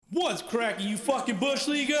What's cracking, you fucking bush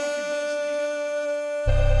leaguers?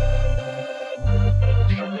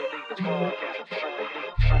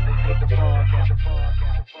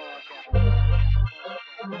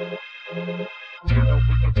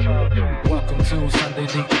 Welcome to Sunday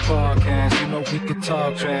League the Podcast. You know we can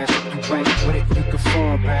talk trash. If you ain't with it, you can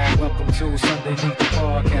fall back. Welcome to Sunday League the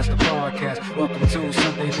Podcast, the podcast. Welcome to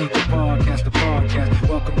Sunday League the Podcast, the podcast.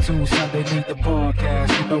 Welcome to Sunday League the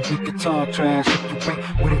Podcast. You know we can talk trash. If you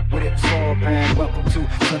ain't with it, fall back. Welcome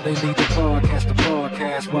to Sunday League the Podcast, the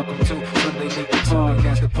podcast. Welcome to Sunday League the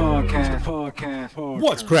Podcast, the podcast, the podcast.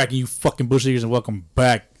 What's cracking, you fucking bush leaguers, and welcome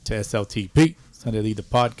back to SLTP, Sunday League the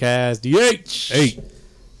Podcast. DH. Hey.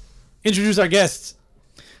 Introduce our guests.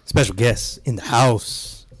 Special guests in the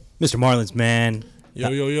house. Mr. Marlins Man. Yo.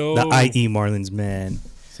 The IE Marlins Man.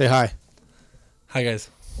 Say hi. Hi, guys.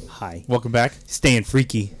 Hi. Welcome back. Staying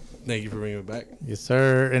freaky. Thank you for bringing me back. Yes,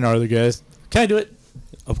 sir. And our other guest. Can I do it?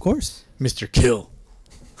 Of course. Mr. Kill.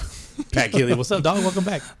 Pat Gilly. What's up, dog? Welcome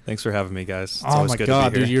back. Thanks for having me, guys. It's Oh, always my good God,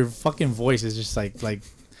 to be dude. here. Your fucking voice is just like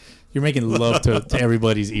you're making love to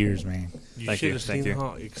everybody's ears, man. You Thank should you, have thank seen you.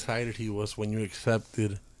 how excited he was when you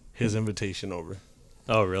accepted his invitation over.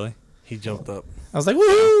 Oh, really? He jumped up. I was like,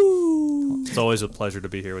 woohoo! It's always a pleasure to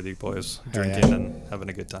be here with you boys, Hell yeah. drinking and having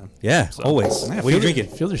a good time. Yeah, So- always. Man, What are you drinking?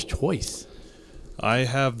 Fielder's choice. I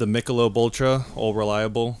have the Michelob Ultra, all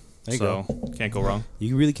reliable, There you so can't go wrong.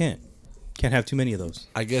 You really can't. Can't have too many of those.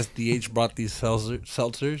 I guess DH brought these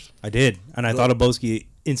seltzers. I did. And I thought of Bowski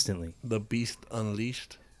instantly. The Beast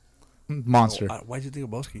Unleashed. Monster. Why'd you think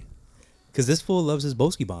of Bowski? Because this fool loves his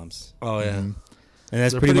Bowski bombs. Oh, yeah. And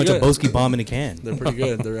that's They're pretty much pretty a good. Bowski bomb in a can. They're pretty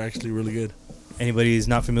good. They're actually really good. Anybody who's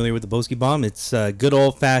not familiar with the Bowski bomb, it's a good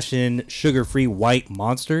old-fashioned sugar-free white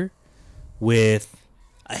monster with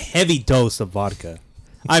a heavy dose of vodka.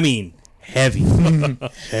 I mean, heavy.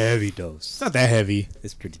 Heavy dose. It's not that heavy.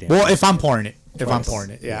 It's pretty damn Well, good. if I'm pouring it.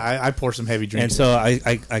 Yeah, I pour some heavy And drinks. so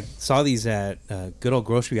I saw these at good old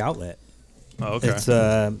grocery outlet. Oh, okay. It's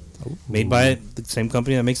made by the same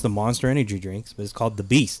company that makes the Monster Energy drinks, but it's called The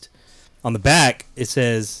Beast. On the back, it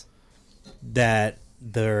says that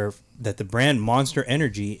the brand Monster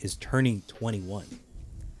Energy is turning 21.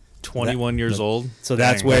 21 years old. So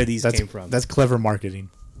that's Dang, where that- these that's- came from. That's clever marketing.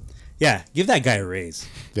 Yeah, give that guy a raise.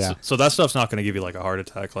 Yeah. So that stuff's not going to give you like a heart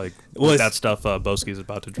attack like Well, that stuff Bowski's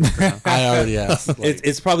about to drink right now. I already asked.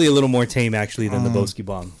 It's probably a little more tame actually than the Bowski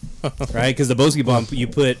bomb, right? Because the Bowski bomb, you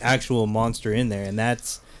put actual Monster in there, and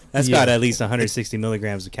that's Yeah. got at least 160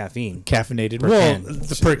 milligrams of caffeine. Caffeinated. Per Well, can.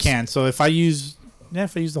 it's per can. So if I use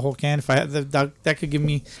the whole can, if I have that could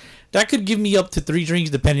give me up to 3 drinks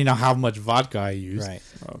depending on how much vodka I use. Right.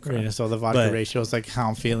 Okay. So the vodka But- ratio is like how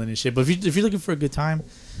I'm feeling and shit. But if you're looking for a good time,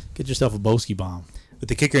 get yourself a Bowski bomb. But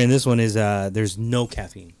the kicker in this one is there's no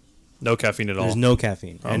caffeine. No caffeine at all. There's no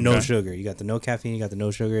caffeine and no Okay. sugar. You got the no caffeine, you got the no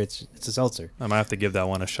sugar. It's a seltzer. I might have to give that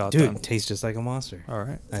one a shot Dude, then. tastes just like a Monster. All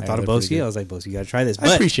right. I Yeah, thought of they're pretty Bowski. good. I was like, Bowski, you got to try this. I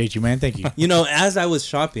But, appreciate you, man. Thank you. you know, as I was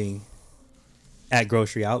shopping at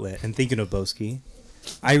grocery outlet and thinking of Bowski,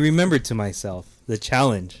 I remembered to myself the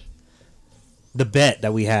challenge, the bet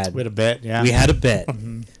that we had. We had a bet, yeah. We had a bet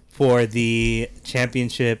Mm-hmm. for the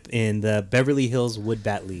championship in the Beverly Hills Wood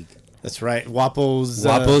Bat League. That's right. Wappos.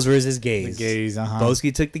 Wappos versus gays. The gays,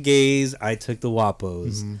 Bowski took the gays. I took the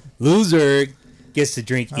Wappos. Loser gets to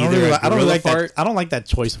drink either a I don't really like fart. that. I don't like that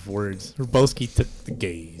choice of words. Bowski took the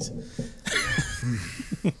gays.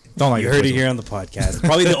 Don't like You that heard choice it here on the podcast.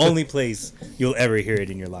 Probably the only place you'll ever hear it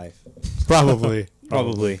in your life. of- Probably.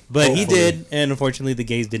 Probably. But he Hopefully. did, and unfortunately the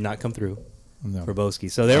gays did not come through No. for Bowski.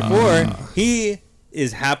 So therefore, he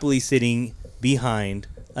is happily sitting behind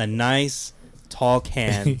a nice tall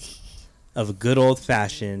can of a good old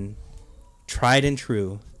fashioned, tried and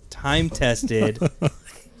true, time tested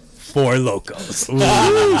Four Locos.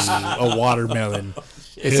 A watermelon.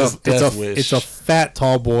 It's a fat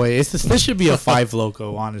tall boy. This should be a 5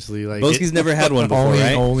 Loco, honestly. Like Bowski's never had one before,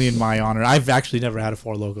 right? Only in my honor. I've actually never had a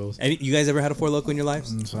 4 Locos. You guys ever had a Four Loco in your lives?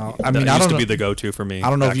 So, That I used don't to know. be the go-to for me I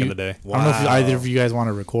don't know back if you, in the day. I don't know if Wow. either of you guys want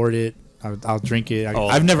to record it. I'll drink it. I'll-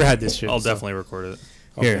 I've never had this shit. I'll so definitely record it.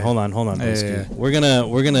 Here, Okay. hold on, Bowski. Yeah. We're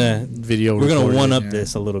gonna video. we're gonna recorded, one up yeah.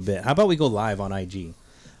 this a little bit. How about we go live on IG?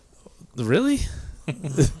 Really? I mean,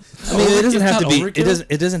 it doesn't have to be. It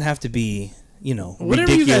overkill? doesn't have to be. You know,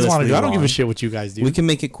 Whatever you guys want to do. I don't give a ridiculously shit what you guys do. long. We can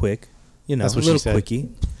make it quick. You know, That's what a little she said. quickie.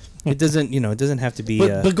 It doesn't. You know, it doesn't have to be.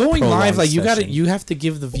 But going live, prolonged like session. you have to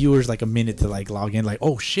give the viewers like a minute to like log in. Like,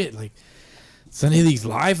 oh shit, like Sunday League's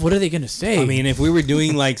live. What are they gonna say? I mean, if we were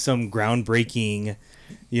doing like some groundbreaking,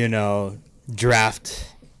 you know, draft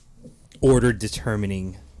order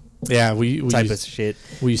determining yeah, we type of used, shit.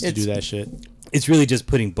 we used to it's- do that shit. It's really just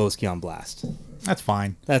putting Bowski on blast. That's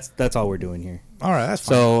fine. That's all we're doing here. All right, that's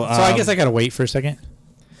fine. So, So I guess I gotta wait for a second.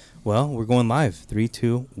 Well, we're going live. 3,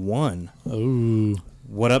 2, 1. Ooh.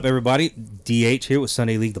 What up, everybody? DH here with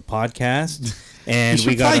Sunday League, the podcast. And You should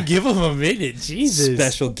we got probably give him a minute. a Jesus.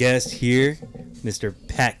 special guest here, Mr.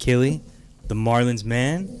 Pat Killy, the Marlins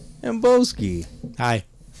man, and Bowski, Hi.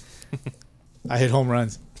 I hit home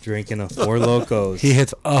runs. drinking a Four Locos. He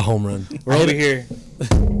hits a home run. We're over here.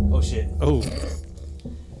 Oh, shit. Oh.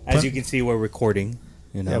 As you can see, we're recording.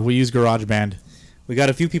 You know, Yeah, we use GarageBand. we got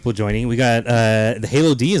a few people joining. We got the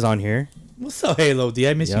Halo D is on here. What's up, Halo D?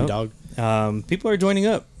 I miss you, Yep. dog. People are joining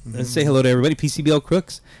up. Let's say hello to everybody. PCBL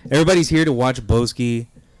Crooks. Everybody's here to watch Bowski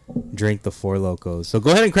drink the Four Locos. So go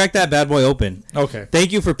ahead and crack that bad boy open. Okay.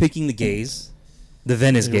 Thank you for picking the gays, the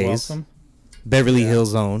Venice You're gays, welcome. Beverly Hills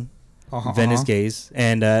Zone, Uh-huh, Venice uh-huh. gays,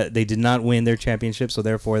 and they did not win their championship, so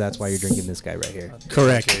therefore that's why you're drinking this guy right here.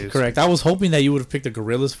 Correct. Jeez. Correct. I was hoping that you would have picked a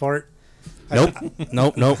gorilla's fart. Nope,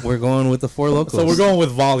 nope. We're going with the Four Locos. So we're going with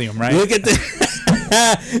volume, right? Look at this.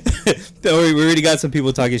 Don't worry, we already got some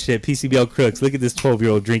people talking shit. PCBL Crooks. Look at this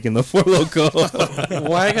 12-year-old drinking the Four Loco.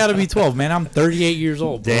 Why I gotta be 12, man? I'm 38 years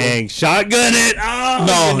old, bro. Dang, shotgun it. Oh,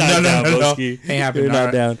 No, you're not no, down, no. Bowski. Ain't happening, You're not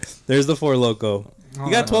alright. down. There's the Four Loco.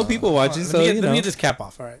 You got 12 people watching, so let you me know. get this cap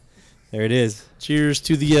off. All right. There it is. Cheers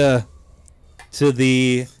to the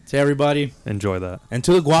To everybody. Enjoy that. and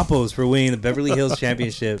to the Guapos for winning the Beverly Hills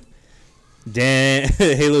Championship. Damn,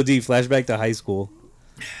 Halo D flashback to high school.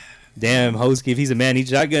 Damn, Hosky, if he's a man, he'd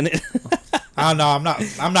shotgun it. Oh no, I'm not.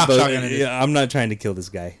 I'm not But, shotgunning it. yeah, I'm not trying to kill this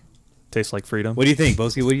guy. Tastes like freedom. What do you think,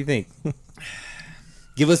 Bowski? What do you think?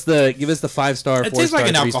 Give us the 5-star, 4-star, It tastes like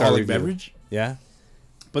an 3-star alcoholic review. beverage, Yeah,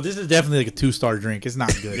 but this is definitely like a 2-star drink. It's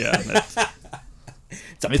not good. Yeah.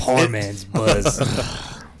 it's a poor man's buzz.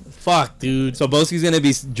 Fuck, dude. So Bowski's gonna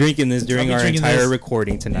be drinking this during I'll our be drinking entire this.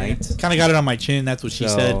 recording tonight. Kind of got it on my chin. That's what she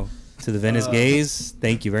So, said. to the Venice gays,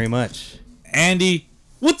 thank you very much. Andy,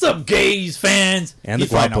 what's up, gays fans? And the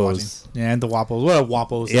He's probably not Guapos. watching. Yeah, and the Wapos. What a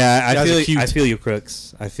Wapos. Yeah, You guys are I cute. feel you,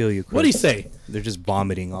 Crooks. I feel you, Crooks. What'd he say? They're just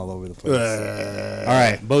vomiting all over the place. All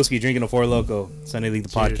right, Bowski drinking a Four Loco. Sunday League the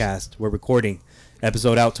Cheers. podcast. We're recording.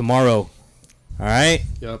 Episode out tomorrow. All right,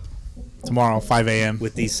 Yep. Tomorrow, 5 a.m.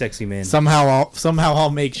 with these sexy men. Somehow I'll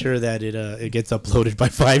make sure that it gets uploaded by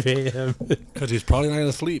 5 a.m. Because he's probably not going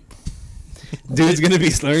to sleep. Dude's gonna be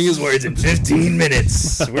slurring his words in 15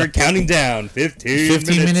 minutes. We're counting down.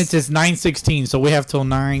 15 minutes is 9:16, so we have till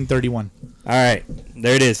 9:31. All right,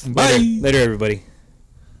 there it is. Bye. Later, everybody.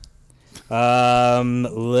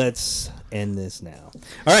 Let's end this now.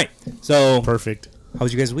 All right. So, Perfect. how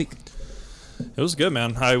was you guys' week? It was good,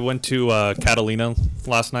 man. I went to Catalina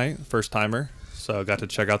last night, first timer, so I got to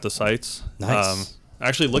check out the sites. Nice.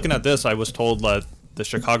 Actually, looking at this, I was told that the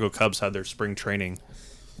Chicago Cubs had their spring training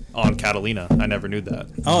on Catalina. I never knew that.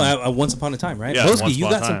 Oh, Once Upon a Time, right? Yeah, Bowski, Once you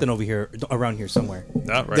Upon a got Time. something over here, around here somewhere.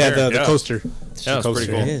 That right Yeah, here. the coaster. Yeah, it's pretty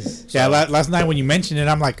Coaster. cool. It is. Yeah, last night when you mentioned it,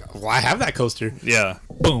 I'm like, well, I have that coaster. Yeah,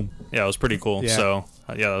 Boom. yeah, it was pretty cool. Yeah. So,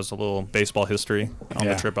 yeah, that was a little baseball history on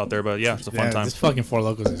Yeah. the trip out there. But yeah, it's a fun Yeah, time. this fucking Four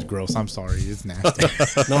Locos is gross. I'm sorry. It's nasty.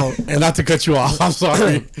 No, And not to cut you off. I'm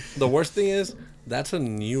sorry. the worst thing is, that's a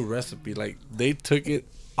new recipe. Like, they took it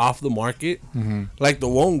off the market. Like, the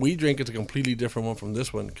one we drink is a completely different one from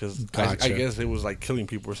this one. Because I Gotcha. guess it was, like, killing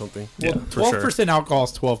people or something. Yeah, for sure. 12% alcohol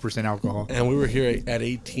is 12% alcohol. And we were here at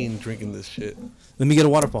 18 drinking this shit. Let me get a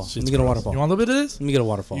waterfall. Shit's Let me get a gross. waterfall. You want a little bit of this? Let me get a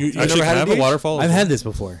waterfall. You Actually, never can I had have it, a DH? waterfall? I've had this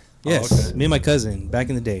before. Yes, okay. me and my cousin back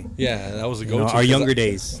in the day. Yeah, that was a You go-to. know, our 'cause younger that-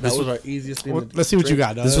 days. That was our easiest thing Well, to let's see what you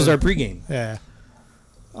drink. got. This was our pregame. Yeah.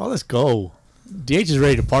 Oh, let's go. DH is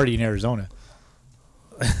ready to party in Arizona.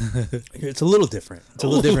 It's a little different. It's a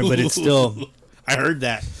little different, but it's still. I heard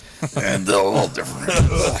that.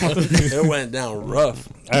 It went down rough.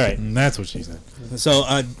 All right. And that's what she said. So,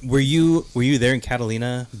 were you there in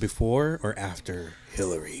Catalina before or after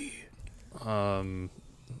Hillary? I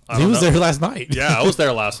He don't was know. there last night. Yeah, I was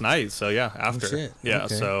there last night. So yeah, after. shit. Yeah,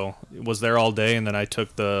 Okay. so was there all day, and then I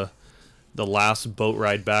took the last boat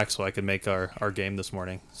ride back so I could make our game this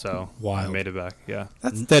morning. So I Wild. made it back. Yeah,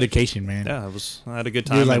 That's dedication, man. yeah, I had a good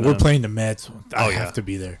time. You're like, and we're then playing the Mets. I Oh, yeah. have to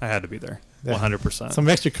be there. I had to be there. Yeah. 100%. Some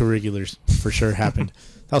extracurriculars for sure happened.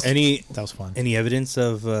 That was fun. Any evidence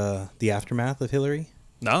of the aftermath of Hillary?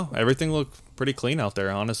 No, everything looked pretty clean out there.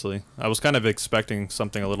 Honestly, I was kind of expecting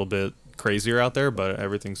something a little bit crazier out there, but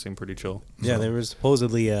everything seemed pretty chill. Yeah, there was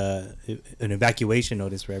supposedly an evacuation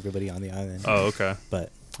notice for everybody on the island. Oh, okay.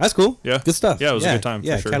 But that's cool. Yeah. Good stuff. Yeah, it was a good time, for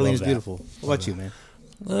Yeah, sure. Catalina's Love that. beautiful. What about you,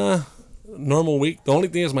 man? Normal week. The only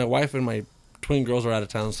thing is my wife and my twin girls were out of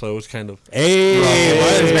town, so it was kind of. Hey,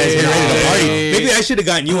 Marlins fans here ready to party. Maybe I should have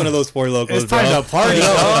gotten you one of those Four Locos, It's time bro. to party,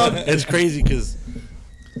 dog. It's crazy because,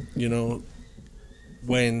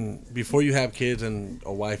 before you have kids and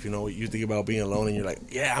a wife, you think about being alone and you're like,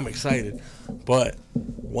 yeah, I'm excited. But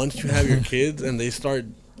once you have your kids and they start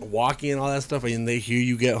walking and all that stuff and they hear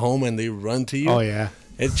you get home and they run to you. Oh, yeah.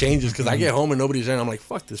 It changes because I get home and nobody's there and I'm like,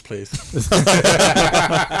 fuck this place.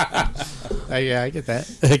 Yeah, I get that.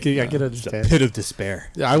 I can understand. Pit of despair.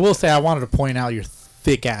 I will say I wanted to point out your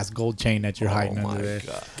thick ass gold chain that you're hiding Oh, my under there.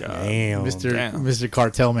 God. Damn. Mr.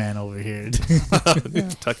 Cartel Man over here.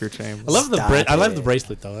 Tuck your chain. I love the Stop I love it. the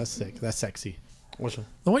bracelet though. That's sick. That's sexy. Which one?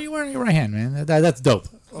 The one you wear on your right hand, man. That's dope.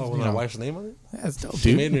 Oh, with You my know. wife's name on it? That's dope, She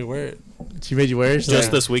dude. made me wear it. She made you wear it. Just Yeah.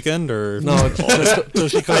 this weekend, or No, till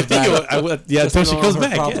she comes back. Yeah, until she on comes her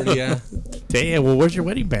back. property, Yeah. yeah. Damn. Well, where's your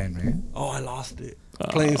wedding band, man? Oh, I lost it.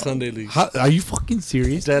 Playing Sunday League. How, are you fucking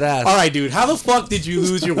serious? Dead ass. All right, dude. How the fuck did you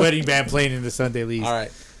lose your wedding band playing in the Sunday League? All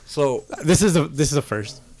right. So, This is a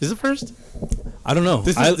first. Is it first? I don't know.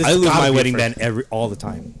 This is- I this lose gotta my be a wedding first. band all the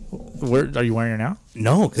time. Where are you wearing it now?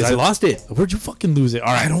 No, because Is I it- lost it. Where'd you fucking lose it?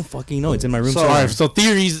 All right. I don't fucking know. It's in my room. So- All somewhere. right. So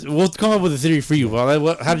theories. We'll come up with a theory for you.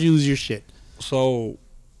 Well, how did you lose your shit? and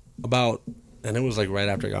it was like right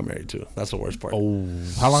after I got married too. That's the worst part. Oh,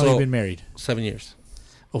 how long have So- you been married? 7 years.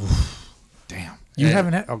 Damn. You And-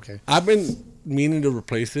 haven't had. Okay. I've been meaning to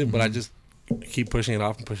replace it, but I just keep pushing it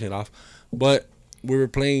off and pushing it off. But I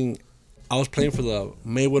was playing for the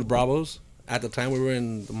Maywood Bravos. At the time, we were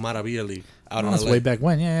in the Maravilla League out in That's LA. way back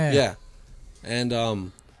when. Yeah. Yeah. And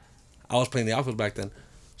I was playing the outfield back then.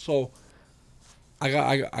 So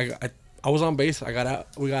I was on base. I got out.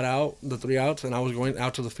 We got out the 3 outs, and I was going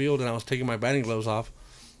out to the field, and I was taking my batting gloves off,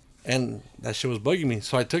 and that shit was bugging me.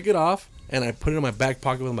 So I took it off, and I put it in my back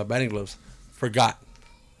pocket with my batting gloves.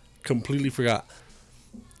 Completely forgot.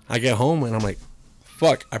 I get home, and I'm like,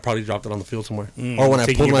 "Fuck!" I probably dropped it on the field somewhere. Or when I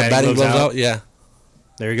taking pulled your my batting gloves out, yeah.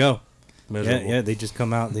 There you go. Miserable. Yeah, they just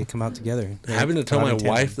come out. They come out together. Having to tell my Having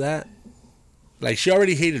wife that, like, she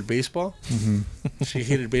already hated baseball. She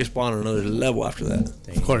hated baseball on another level after that.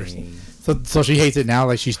 Of course. So she hates it now.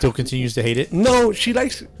 Like she still continues to hate it. No, she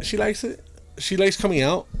likes it. She likes coming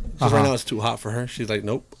out. 'Cause right Uh-huh. now it's too hot for her. She's like,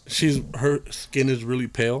 nope. Her skin is really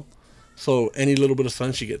pale, so any little bit of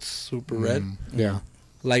sun, she gets super red. Yeah.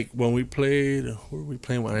 Like when we played, who were we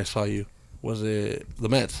playing when I saw you? Was it the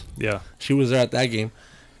Mets? yeah. She was there at that game,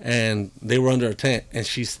 and they were under a tent, and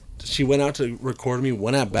she went out to record me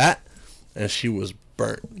one at bat, and she was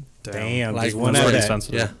burnt. Damn, Like just one that's out pretty of that.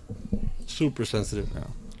 sensitive. Yeah, super sensitive.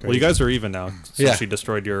 Well, you guys are even now. Since Yeah. she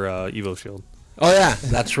destroyed your Evo shield. Oh yeah,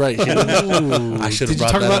 that's right. I should have Did you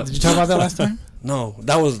brought talk that about? up. Did you talk about that last time? No,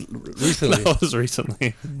 that was recently. That was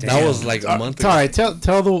recently. That was like a month It's all ago. right.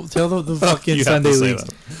 Tell the fucking You have Sunday to say leagues.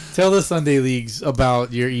 Tell the Sunday leagues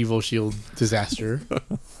about your Evo Shield disaster.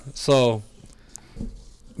 So,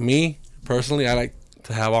 me personally, I like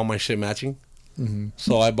to have all my shit matching.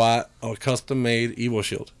 So I bought a custom-made Evo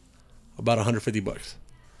Shield, about $150,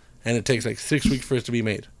 and it takes like 6 weeks for it to be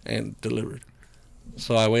made and delivered.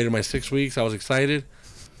 So I waited my 6 weeks. I was excited.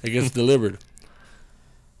 It gets delivered.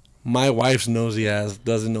 My wife's nosy ass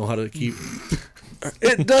doesn't know how to keep.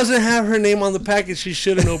 It doesn't have her name on the package. She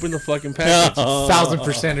shouldn't open the fucking package.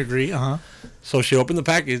 1000% agree. So she opened the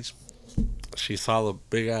package. She saw the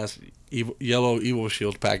big ass yellow Evo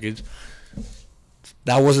Shield package.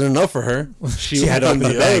 That wasn't enough for her. She had to opened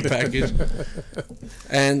open the the other bag. package,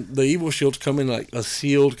 and the Evo Shields come in like a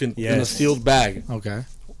sealed in a Yes. sealed bag Okay.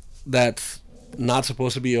 that's not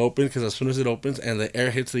supposed to be open because as soon as it opens and the air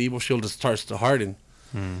hits the Evo Shield, it starts to harden.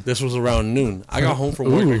 This was around noon. I got home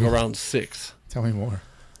from work like around 6. Tell me more.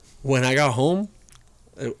 When I got home,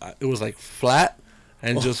 it was like flat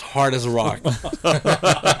and just hard as a rock.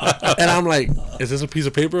 And I'm like, is this a piece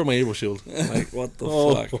of paper or my Evo Shield? Like, what the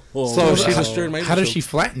fuck? So she destroyed my Evo How does she Shield.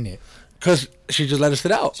 flatten it? Because she just let it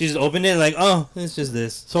sit out. She just opened it and like, oh, it's just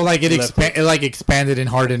this. So like it Left expanded and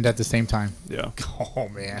hardened at the same time. Yeah. Oh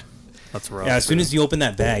man. That's rough. Yeah, as soon as you open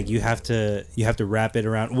that bag, you have to wrap it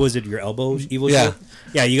around. Was it your elbow? Evo Yeah. Shield?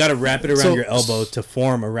 Yeah, you got to wrap it around So- your elbow to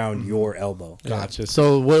form around your elbow. Gotcha.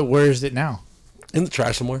 So where is it now? In the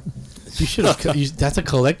trash somewhere. You should have. That's a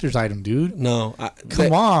collector's item, dude. No.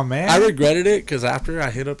 Come on, man. I regretted it because after I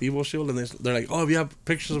hit up Evo Shield and they're like, oh, if you have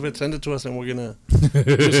pictures of it, send it to us and we're going to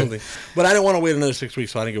do something. But I didn't want to wait another 6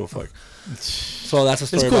 weeks, so I didn't give a fuck. So that's a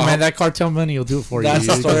story It's cool, about man. That cartel money will do it for that's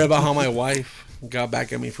you. the story about how my wife got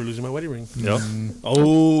back at me for losing my wedding ring. Yep.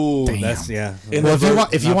 Oh, Damn. that's yeah. In Well, the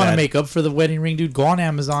if you Not want to bad. make up for the wedding ring, dude, go on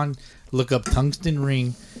Amazon, look up tungsten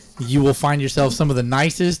ring. You will find yourself some of the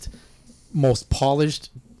nicest, most polished,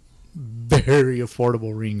 very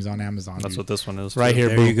affordable rings on Amazon. That's dude. what this one is. Right too. here,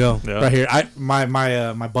 There boom. you go. Yeah. Right here.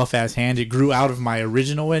 My buff ass hand. It grew out of my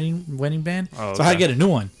original wedding band, Oh, so I had to okay. get a new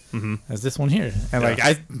one. Mm-hmm. That's this one here, and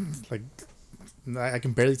Yeah. I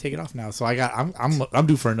can barely take it off now. So I'm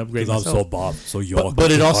due for an upgrade. Because I'm myself. so bob, so young.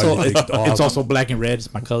 But it also I think dog. it's also black and red.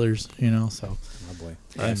 It's my colors, So Oh, boy.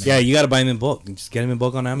 Yeah, you got to buy them in bulk. Just get them in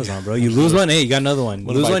bulk on Amazon, bro. You lose one, hey, you got another one.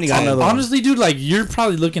 What Lose about one, you got another one. honestly, dude, like you're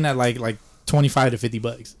probably looking at like $25 to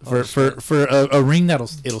 $50 for a ring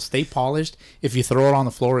it'll stay polished. If you throw it on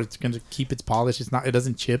the floor, it's gonna keep its polish. It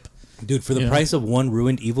doesn't chip. Dude, for the Yeah. price of one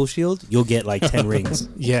ruined evil shield, you'll get like 10 rings.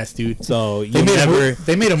 Yes, dude. So They you'll made, never,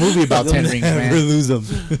 they made a movie about 10 rings, never man. lose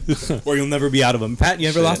them. Or you'll never be out of them. Pat, you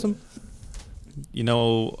ever Shit. lost them? You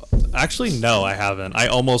know, actually, no, I haven't. I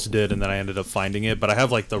almost did, and then I ended up finding it. But I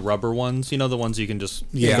have like the rubber ones. You know, the ones you can just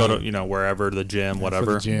go to, wherever, the gym,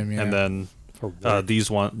 whatever. gym, yeah. And then these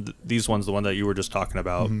ones, the one that you were just talking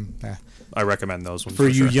about. Yeah. I recommend those ones For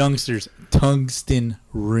you sure. youngsters, tungsten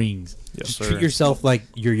rings. Yes, Just sir. treat yourself like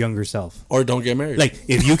your younger self. Or don't get married. Like,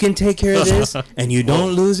 if you can take care of this and you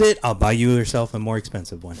don't lose it, I'll buy you yourself a more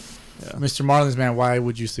expensive one. Mr. Marlins, man, why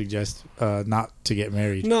would you suggest not to get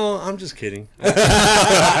married? no, I'm just kidding.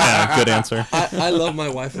 Yeah, good answer. I love my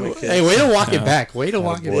wife and my kids. Hey, way to walk it back. Way to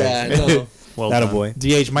walk it yeah, back. no. Well That a done. boy.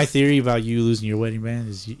 DH, my theory about you losing your wedding band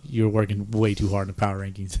is you're working way too hard in the power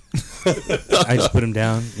rankings. I just put him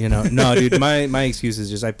down, No, dude, my excuse is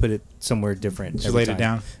just I put it somewhere different. Just every laid it time.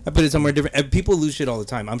 down. I put it somewhere different. And people lose shit all the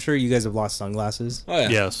time. I'm sure you guys have lost sunglasses. Oh, yeah.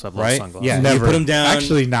 Yes, I've lost Right? sunglasses. Yeah. You Never. put 'em down.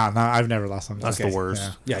 Actually, no, I've never lost something. That's the worst.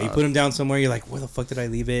 Yeah. Yeah, you put them down somewhere. You're like, where the fuck did I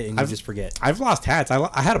leave it? And you I've- just forget. I've lost hats.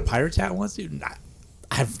 I had a Pirates hat once, dude. And I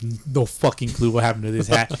have no fucking clue what happened to this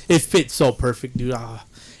hat. It fit so perfect, dude.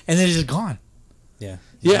 And then it's just gone. Yeah.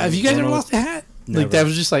 Yeah, have you guys Don't ever know lost a hat? Never. Like that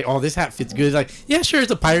was just like, oh, this hat fits good. Like, yeah, sure,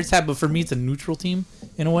 it's a Pirates hat, but for me, it's a neutral team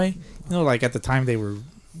in a way. Like at the time, they were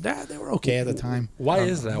okay at the time. Why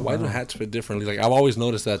is that? Why do hats fit differently? Like I've always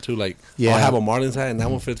noticed that too. Like Yeah. I'll have a Marlins hat and that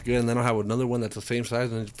one fits good, and then I'll have another one that's the same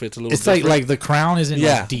size and it fits a little. It's different. like the crown isn't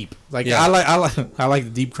Yeah. like deep. Like Yeah. I like the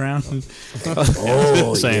deep crown.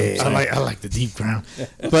 Oh, Same. yeah. I like the deep crown.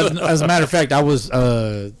 But as a matter of fact, I was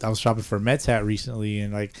shopping for a Mets hat recently,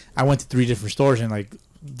 and like I went to 3 different stores, and like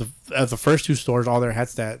the first 2 stores, all their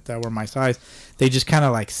hats that were my size, they just kind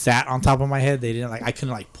of like sat on top of my head. They didn't I couldn't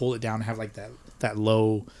like pull it down and have like that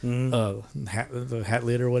low the hat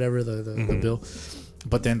lid or whatever the bill.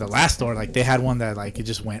 But then the last store, like they had one that like it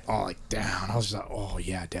just went all like down. I was just like, oh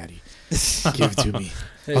yeah, daddy, give it to me.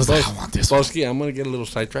 Hey, I was like, I want this one. Bowski, I'm gonna get a little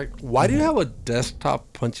sidetracked. Why do you have a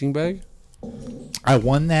desktop punching bag? I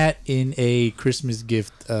won that in a Christmas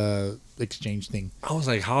gift exchange thing. I was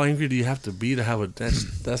like, how angry do you have to be to have a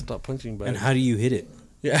desktop punching bag? And how do you hit it?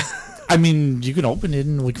 yeah. I mean, you can open it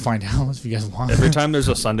and we can find out if you guys want. Every time there's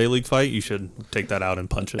a Sunday League fight, you should take that out and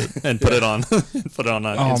punch it and put it on Oh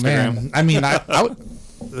Instagram. man, I mean, I would.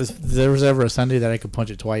 If there was ever a Sunday that I could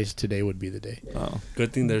punch it twice, today would be the day. Oh.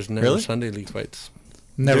 Good thing there's never Really? Sunday league fights.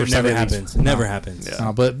 Never, It never Sunday leagues. happens. Never happens.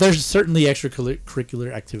 Yeah. But there's certainly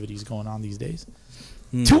extracurricular activities going on these days.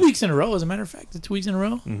 2 weeks in a row, as a matter of fact, 2 weeks in a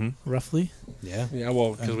row, roughly. Yeah. Yeah,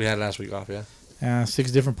 well, because we had last week off. Yeah.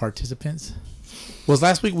 6 different participants. Was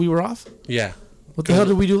last week we were off? Yeah. What the hell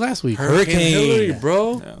did we do last week? Hurricane. Hillary,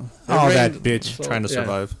 bro. Yeah. Oh, It that rained, bitch. so- Trying to yeah.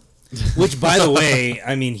 survive. Which, by the way,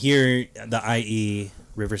 I mean, here, the IE,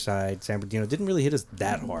 Riverside, San Bernardino, didn't really hit us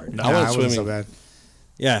that hard. I went it wasn't so swimming. bad.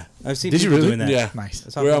 Yeah. I've seen Did you people really? doing that. Yeah. Nice. I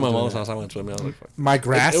saw We were at people my doing mom's that. house. I went swimming. I was like, fuck. My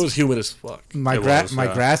grass. It was humid as fuck. my It grass. was, My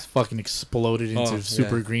yeah. grass fucking exploded into Oh,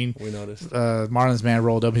 super yeah. green. We noticed. Marlins man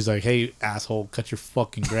rolled up. He's like, "Hey, asshole, cut your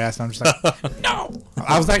fucking grass." And I'm just like, "No."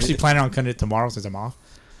 I was actually planning on cutting it tomorrow since I'm off.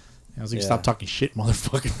 And I was like, Yeah. "Stop talking shit,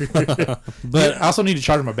 motherfucker." But I also need to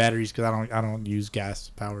charge my batteries because I don't use gas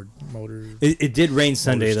powered motor. It did rain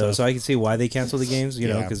Sunday, though, stuff. so I can see why they canceled the games,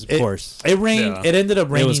 Yeah. because, of It- course. It rained. Yeah. It ended up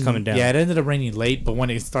raining. was coming down. Yeah, it ended up raining late, but when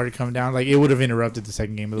it started coming down, like it would have interrupted the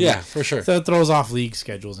second game of the Yeah, week. for sure. So it throws off league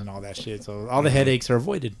schedules and all that shit. So all the headaches are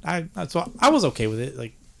avoided. So I was okay with it.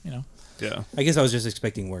 Like, you know. Yeah. I guess I was just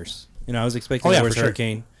expecting worse. I was expecting Oh, yeah, the worst for sure.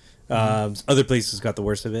 hurricane. Other places got the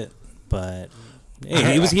worst of it, but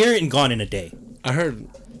hey, it was here and gone in a day. I heard.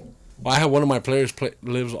 Well, I had one of my players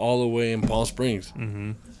lives all the way in Palm Springs,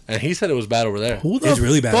 and he said it was bad over there. Who the It's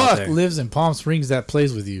really bad out fuck there. lives in Palm Springs that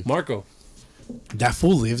plays with you? Marco. That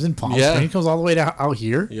fool lives in Palm Yeah. Springs. Comes all the way out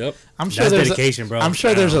here. Yep. I'm sure That's there's dedication, bro. I'm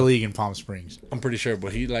sure there's a league in Palm Springs. I'm pretty sure,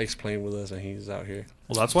 but he likes playing with us, and he's out here.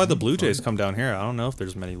 Well, that's why the Blue Jays come down here. I don't know if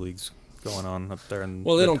there's many leagues going on up there.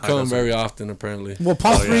 Well, they don't come very often, apparently. Well,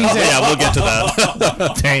 Palm Oh, Springs. yeah. Yeah, we'll get to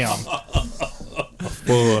that. Damn.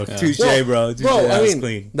 Touche, bro. Touche. Bro, That I was mean,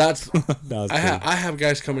 clean. that's That was clean. I have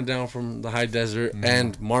guys coming down from the high desert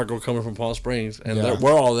and Margot coming from Palm Springs, and Yeah.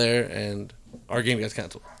 we're all there, and our game gets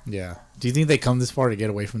canceled. Yeah. Do you think they come this far to get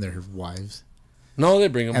away from their wives? No, they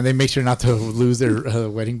bring them. And they make sure not to lose their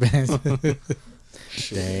wedding bands?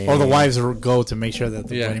 Dang. Or the wives go to make sure that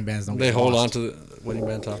the yeah, wedding bands don't they get hold on lost. to the wedding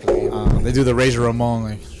bands after the game. They do the Razor Ramon,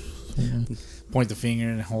 like, point the finger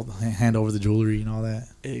and hand over the jewelry and all that.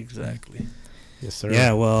 Exactly. Yes, sir.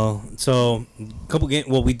 Yeah, well, so a couple games.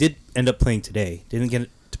 Well, we did end up playing today. Didn't get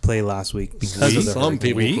to play last week because of the Some hurricane.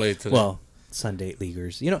 people play today. Well, Sunday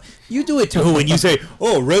leaguers. You know, you do it too when you say,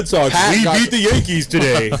 "Oh, Red Sox, Pat we got- beat the Yankees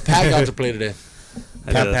today." Pat got to play today.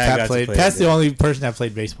 Pat got to played. play Pat's the today. only person that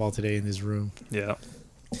played baseball today in this room. Yeah.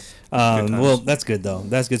 Well, times. that's good though.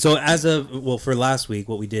 That's good. So for last week,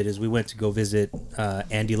 what we did is we went to go visit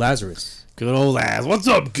Andy Lazarus. Good old ass. What's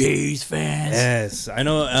up, Gays fans? Yes, I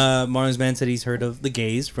know. Marlins man said he's heard of the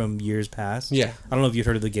Gays from years past. Yeah. I don't know if you've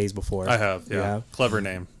heard of the Gays before. I have. Yeah. Yeah. Clever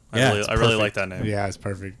name. Yeah, I it's really perfect. like that name. Yeah, it's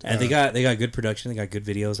perfect. And they got good production. They got good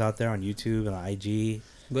videos out there on YouTube and on IG.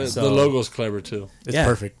 The So- logo's clever too. It's Yeah.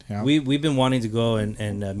 perfect. Yeah. We've been wanting to go and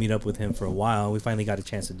meet up with him for a while. We finally got a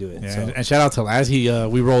chance to do it. Yeah, So. and shout out to Laz. We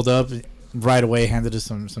rolled up right away, handed us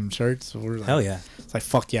some shirts. So we're like, Hell yeah. It's like,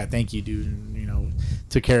 fuck yeah, thank you, dude. And,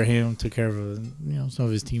 took care of him, took care of some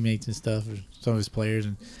of his teammates and stuff, or some of his players,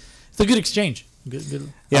 and it's a good exchange. Good.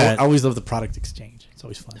 Yeah. I always love the product exchange. It's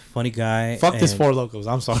always fun. Funny guy. Fuck this and- Four Locos.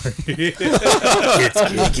 I'm sorry. It's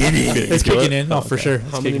It's kicking in. No, for sure. It's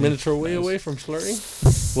How many kicking in. minutes are we away from slurring?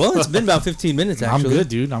 Well, it's been about 15 minutes, I'm actually. good,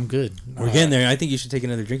 dude. I'm good. We're getting there. I think you should take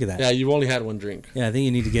another drink of that. Yeah, you've only had one drink. Yeah, I think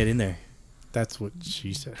you need to get in there. That's what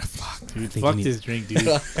she said. Fuck, dude. think Fuck you need- this drink, dude.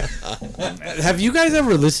 Have you guys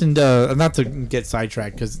ever listened? Not to get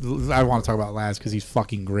sidetracked, because I want to talk about Laz because he's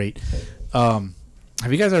fucking great.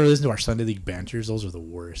 Have you guys ever listened to our Sunday League banters? Those are the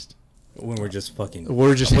worst. When we're just fucking.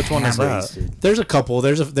 We're just Which one is hammered. that? Dude. There's a couple.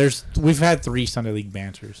 We've had 3 Sunday League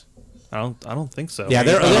banters. I don't think so. Yeah,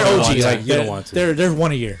 they're don't OG. want to. Like You don't want to. They're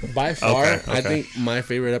one a year. By far, Okay, I okay. think my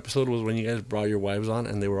favorite episode was when you guys brought your wives on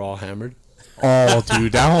and they were all hammered. Oh,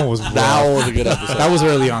 dude, that one was rough. That was a good episode. That was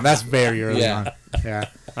early on. That's very early Yeah. on. Yeah,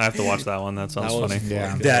 I have to watch that one. That sounds That was funny.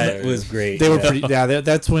 yeah. That was great. They were Yeah. pretty. Yeah,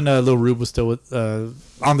 that's when Lil Rube was still with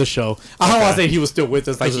on the show. I don't want to say he was still with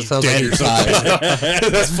us, like It he's sounds dead like or you're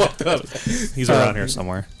something. That's fucked up. He's around here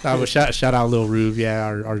somewhere. But shout out Lil Rube.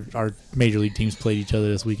 Yeah, our major league teams played each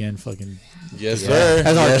other this weekend. Fucking Yes, sir.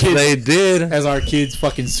 As our Yes, kids- they did. as our kids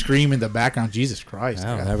fucking scream in the background. Jesus Christ.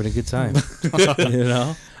 Wow, God. having a good time. You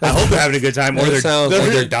know? I hope they're having a good time, or That they're, sounds or like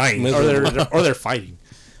they're dying. or they're fighting.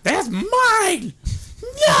 That's mine.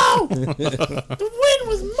 No, the win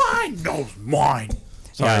was mine. No, it's mine.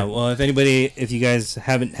 Sorry. Yeah, well, if you guys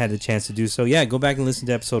haven't had a chance to do so, yeah, go back and listen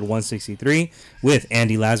to episode 163 with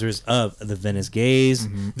Andy Lazarus of the Venice Gays,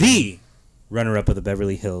 the runner-up of the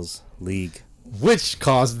Beverly Hills League. Which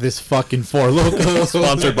caused this fucking Four Locos.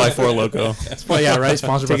 Sponsored by Four Loco. Yeah, right.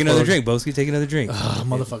 Sponsored by Take another Four drink, Bowski. Take another drink.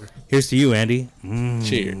 motherfucker. Here's to you, Andy.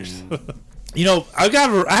 Cheers.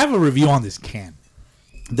 I have a review on this can.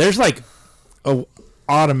 There's like a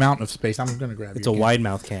odd amount of space. I'm gonna grab. It's your a can. wide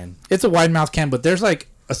mouth can. It's a wide mouth can, but there's like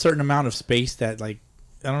a certain amount of space that like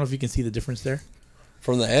I don't know if you can see the difference there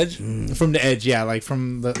From the edge? from the edge. Yeah, like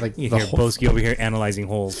from the like You the hear hole. Bowski over here analyzing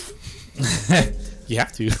holes. You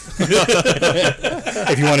have to.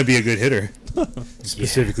 If you want to be a good hitter.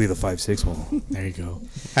 Specifically the 5-6 hole. There you go.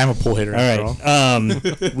 I'm a pull hitter. All After all.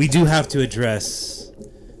 right. We do have to address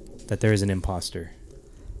that there is an imposter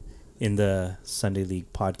in the Sunday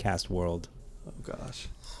League podcast world. Oh gosh.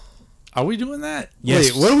 Are we doing that?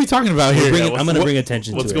 Yes. Wait, what are we talking about here? I'm going to bring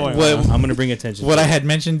attention what's to going it. on? I'm going to bring attention What to I it. had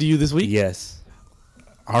mentioned to you this week? Yes.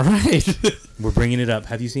 All right. We're bringing it up.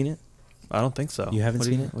 Have you seen it? I don't think so. You haven't What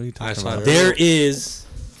are seen you- it? What are you I talking saw about? it. There is...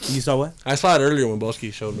 You saw what? I saw it earlier when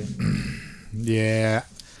Bowski showed me. Yeah.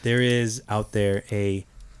 There is out there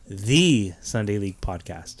the Sunday League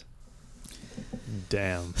podcast.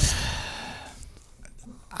 Damn.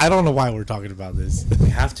 I don't know why we're talking about this. We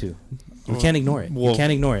have to. We can't ignore it. Well- You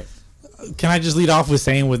can't ignore it. Can I just lead off with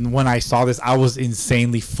saying when I saw this, I was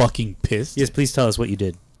insanely fucking pissed. Yes, please tell us what you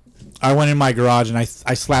did. I went in my garage and I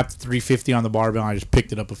slapped 350 on the barbell. And I just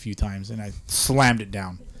picked it up a few times and I slammed it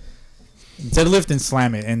down. Deadlift and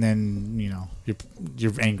slam it, and then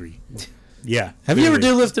you're angry. Yeah. Have you ever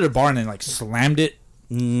deadlifted a bar and then like slammed it?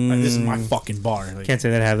 Like, this is my fucking bar. Like, Can't say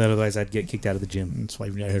that I have that, otherwise I'd get kicked out of the gym. that's why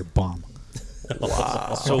you heard bomb.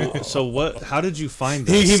 So what? How did you find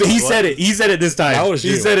He this? said it. He said it this time. That was He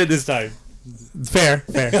you. said it this time. Fair.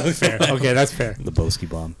 Okay, that's fair. The Bowski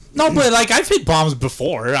bomb. No, but like I've hit bombs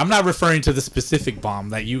before. I'm not referring to the specific bomb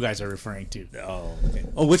that you guys are referring to. Oh, okay.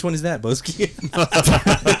 Oh, which one is that, Bowski?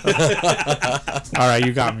 All right,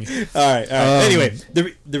 you got me. All right. Anyway,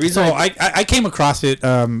 the reason So I came across it.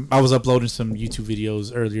 I was uploading some YouTube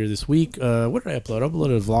videos earlier this week. What did I upload? I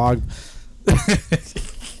uploaded a vlog.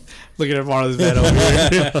 Looking at Marlins bet over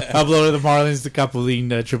here. Uploaded the Marlins the Capolin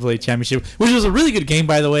AAA Championship, which was a really good game,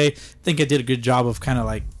 by the way. I think I did a good job of kind of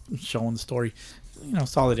like showing the story.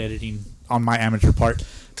 Solid editing on my amateur part.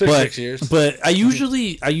 Took 6 years. But I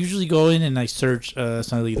usually go in and I search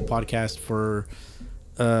Sunday League the podcast for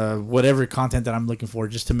whatever content that I'm looking for,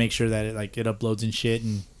 just to make sure that it uploads and shit.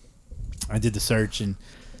 And I did the search, and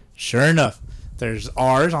sure enough, there's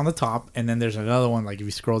ours on the top, and then there's another one. Like if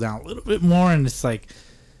you scroll down a little bit more, and it's like.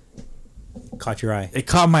 caught your eye. It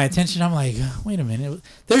caught my attention. I'm like, wait a minute.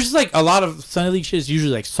 There's like a lot of Sunday League shit is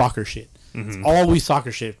usually like soccer shit. It's always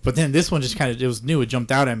soccer shit. But then this one just it was new. It jumped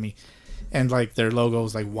out at me. And like their logo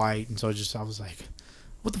was like white. And so I was like,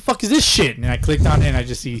 what the fuck is this shit? And I clicked on it and I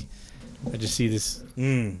just see this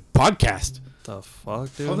podcast. The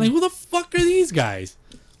fuck, dude? I was like, who the fuck are these guys?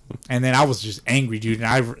 And then I was just angry, dude. And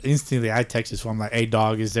I texted so I'm like, hey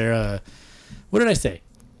dog, is there a, what did I say?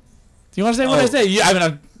 Do you want to say what I say?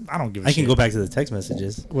 I don't give a shit. I can go back to the text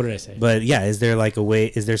messages. What did I say? But yeah, is there like a way?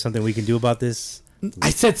 Is there something we can do about this? I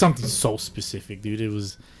said something so specific, dude. It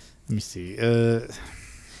was. Let me see.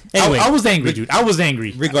 Anyway, I was angry, dude. I was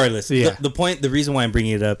angry. Regardless, Yeah. the reason why I'm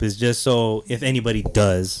bringing it up is just so if anybody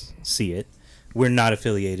does see it, we're not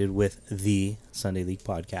affiliated with the Sunday League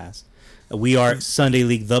podcast. We are Sunday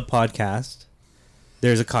League the podcast.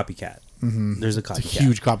 There's a copycat. There's a copycat. It's a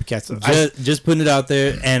huge copycat. So just putting it out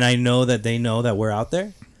there, and I know that they know that we're out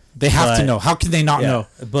there. they have to know. How can they not know?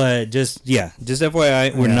 But just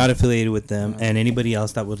FYI, we're not affiliated with them, and anybody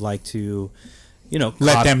else that would like to,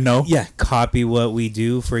 Let them know. Yeah, copy what we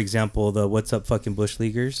do. For example, the "What's Up, Fucking Bush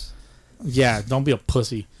Leaguers." Yeah, don't be a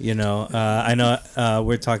pussy. I know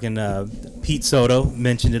we're talking. Pete Soto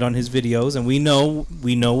mentioned it on his videos, and we know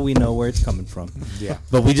where it's coming from. Yeah,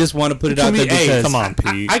 but we just want to put it out there because come on,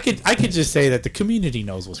 Pete. I could just say that the community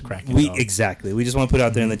knows what's cracking. Exactly. We just want to put it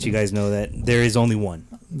out there and let you guys know that there is only one.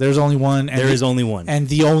 There's only one. And there is only one, and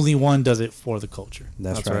the only one does it for the culture.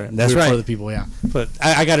 That's right. That's right. For the people. Yeah. But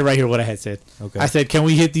I got it right here. What I had said. Okay. I said, can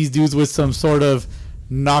we hit these dudes with some sort of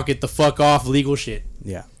knock it the fuck off legal shit?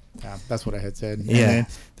 Yeah. Yeah, that's what I had said. Yeah. And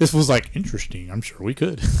this was like interesting. I'm sure we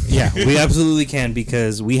could. Yeah, we absolutely can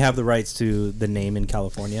because we have the rights to the name in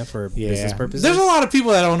California for business purposes. There's a lot of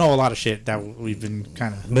people that don't know a lot of shit that we've been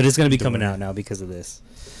kind of. But it's going to be coming out now because of this.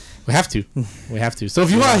 We have to. So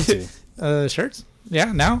if you want shirts,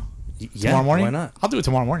 now? Tomorrow morning? Why not? I'll do it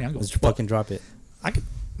tomorrow morning. I'll go. Let's fucking drop it. I could.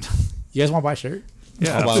 You guys want to buy a shirt?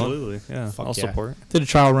 Yeah, absolutely. Yeah, Fuck I'll support. Did a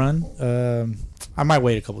trial run. I might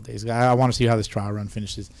wait a couple days. I want to see how this trial run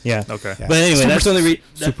finishes. Yeah. Okay. Yeah. But anyway, that's the only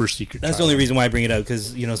super secret. That's the only reason why I bring it up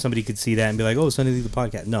because somebody could see that and be like, "Oh, Sunday League the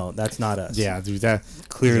podcast." No, that's not us. Yeah, dude. That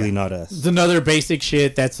clearly not us. It's another basic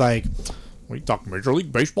shit that's like, we talk Major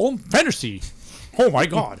League Baseball and fantasy. Oh my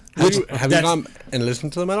god. Have you gone and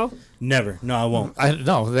listened to them at all? Never. No, I won't.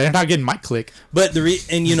 No, they're not getting my click. But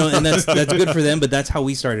and that's good for them. But that's how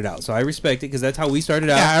we started out. So I respect it because that's how we started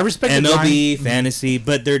out. Yeah, I respect MLB, fantasy,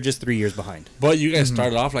 but they're just 3 years behind. But you guys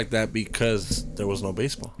started off like that because there was no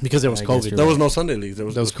baseball. Because there was COVID. There was no Sunday leagues. There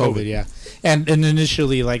was COVID. Yeah, and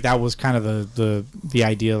initially like that was kind of the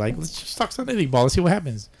idea. Like let's just talk Sunday League ball. Let's see what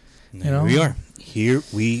happens. Here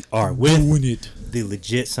we are with the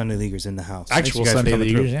legit Sunday Leaguers in the house. Actual Sunday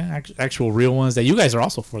Leaguers, actual real ones that you guys are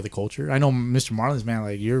also for the culture. I know, Mr. Marlins, man,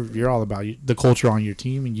 like you're all about the culture on your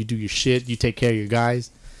team, and you do your shit. You take care of your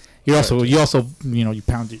guys. You also you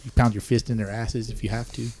pound your fist in their asses if you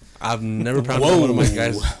have to. I've never pounded one of my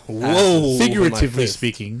guys. Whoa, figuratively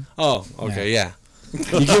speaking. Oh, okay, yeah.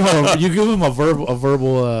 You give him a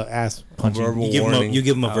verbal ass punching. You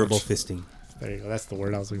give him a verbal fisting. There you go. That's the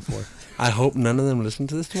word I was looking for. I hope none of them listen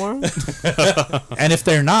to this tomorrow. And if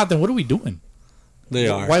they're not, then what are we doing? They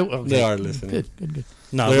are. Okay. They are listening. Good.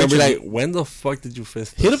 No, they're gonna be like, when the fuck did you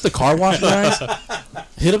fist this? Hit up the car wash guys.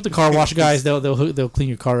 Hit up the car wash guys. They'll clean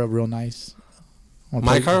your car up real nice.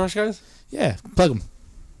 My car wash guys? Yeah, plug them.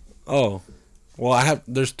 Oh. Well,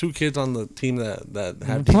 there's 2 kids on the team that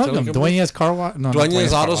have plug them. Dueña's car wash. No,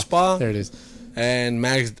 Dueña's Auto Spa. There it is. And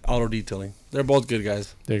Mag's Auto Detailing. They're both good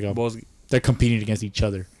guys. There you go. Both. They're competing against each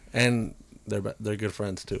other. And they're good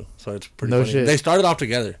friends too. So it's pretty no funny. Shit. They started off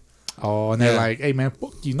together. Oh, and they're like, "Hey man,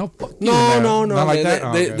 fuck you, fuck you." No. Not like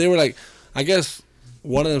that. They were like, I guess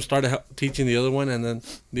one of them started teaching the other one, and then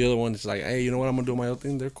the other one is like, "Hey, you know what? I'm gonna do my own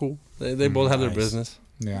thing." They're cool. They both have their business.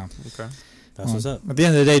 Yeah. Okay. That's what's up. At the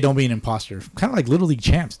end of the day, don't be an imposter. Kind of like Little League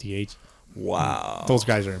champs, DH. Wow. Those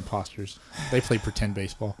guys are imposters. They play pretend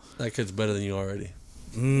baseball. That kid's better than you already.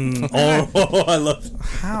 Oh, I love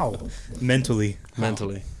How? mentally.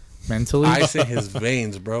 Mentally. Mentally? Ice in his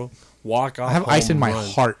veins, bro. Walk off. I have ice in my home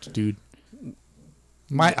run. heart, dude.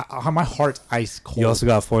 My heart's ice cold. You also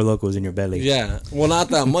got 4 locos in your belly. Yeah. Well, not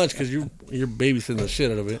that much because you're babysitting the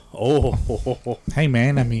shit out of it. Oh. Hey,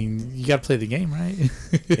 man, I mean, you got to play the game, right?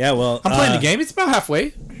 Yeah, well. I'm playing the game. It's about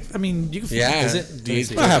halfway. I mean, you can. Yeah. Is it? Do you It's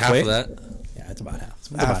take about half halfway. of that? Yeah, it's about half.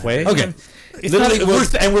 Halfway. Okay. It's not,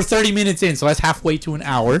 we're 30 minutes in, so that's halfway to an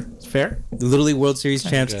hour. It's fair. The Little League World Series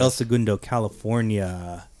champs, guess. El Segundo,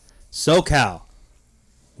 California. SoCal.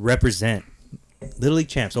 Represent. Little League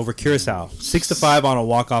champs over Curacao. 6-5 on a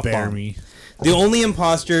walk-off Bear bomb. me. The only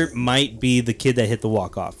imposter might be the kid that hit the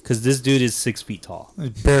walk-off, because this dude is 6 feet tall. I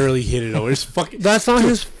barely hit it over. It's fucking. That's not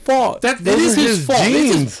his fault. That Those is are his fault.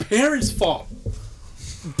 It's genes. his parents' fault.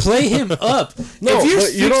 Play him up. No, if you're but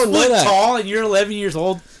 6 you don't know foot that. tall and you're 11 years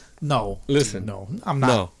old, no. Listen. No, I'm not.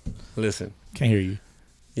 No. Listen. Can't hear you.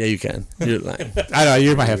 Yeah, you can. You're lying. I know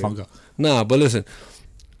you're my headphone. Go. Nah, but listen.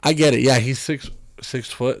 I get it. Yeah, he's 6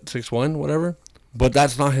 foot, 6'1", whatever. But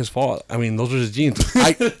that's not his fault. I mean, those are his genes.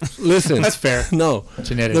 Listen. That's fair. No.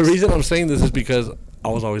 Genetics. The reason I'm saying this is because I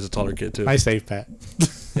was always a taller kid too. Nice save, Pat.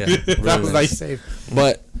 Yeah, That really was nice save.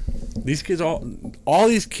 But these kids, all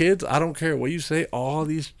these kids, I don't care what you say. All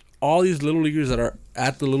these little leaguers that are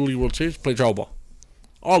at the Little League World Series play travel ball.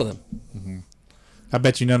 All of them. I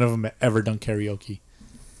bet you none of them have ever done karaoke.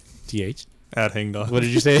 TH. At Hang Dog. What did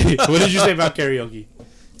you say? What did you say about karaoke?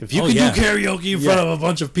 If you Oh, can yeah. do karaoke in front of a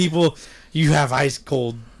bunch of people, you have ice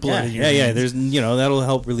cold blood in your Yeah. hands. There's, that'll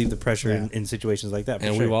help relieve the pressure Yeah. in situations like that. For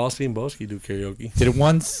And sure. we've all seen Bowski do karaoke. Did it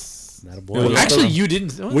once. Not a It boy. was- Actually, you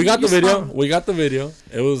didn't. We got the you video. saw- We got the video.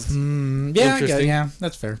 It was interesting. Yeah,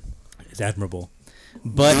 that's fair. It's admirable.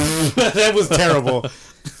 But That was terrible.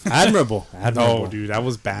 admirable. No, dude, that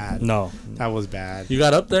was bad. No. That was bad. You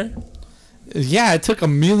got up there. Yeah, it took a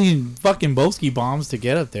million fucking Bowski bombs to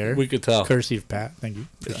get up there. We could tell. Courtesy of Pat. Thank you.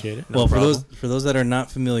 Appreciate it. Well, problem. for those that are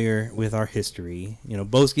not familiar with our history,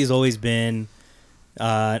 Bowski's always been,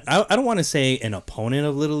 I don't want to say an opponent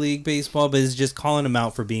of Little League baseball, but it's just calling him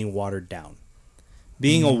out for being watered down,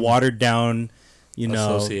 being a watered down,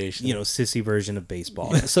 Association. sissy version of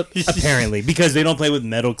baseball. So apparently, because they don't play with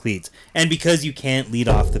metal cleats, and because you can't lead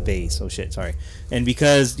off the base. Oh shit, sorry. And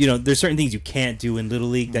because there's certain things you can't do in Little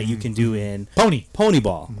League that you can do in pony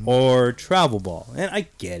ball or travel ball, and I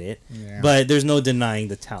get it, but there's no denying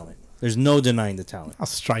the talent. There's no denying the talent. I'll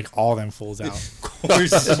strike all them fools out. Of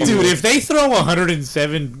course, Dude, if they throw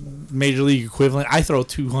 107 Major League equivalent, I throw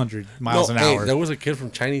 200 miles an hour. There was a kid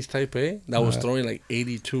from Chinese Taipei that was throwing like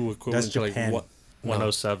 82 equivalent That's to like Japan. what?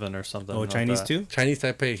 107 or something. Oh, like Chinese that. too? Chinese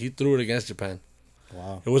Taipei. He threw it against Japan.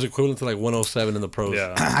 Wow. It was equivalent to like 107 in the pros.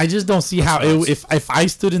 Yeah. I just don't see how if I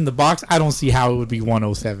stood in the box, I don't see how it would be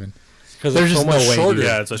 107. Because There's it's so just no much way, shorter. dude.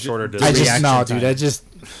 Yeah, it's a shorter I distance. just reaction no, dude.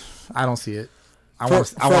 time. I don't see it.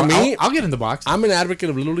 For me, I'll get in the box. I'm an advocate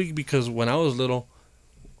of Little League because when I was little,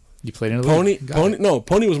 You played in the Pony league. Got it.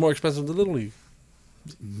 Pony was more expensive than Little League,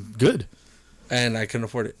 Good. and I couldn't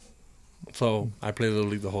afford it. So I played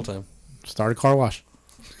Little League the whole time. Start a car wash.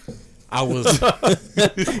 I was He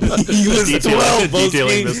was Detailing 12,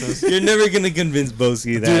 Bowski. business. You're never going to convince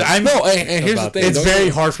Bowski that. Dude, I know. and here's the About thing. It's don't very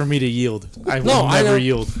you- hard for me to yield. I will No, I never know.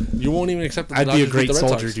 yield. You won't even accept the I'd be a Dodgers beat great the Red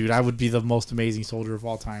soldier, Sox dude. I would be the most amazing soldier of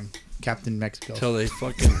all time. Captain Mexico. Till they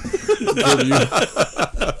fucking give you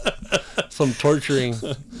some torturing.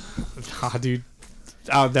 Ah, dude.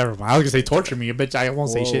 Oh, never mind. I was gonna say torture me. I won't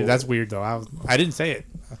say shit. Whoa. That's weird though. I didn't say it.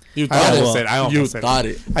 You I thought almost it. said. I almost You said thought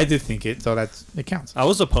it. I did think it, so it counts. I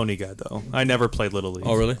was a pony guy though. I never played Little League.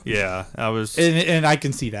 Oh, really? Yeah, I was. And I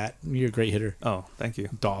can see that. You're a great hitter, Oh, thank you.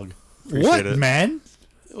 dog. Appreciate What, it. man?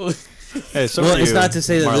 Hey, so well, are it's you, not to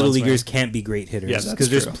say that Marlins Little fan. Leaguers can't be great hitters. Yeah, that's Because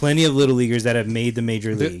there's true. plenty of Little Leaguers that have made the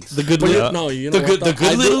major leagues. The good, But little, you, no, you know the good, what, the though?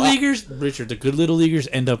 good I little do- leaguers, Richard. The good little leaguers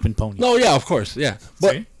end up in ponies. No, yeah, of course, yeah.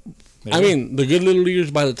 But See? I mean, the good little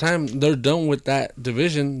leaguers, by the time they're done with that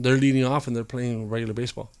division, they're leading off and they're playing regular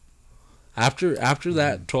baseball. After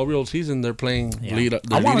that 12-year-old season, they're playing Yeah.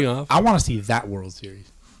 leading off. I want to see that World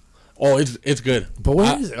Series. Oh, it's good. But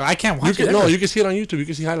what is it? I can't watch it. No, ever. you can see it on YouTube. You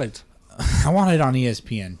can see highlights. I want it on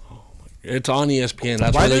ESPN. It's on ESPN.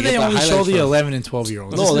 That's Why where do they they get the only show highlights the from. 11 and 12 year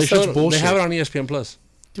olds? No, they such show. bullshit. They have it on ESPN Plus.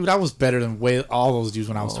 Dude, I was better than all those dudes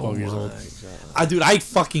when I was 12 years old. Dude, I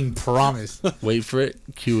fucking promise. Wait for it.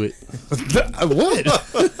 Cue it. I would.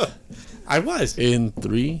 I was. In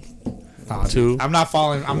 3, Nah, dude, 2. I'm not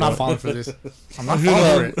falling for this. I'm not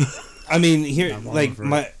falling for it. I mean, here, I'm like over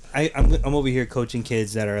my I'm over here coaching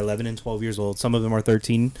kids that are 11 and 12 years old. Some of them are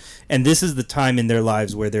 13, and this is the time in their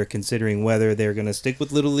lives where they're considering whether they're going to stick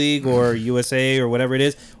with Little League or USA or whatever it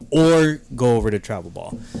is, or go over to travel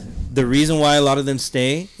ball. The reason why a lot of them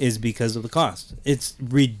stay is because of the cost. It's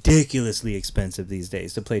ridiculously expensive these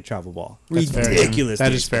days to play travel ball.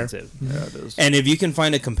 Ridiculously expensive. Yeah, it is. And if you can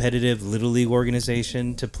find a competitive Little League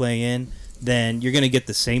organization to play in, then you're going to get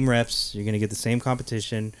the same reps, you're going to get the same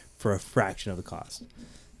competition for a fraction of the cost.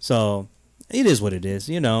 So it is what it is.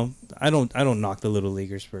 You know, I don't knock the Little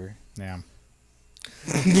Leaguers for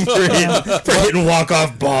hitting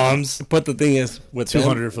walk-off bombs. But the thing is, with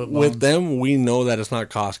 200-foot bombs. With them, we know that it's not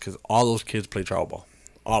cost because all those kids play travel ball.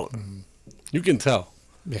 All of them. You can tell.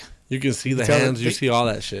 Yeah. You can see the hands. You see all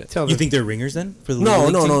that shit. You think they're ringers then? For the No,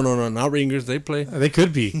 Little League team? no. Not ringers. They play. They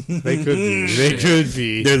could be. They could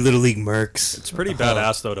be. They're Little League mercs. It's pretty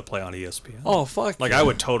badass though to play on ESPN. Oh, fuck. Like yeah. I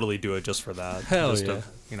would totally do it just for that. Hell just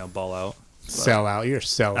yeah. to, ball out. Sell out. You're a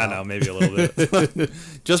sell I out. know, maybe a little bit.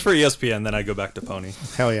 Just for ESPN, then I go back to Pony.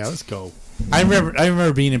 Hell yeah, let's go. I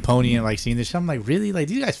remember being in Pony and like seeing this shit. I'm like, really? Like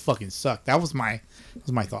these guys fucking suck. That was my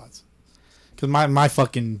thoughts. Because my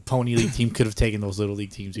fucking Pony League team could have taken those Little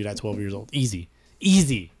League teams, dude, at 12 years old. Easy.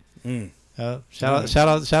 Shout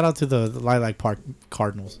out to the Lilac Park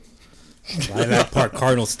Cardinals. Lilac Park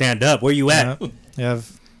Cardinals, stand up. Where you at? Yeah,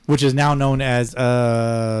 which is now known as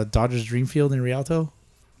Dodgers Dreamfield in Rialto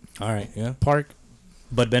All right, yeah. Park.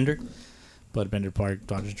 Bud Bender. Park,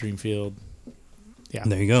 Dodgers Dreamfield. Yeah.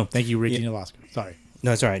 There you go. Thank you, Ricky Alaska. Sorry.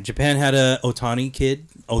 No, it's all right. Japan had a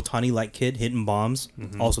Otani-like kid hitting bombs,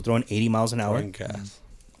 also throwing 80 miles an hour. Throwing gas.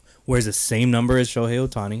 Wears the same number as Shohei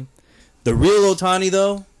Otani. The real Otani,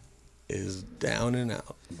 though, Is down and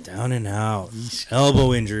out. down and out.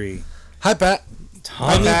 Elbow injury. Hi, Pat.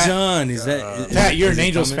 Tommy Pat. John. Is that Pat, you're is an he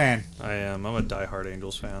Angels coming? fan. I am. I'm a diehard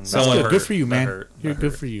Angels fan. So- That one Good hurt. for you, That man. hurt. You're That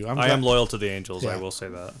good hurt. for you. I am loyal to the Angels. I Yeah. will say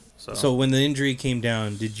that. So when the injury came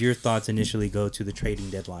down, did your thoughts initially go to the trading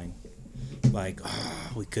deadline? Like,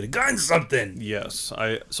 we could have gotten something. Yes,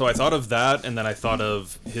 I thought of that, and then I thought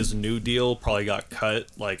of his new deal probably got cut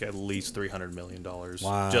like at least $300 million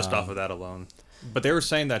Wow. just off of that alone. But they were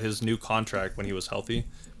saying that his new contract when he was healthy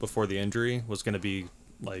before the injury was going to be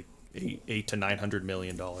like $800 to $900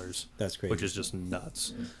 million. That's crazy. Which is just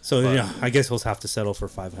nuts. So But- yeah, I guess he'll have to settle for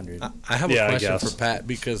 500. I have Yeah, a I question guess. for Pat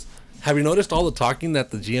because have you noticed all the talking that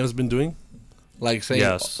the GM's been doing? Like saying,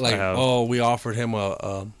 Yes, I like, have. oh, we offered him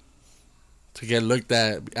to get looked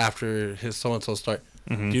at after his so and so start.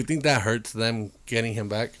 Mm-hmm. Do you think that hurts them getting him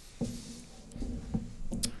back?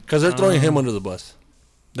 Because they're throwing him under the bus.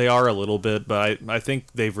 They are a little bit, but I think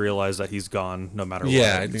they've realized that he's gone no matter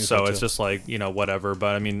Yeah, what. I think so so, it's too. just like, whatever.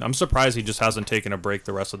 But I mean, I'm surprised he just hasn't taken a break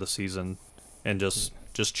the rest of the season and just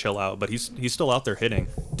chill out. But he's still out there hitting.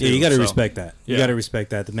 Yeah, too, you got to so- respect that. You Yeah. got to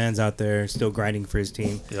respect that. The man's out there still grinding for his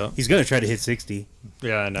team. Yeah. He's going to try to hit 60.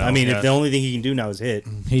 Yeah, I know. I mean, yeah. if the only thing he can do now is hit.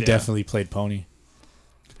 He Yeah. definitely played Pony.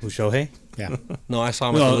 Who, Shohei? Yeah. No, I saw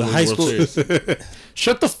him No, at the high World school- Series.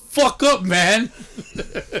 Shut the fuck up, man.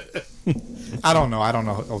 I don't know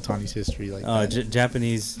Otani's history like that.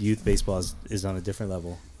 Japanese youth baseball is on a different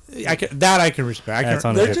level. I can respect. That's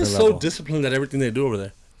on a They're different just level. so disciplined at everything they do over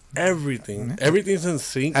there. Everything's in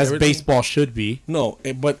sync. as everything- baseball should be. No,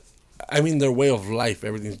 but I mean their way of life.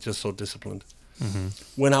 Everything's just so disciplined.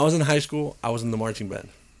 When I was in high school, I was in the marching band.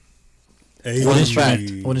 What fact.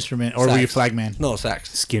 instrument? Or were you Sax. flag man? No,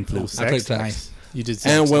 sax. Skin flute. I played sax. Nice. You did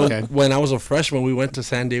And sax. when okay. when I was a freshman, we went to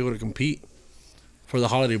San Diego to compete for the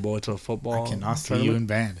Holiday Bowl. It's a football. I cannot see you in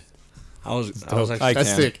band. I was like, I That's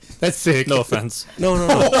can. sick. That's sick. No offense. no.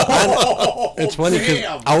 It's funny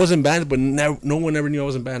because I was in band, but no one ever knew I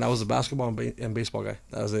was in band. I was a basketball and baseball guy.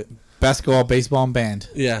 That was it. Basketball, baseball, and band.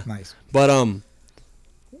 Yeah. Nice. But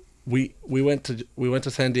we went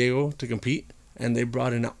to San Diego to compete, and they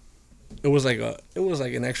brought in. It was like an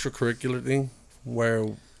extracurricular thing where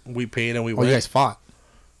we paid and we Oh, went. you guys fought.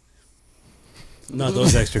 Not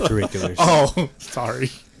those extracurriculars. Oh,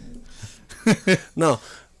 sorry. No,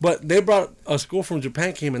 but they brought a school from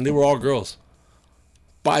Japan came and they were all girls.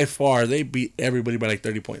 By far, they beat everybody by like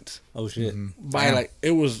 30 points. Oh, shit. By Damn. like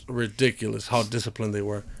it was ridiculous how disciplined they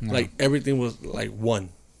were. Yeah. Like everything was like one.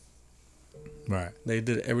 Right. They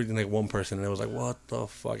did everything like one person, and it was like what the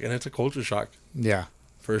fuck. And it's a culture shock Yeah.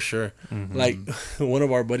 for sure. Like one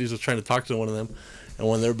of our buddies was trying to talk to one of them, and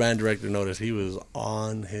when their band director noticed, he was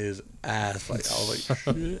on his ass. Like I was like,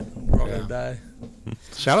 shit, we're all gonna die.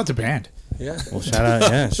 Shout out to band. Yeah. Well, shout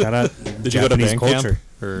out. Did you go to Japanese band culture. camp?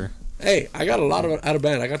 Or Hey, I got a lot of out of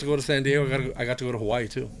band. I got to go to San Diego. I got to go to Hawaii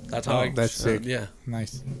too. That's how. That's sick. Yeah.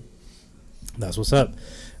 Nice. That's what's up.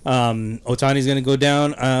 Otani's going to go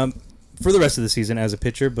down. for the rest of the season as a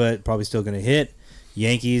pitcher, but probably still going to hit.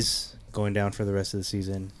 Yankees going down for the rest of the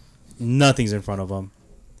season. Nothing's in front of them.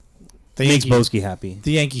 Makes Bowski happy.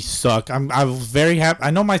 The Yankees suck. I was very happy.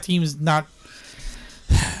 I know my team's not.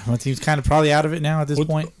 My team's kind of probably out of it now at this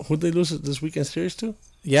point. Who'd they lose this weekend series to?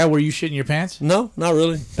 Yeah, were you shitting your pants? No, not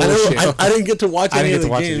really. I didn't get to watch any of the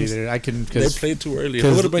games. It either. I couldn't They because played too early.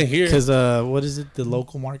 I would have been here. Because what is it? The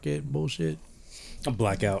local market bullshit. A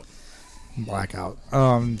blackout. Shout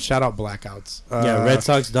out blackouts. Yeah, Red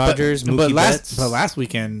Sox, Dodgers, Mookie Betts. But last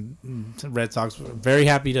weekend, Red Sox were very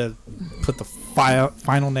happy to put the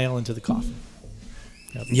final nail into the coffin.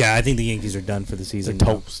 Yep. Yeah, I think the Yankees are done for the season.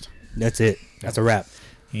 They're toast. That's it. That's a wrap.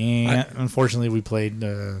 And unfortunately, we played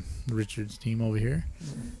Richard's team over here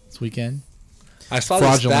this weekend. I saw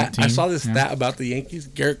this stat about the Yankees.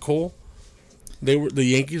 Garrett Cole. The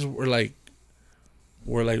Yankees were like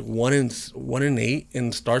 1-8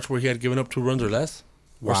 in starts where he had given up 2 runs or less,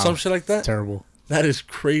 or some shit like that. Terrible. That is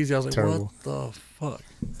crazy. I was like, Terrible. what the fuck?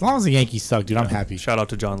 As long as the Yankees suck, dude, I'm happy. Shout out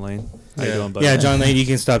to John Lane. How you doing, buddy? Yeah, John Lane, you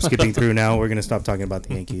can stop skipping through now. We're gonna stop talking about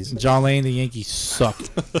the Yankees. John Lane, the Yankees suck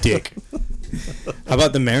dick. How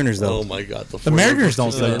about the Mariners though? Oh my god, The Mariners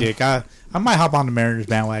don't suck dick. I might hop on the Mariners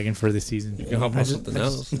bandwagon for this season. You can hop on something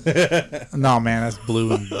else. No, man, that's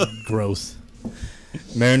blue and gross.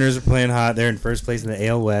 Mariners are playing hot. They're in first place in the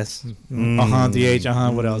AL West. DH.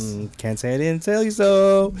 What else? Can't say I didn't tell you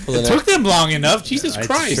so. It took them long enough. Jesus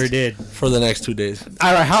Christ. Sure did. For the next 2 days.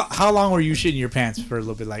 All right, how long were you shitting your pants for a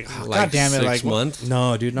little bit? God damn it! 6 months.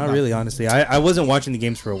 No, dude, not really. Honestly, I wasn't watching the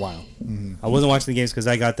games for a while. I wasn't watching the games because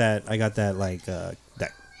I got that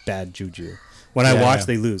that bad juju. When I watch,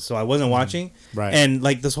 they lose. So I wasn't watching. Right. And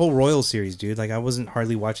like this whole Royal series, dude. Like I wasn't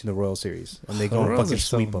hardly watching the Royal series, and they go and fucking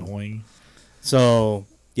sweep them. Annoying. So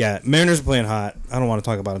yeah, Mariners are playing hot. I don't want to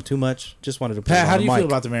talk about them too much. Just wanted to. Pat, how do you feel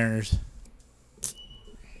about the Mariners?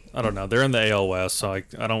 I don't know. They're in the AL West, so I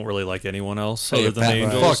don't really like anyone else Hey, other than Pat, the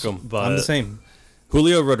Angels. fuck 'em. But I'm the same.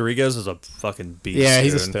 Julio Rodriguez is a fucking beast. Yeah,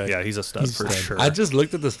 he's a dude. stud. Yeah, he's a stud for sure. I just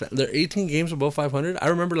looked at the they're 18 games above 500. I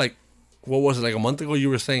remember what was it, like a month ago?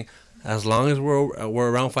 You were saying as long as we're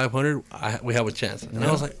around 500, we have a chance. And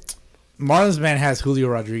I was like, Marlins man has Julio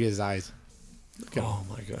Rodriguez's eyes. oh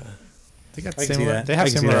my god. They got I can see similar. that. They have I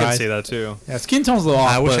can see similar I can eyes. see that too. Yeah, skin tone's a little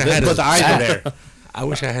off, I wish I had but the eyes are there. I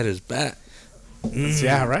wish I had his bat.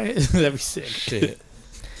 Yeah, right. That'd be sick. Shit.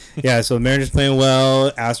 Yeah, so Mariners playing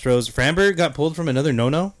well. Astros. Framber got pulled from another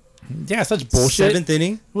no-no. Yeah, such bullshit. 7th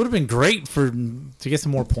inning. Would have been great to get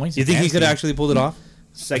some more points. You think he could have actually pulled it off?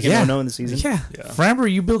 Second Yeah. no-no in the season. Yeah.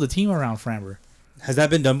 Framber, you build a team around Framber. Has that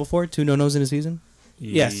been done before? 2 no-nos in a season?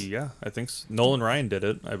 Yes. Yeah, I think so. Nolan Ryan did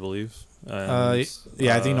it, I believe. I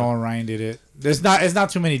think Nolan Ryan did it. It's not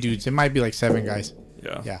too many dudes. It might be like 7 guys.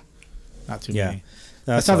 Yeah. Yeah, not too Yeah. many.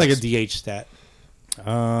 That sounds like a DH stat.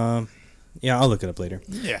 Yeah, I'll look it up later.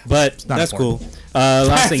 Yeah, But not that's important. cool.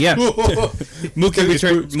 Last thing, yeah. Mookie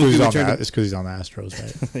returned. It's because he's on the Astros,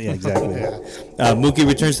 right? Yeah, exactly. Mookie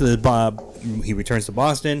returns to he returns to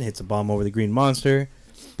Boston, hits a bomb over the Green Monster.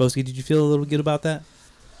 Bowski, did you feel a little good about that?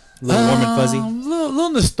 A little warm and fuzzy? A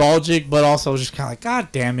little nostalgic, but also just kind of like, God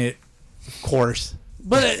damn it, of course.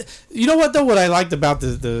 But you know what though? What I liked about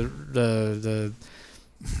the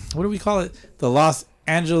what do we call it? The Los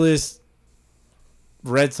Angeles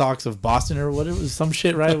Red Sox of Boston, or what? It was some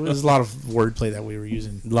shit, right? It was a lot of wordplay that we were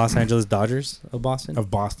using. Los Angeles Dodgers of Boston?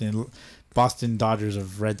 Boston Dodgers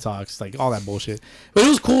of Red Sox, like all that bullshit. But it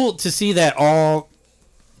was cool to see that all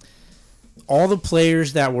the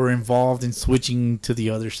players that were involved in switching to the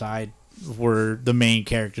other side were the main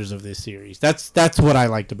characters of this series. That's what I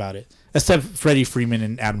liked about it. Except Freddie Freeman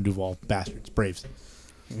and Adam Duvall, bastards, Braves.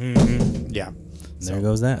 Mm-hmm. Yeah. There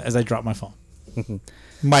goes that. As I drop my phone.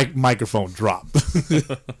 Microphone drop.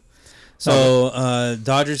 So,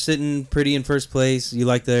 Dodgers sitting pretty in first place. You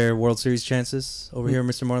like their World Series chances over here,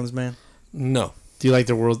 Mr. Marlins man? No. Do you like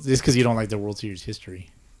the World? It's because you don't like the World Series history.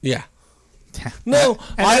 Yeah. No.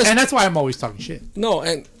 And that's why I'm always talking shit. No,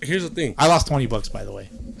 and here's the thing. I lost $20, by the way.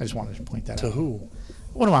 I just wanted to point that out. To who?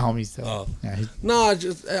 One of my homies. Oh. Yeah, No,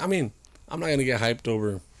 I mean, I'm not going to get hyped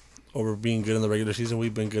over being good in the regular season.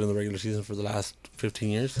 We've been good in the regular season for the last 15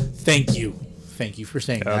 years. Thank you for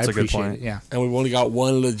saying that. That's I a good appreciate point. it. Yeah. And we've only got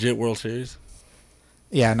one legit World Series.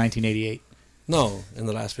 Yeah, 1988. No, in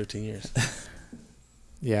the last 15 years.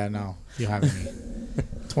 Yeah, no, you haven't.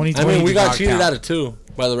 2020. I mean, we did got not cheated count. out of 2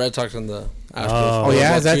 by the Red Sox and the Astros. Oh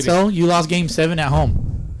yeah, is that cheating. so? You lost Game 7 at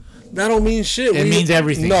home. That don't mean shit. It means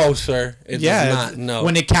everything. No, sir. It Yeah, does not. No.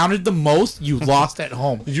 When it counted the most, you lost at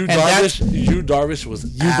home. you And Darvish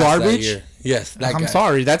was ass garbage? that year. Yes, that I'm guy.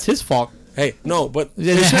 sorry, that's his fault. Hey, no, but And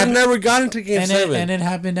they it should have happened- never gotten to Game 7. And it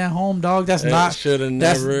happened at home, dog. That's It not. should have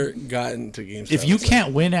that's- never gotten to Game 7. If you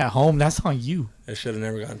can't win at home, that's on you. It should have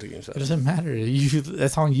never gotten to Game It 7. doesn't matter.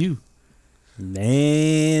 That's on you.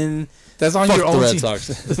 Man, That's on Fuck your the own Red team.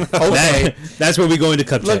 Sox. Okay. that's where we go into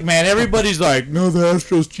cup Look, check. man, everybody's like, no, the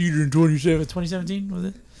Astros cheated in 2017, was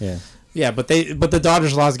it? Yeah. Yeah, but the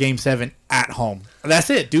Dodgers lost Game 7 at home. That's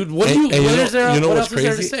it, dude. What And what what's is there what's is there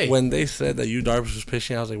to crazy? say? When they said that Yu Darvish was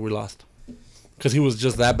pitching, I was like, we lost. Because he was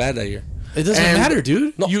just that bad that year. It doesn't And- matter,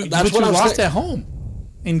 dude. No, you that's but what you I'm lost saying. at home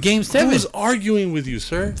in Game 7. Who's arguing with you,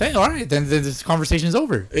 sir? Say, all right, then this conversation's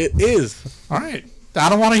over. It is. All right. I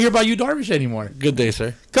don't want to hear about you, Darvish, anymore. Good day,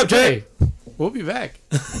 sir. Cup J. We'll be back.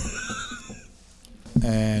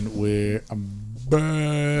 And we're back.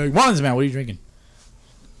 Marlins, man, what are you drinking?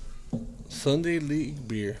 Sunday League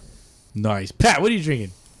beer. Nice. Pat, what are you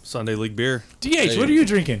drinking? Sunday League beer. DH, what are you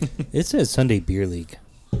drinking? It says Sunday Beer League.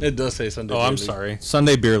 It does say Sunday Oh, Beer I'm League. sorry.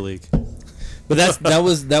 Sunday Beer League. But that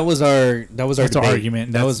was our That's our debate.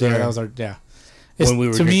 argument. That was our, yeah. When we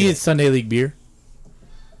were to me, drinking it's Sunday League beer.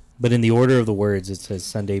 But in the order of the words, it says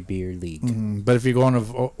Sunday Beer League. But if you go in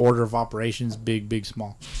order of operations, big,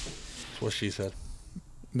 small. That's what she said.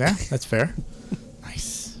 Yeah, that's fair.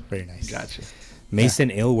 Nice. Very nice. Gotcha.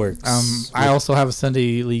 Mason Ale Works. I also have a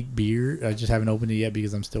Sunday League beer. I just haven't opened it yet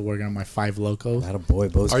because I'm still working on my 5 Locos. Not a boy,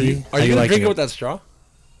 Bowski. Are you How gonna liking drink it with that straw?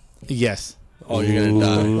 Yes. Oh, you're gonna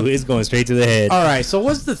die. Ooh, it's going straight to the head. All right. So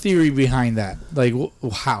what's the theory behind that? Like,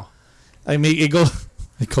 how? I mean, it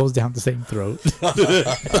goes down the same throat.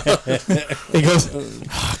 It goes.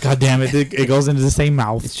 Oh, God damn it! It goes into the same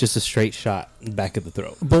mouth. It's just a straight shot back of the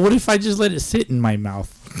throat. But what if I just let it sit in my mouth?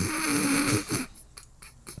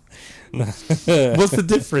 What's the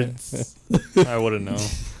difference? I wouldn't know.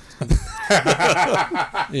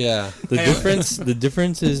 Yeah. The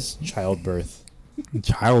difference is childbirth.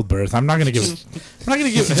 Childbirth. I'm not gonna give.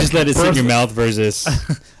 Just let it sit in your mouth versus.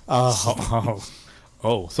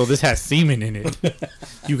 Oh. So this has semen in it.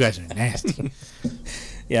 You guys are nasty.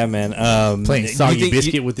 Yeah, man. Playing you soggy think-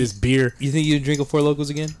 biscuit with this beer. You think you'd drink a Four Locos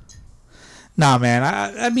again? Nah, man.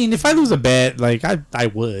 I mean, if I lose a bet, like I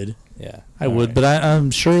would. Yeah, I would, but I'm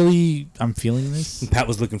surely I'm feeling this. Pat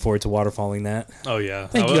was looking forward to waterfalling that. Oh yeah.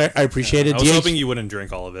 Thank you. I appreciate it. I was DH, hoping you wouldn't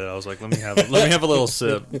drink all of it. I was like, let me have a little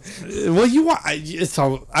sip. well, you want it's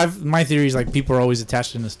all. My theory is like people are always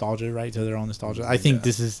attached to nostalgia, right? To their own nostalgia. I think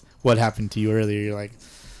this is what happened to you earlier. You're like,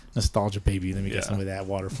 nostalgia, baby. Let me get some of that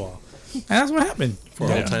waterfall, and that's what happened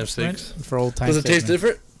For old time's sakes. For old time's Does it sake, taste man.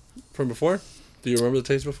 different from before? Do you remember the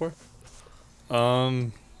taste before?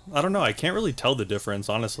 I don't know. I can't really tell the difference,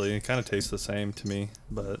 honestly. It kind of tastes the same to me,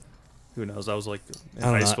 but who knows? I was like in I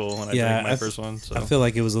don't high know. school when I Yeah, drank my first one. So I feel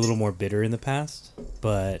like it was a little more bitter in the past,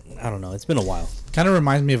 but I don't know. It's been a while. Kind of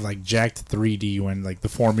reminds me of like Jacked 3D when like the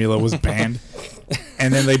formula was banned,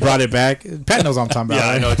 and then they brought it back. Pat knows what I'm talking about. yeah,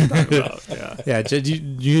 I right? know what you're talking about. Yeah.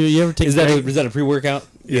 Yeah, you ever take Is that a pre-workout?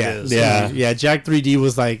 Yeah, It is. yeah. Jack 3D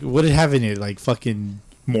was like, what did it have in it? Like fucking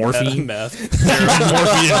morphine. Meth.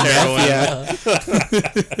 Morphine and Heroin. meth,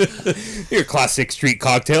 yeah. Your classic street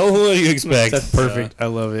cocktail. What do you expect? That's perfect. I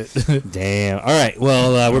love it. Damn. All right.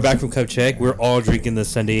 Well, we're back from Cup Check. We're all drinking the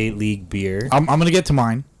Sunday League beer, I'm gonna get to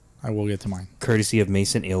mine. I will get to mine. courtesy of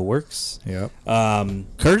Mason Ale Works. Yep. Um,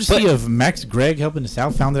 Courtesy of Max Gregg helping us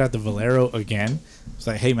out. Found it at the Valero again. It's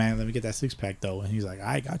like, hey man, let me get that 6-pack though, and he's like,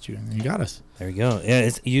 I got you, and he got us. there we go.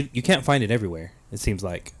 Yeah, you can't find it everywhere. It seems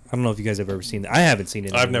like. I don't know if you guys have ever seen it. I haven't seen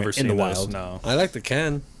it. I've anywhere never seen in the this, wild. No. I like the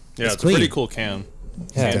can. Yeah, It's it's a pretty clean. cool can.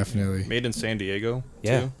 Yeah, Definitely. Made in San Diego.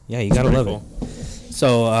 yeah, Too. yeah. You gotta Pretty love cool. it.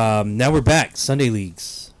 So now we're back. Sunday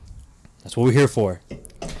leagues. That's what we're here for.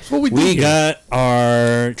 That's what we We do. got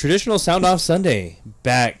our traditional Sound Off Sunday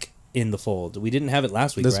back in the fold. We didn't have it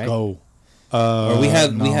last week, Let's right? go. Or we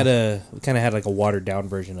kind no. of had like a watered down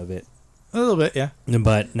version of it. A little bit, yeah.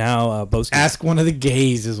 But now Bowski. Ask one of the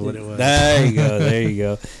gays is what it was. There you go. There you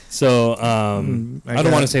go. So I I don't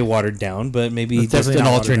got- want to say watered down, but maybe It's just definitely an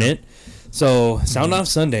not watered alternate. So Sound Off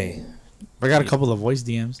Sunday. I got a couple of voice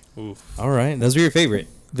DMs. Oof. All right, those are your favorite.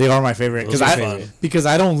 They are my favorite Those because are I fun. because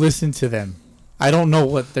I don't listen to them. I don't know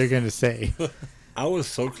what they're gonna say. I was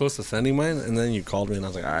so close to sending mine, and then you called me, and I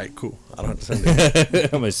was like, all right, cool. I don't have to send it.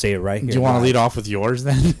 I'm gonna say it right here. Do you want to lead off with yours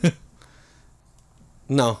then?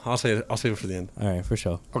 No, I'll save it for the end. All right, for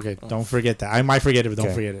sure. Okay, don't forget that. I might forget it, but don't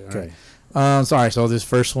Okay, forget it. All okay. right. Sorry. So this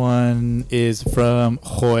first one is from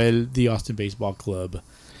Joel, the Austin Baseball Club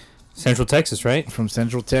Central Texas, right? from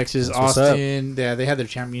Central Texas, That's what's up. Austin. Yeah, they had their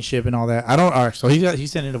championship and all that. I don't. All right, so he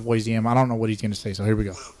sent in a voice DM. I don't know what he's gonna say. So here we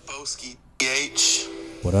go. Bowski H.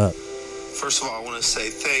 What up? First of all, I want to say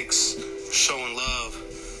thanks for showing love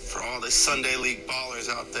For all the Sunday League ballers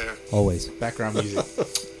out there. Always. Background music.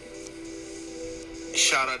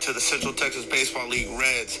 Shout out to the Central Texas Baseball League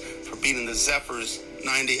Reds for beating the Zephyrs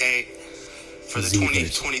 98 for the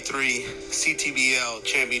 2023 CTBL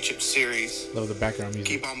Championship Series. Love the background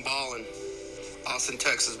music. Keep on balling. Austin,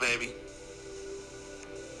 Texas, baby.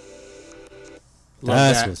 Love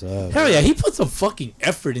That's that. what's up. Hell yeah, he put some fucking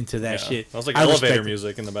effort into that Yeah. shit. That was like I elevator respect it.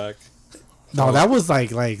 music in the back. No, that was like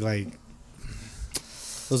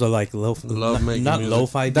Those are like Love-making not music.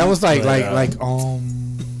 lo-fi. that was like but, like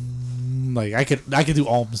I could do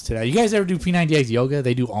alms to that. You guys ever do P90X yoga?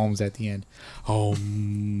 They do alms at the end. I've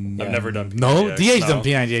never done No, P90X, DH no. done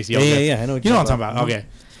P90X yoga. Yeah. I know. You know what I'm talking about? Okay.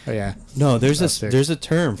 Oh yeah. No, there's That's a sick. there's a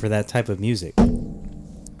term for that type of music.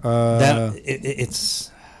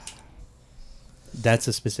 That's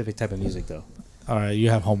a specific type of music, though. All right, you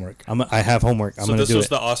have homework. I have homework. I'm So gonna this do was it.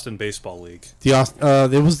 the Austin Baseball League.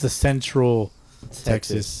 It was the Central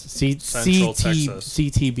Texas Central Texas.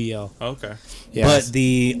 CTBL. Okay. Yeah. But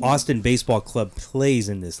the Austin Baseball Club plays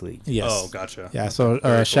in this league. Yes. Oh, gotcha. Yeah. So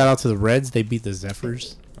Very cool. shout out to the Reds. They beat the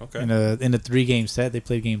Zephyrs Okay. in a 3-game set. They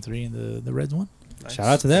played game 3 and the Reds won. Nice. Shout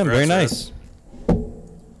out to them. Very Congrats, nice.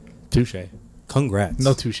 Touche. Congrats.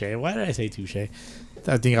 No touche. Why did I say touche?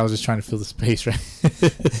 I think I was just trying to fill the space, right?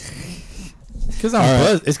 Because I'm All right.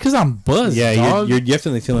 buzzed. It's because I'm buzzed. Yeah, dog. you're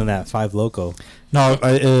definitely feeling that 5 Loco. No,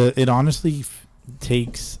 it honestly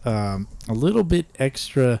takes a little bit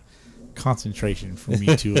extra concentration for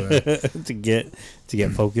me to to get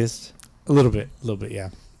focused. a little bit, yeah.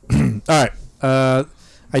 All right,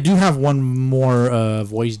 I do have one more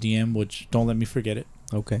voice DM, which don't let me forget it.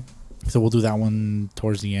 Okay. So we'll do that one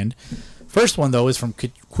towards the end. First one though is from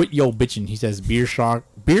Quit Yo Bitchin'. He says beer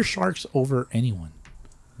sharks over anyone.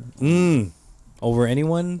 Over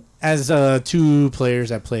anyone? As 2 players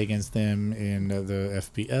that play against them in the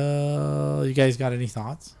FBL, you guys got any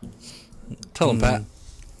thoughts? Tell him, Pat.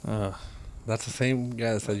 Uh, That's the same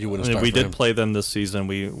guy that said you wouldn't I mean, start we for did him. play them this season.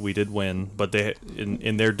 We did win, but they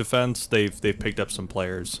in their defense they've picked up some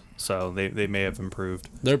players, so they may have improved.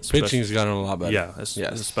 Their pitching's gotten a lot better. Yeah, Yes.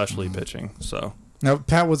 especially pitching. So Now,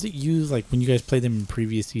 Pat, was it you like when you guys played them in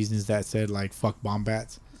previous seasons that said like "fuck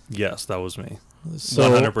Bombats"? yes, that was me. So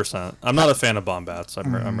 100%. I'm not a fan of Bombats.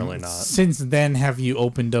 I'm really not. Since then, have you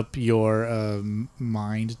opened up your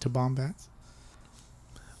mind to Bombats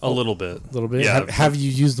A little bit. a little bit? Yeah, Have you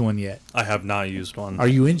used one yet? I have not used one. Are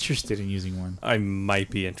you interested in using one? I might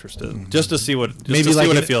be interested just to see what like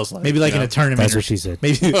it feels like. Maybe like you in know? a tournament. That's or- what she said.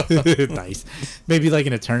 Maybe nice. Maybe like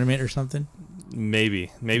in a tournament or something. Maybe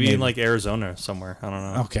in like Arizona somewhere. I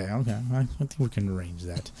don't know. Okay. I think we can arrange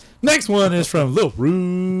that. Next one is from Lil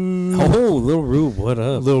Rube. Oh, Lil Rube, what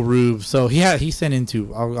up? Lil Rube. So he sent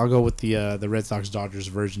into. I'll go with the Red Sox Dodgers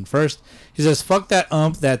version first. He says, "Fuck that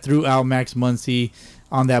ump that threw out Max Muncy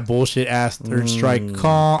on that bullshit ass third strike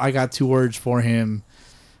call. I got 2 words for him.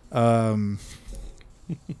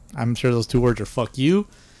 I'm sure those 2 words are fuck you.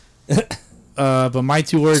 But my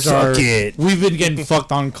 2 words Suck are it. we've been getting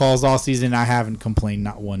fucked on calls all season. I haven't complained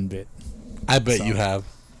not one bit I bet you have.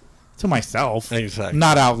 to myself, Exactly.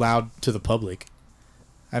 not out loud to the public.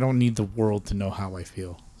 I don't need the world to know how I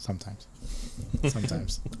feel. Sometimes.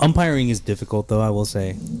 Umpiring is difficult, though, I will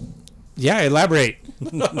say. Yeah, elaborate.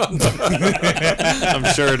 I'm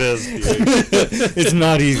sure it is. It's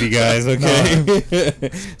not easy, guys, okay?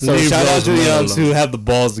 So Leave shout out those to the men umps alone. who have the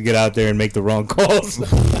balls to get out there and make the wrong calls.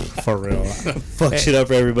 For real. Fuck shit up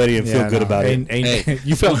for everybody and feel good about it.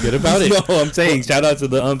 You felt good about it? No, I'm saying shout out to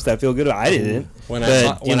the umps that feel good. I didn't. When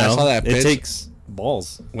But, I saw that it pitch, takes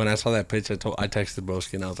balls. when I saw that pitch, I texted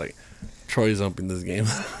Bowski and I was like, Troy's umping this game.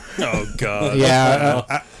 Oh God. Yeah,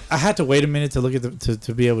 I had to wait a minute to look at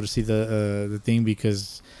to be able to see the thing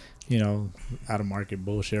because, out of market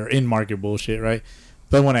bullshit or in market bullshit, right?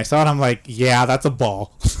 But when I saw it, I'm like, yeah, that's a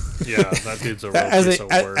ball. Yeah, that dude's a real as piece a of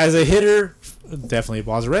work. as a hitter, definitely a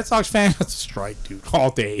ball. As a Red Sox fan, that's a strike, dude,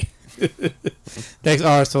 all day. Next,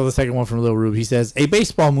 so the second one from Lil Rube, he says a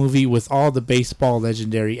baseball movie with all the baseball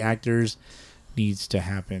legendary actors needs to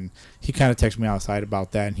happen. He kind of texted me outside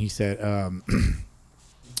about that, and he said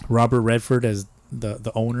Robert Redford as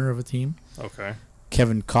the owner of a team, Okay.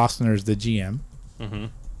 Kevin Costner is the GM.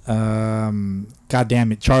 Mm-hmm. God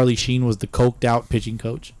damn it, Charlie Sheen was the coked out pitching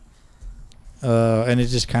coach. And it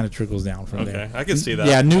just kind of trickles down from there. Okay, I can see that.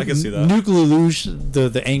 Yeah, I can see that. Nuke Lelouch,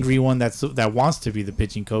 the angry one that wants to be the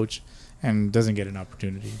pitching coach and doesn't get an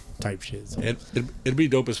opportunity type shit. So. It'd be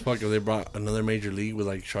dope as fuck if they brought another major league with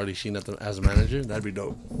like Charlie Sheen as a manager. That'd be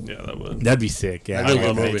dope. Yeah, that would. That'd be sick. Yeah, I That'd be a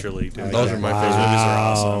love good movie. Major League, dude. Those Yeah. are my Those favorite. movies are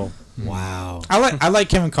awesome. Wow. I like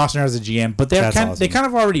Kevin Costner as a GM, but That's they awesome. kind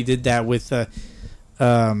of already did that with the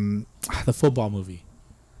football movie.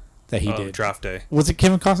 that he did. Draft Day. Was it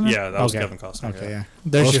Kevin Costner? Yeah, that was Kevin Costner. Okay, yeah.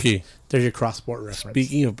 yeah. Bowski. There's your cross sport reference.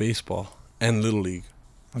 Speaking of baseball and Little League,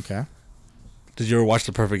 Okay. did you ever watch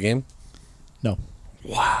The Perfect Game? No.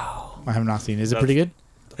 Wow. I have not seen it. Is it That's- pretty good?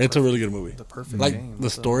 It's a really good movie. The perfect Like, game. the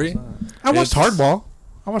What's story? that? I watched It's- Hardball.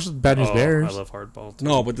 I watched Bad News Bears. I love Hardball. Too.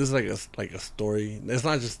 No, but this is like a story. It's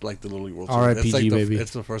not just like the Little League World Series. R.I.P.G., It's like baby.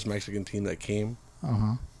 It's the first Mexican team that came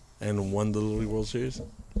Uh-huh. and won the Little League World Series.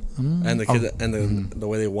 Mm. And the kid the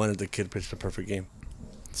way they won it, the kid pitched a perfect game.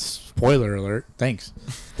 Spoiler alert. Thanks.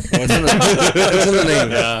 Well, it's, it's in the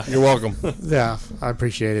name. Yeah. You're welcome. Yeah, I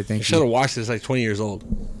appreciate it. You Thank should have you. watched this like 20 years old.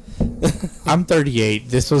 I'm 38.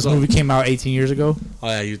 This movie came out 18 years ago. Oh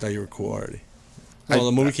yeah, you thought you were cool already. No,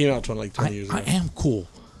 the movie came out 20 years ago. I am cool.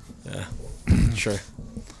 Yeah, sure.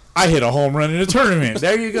 I hit a home run in a tournament.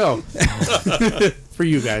 There you go. For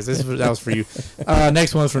you guys. That was for you.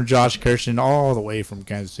 Next one's from Josh Kirsten, all the way from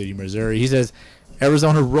Kansas City, Missouri. He says,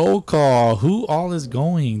 Arizona roll call. Who all is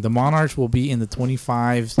going? The Monarchs will be in the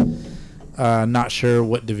 25s. Not sure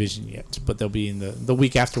what division yet, but they'll be in the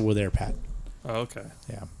week after we're there, Pat. Oh, okay.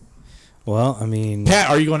 Yeah. Well, I mean, Pat,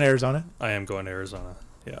 are you going to Arizona? I am going to Arizona.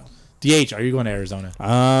 Yeah. DH, are you going to Arizona?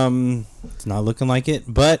 it's not looking like it,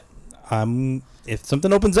 but if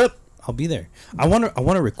something opens up, I'll be there. I want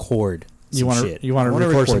to record. You want to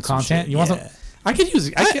record some content? You want some? I could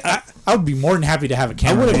use. I would be more than happy to have a I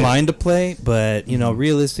camera. wouldn't mind to play, but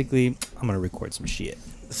realistically, I'm gonna record some shit.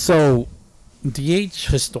 So, DH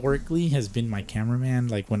historically has been my cameraman.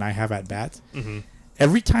 Like when I have at bats,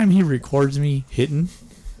 every time he records me hitting,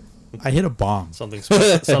 I hit a bomb. Something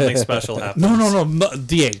special happens. No,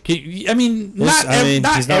 DH. I mean,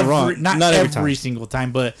 not he's not wrong. Not Not every every time. single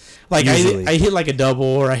time, but like Usually. I hit like a double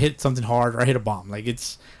or I hit something hard or I hit a bomb. Like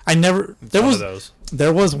I never. There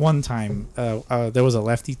was one time there was a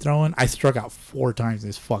lefty throwing. I struck out 4 times in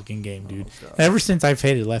this fucking game, dude. Ever since I've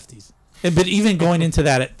hated lefties, but even going into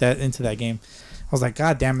that game, I was like,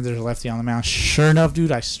 God damn it, there's a lefty on the mound. Sure enough,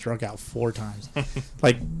 dude, I struck out 4 times.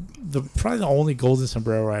 Like probably the only golden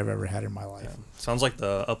sombrero I've ever had in my life. Sounds like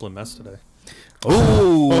the Upland Mess today.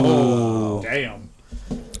 Oh, Damn.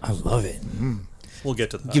 I love it. We'll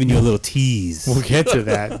get to that. Giving you a little tease. We'll get to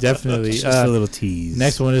that definitely. Just a little tease.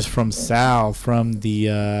 Next one is from Sal from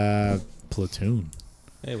the Platoon.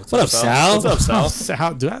 Hey, what's What up, Sal? What's up, Sal?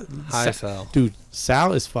 Sal, Hi, Sal. Dude,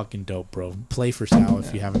 Sal is fucking dope, bro. Play for Sal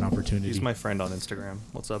if you have an opportunity. He's my friend on Instagram.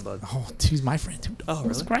 What's up, bud? Oh, he's my friend too. Oh,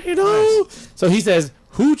 That's really? great. Oh. So he says,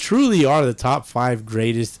 who truly are the top 5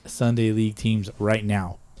 greatest Sunday League teams right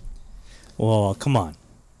now? Well, come on.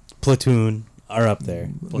 Platoon are up there.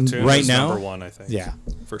 Platoon Right is now? number 1, I think. Yeah.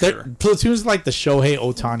 For sure. Platoon's like the Shohei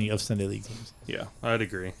Ohtani of Sunday League teams. Yeah, I'd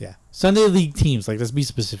agree. Yeah. Sunday League teams, like, let's be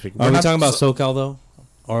specific. Are we talking about SoCal, though?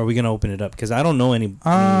 Or are we going to open it up? Because I don't know any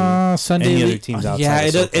Sunday any League other teams outside Yeah,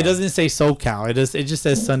 of SoCal. it doesn't say SoCal. It just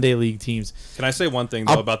says Sunday League teams. Can I say one thing,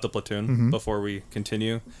 though, about the Platoon before we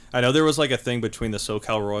continue? I know there was like a thing between the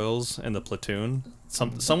SoCal Royals and the Platoon.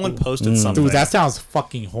 Someone posted something. Dude, that sounds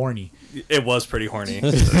fucking horny. It was pretty horny.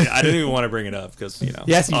 I didn't even want to bring it up because,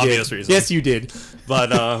 Yes, you obvious did. reasons. Yes, you did. But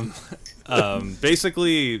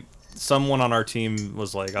basically, someone on our team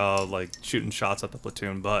was like, shooting shots at the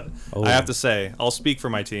Platoon. But I have to say, I'll speak for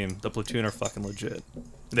my team. The Platoon are fucking legit.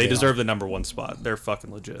 They deserve the number 1 spot. They're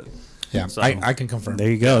fucking legit. Yeah, So- I can confirm. There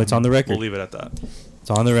you go. It's on the record. We'll leave it at that. It's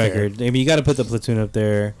on the record. I mean, you got to put the Platoon up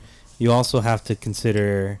there. You also have to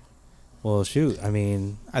consider. Well, shoot. I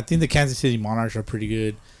mean, I think the Kansas City Monarchs are pretty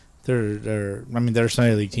good. They're a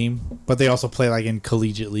Sunday League team, but they also play like in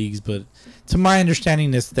collegiate leagues. But to my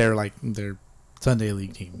understanding, they're Sunday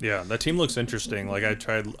League team. Yeah, that team looks interesting. Like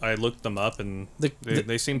I looked them up and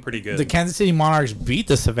they seem pretty good. The Kansas City Monarchs beat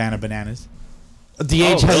the Savannah Bananas.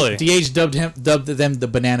 DH really? DH dubbed them the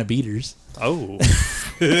Banana Beaters. Oh,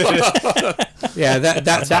 Yeah,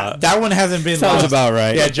 that one hasn't been sounds lost. about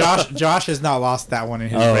right. Yeah, Josh has not lost that one in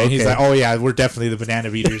his brain. He's okay. like, oh yeah, we're definitely the Banana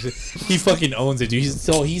Beaters. He fucking owns it, dude.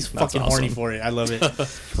 He's fucking horny awesome. for it. I love it.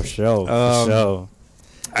 for sure. Um, For sure.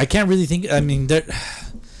 I can't really think. I mean,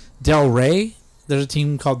 Del Rey. There's a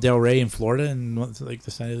team called Del Rey in Florida, and like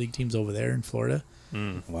the Sunday League teams over there in Florida.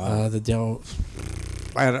 Wow. I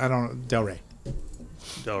don't know, Del Rey.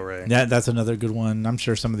 Del Rey. That's another good one. I'm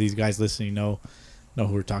sure some of these guys listening know who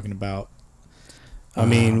we're talking about. I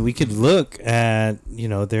mean, we could look at,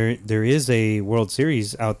 there is a World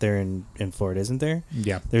Series out there in Florida, isn't there?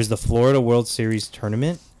 Yeah. There's the Florida World Series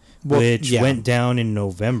tournament, which went down in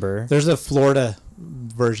November. There's a Florida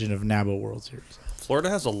version of NABO World Series. Florida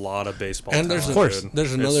has a lot of baseball. And there's talent, of dude.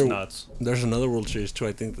 there's It's another nuts. there's another World Series too.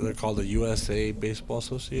 I think they're called the USA Baseball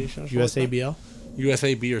Association. Or something like that. USABL?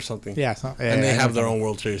 USAB or something. Yeah. And they have their own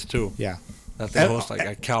World Series too. Yeah. that they host like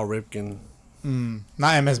at Cal Ripken. Not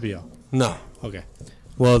MSBL. No. Okay.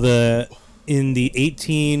 Well, in the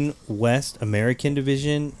 18 West American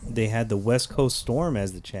division, they had the West Coast Storm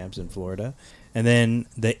as the champs in Florida, and then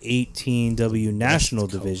the 18W National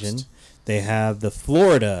Division, they have the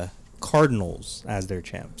Florida Cardinals as their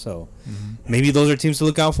champ. So maybe those are teams to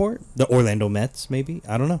look out for. The Orlando Mets, maybe.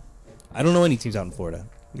 I don't know. I don't know any teams out in Florida.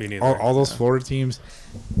 Me neither. All those Florida teams,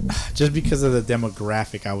 just because of the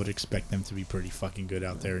demographic, I would expect them to be pretty fucking good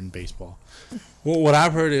out there in baseball. Well, what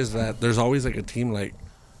I've heard is that there's always like a team like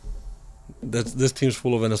this team's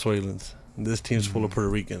full of Venezuelans, this team's full of Puerto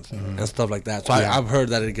Ricans, and stuff like that. So I've heard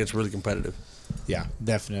that it gets really competitive. Yeah,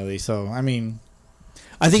 definitely. So I mean,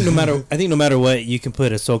 I think no matter what, you can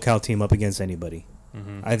put a SoCal team up against anybody.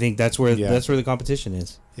 I think that's where the competition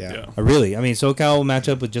is. yeah. I mean, SoCal will match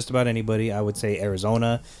up with just about anybody. I would say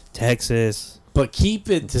Arizona, Texas. But keep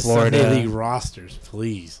it to Florida. Sunday League rosters,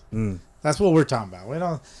 please. That's what we're talking about. We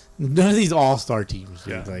don't. None of these all-star teams,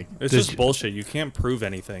 dude. Yeah. Like It's just bullshit. You can't prove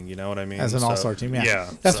anything. You know what I mean? as an all-star team. Yeah. Yeah.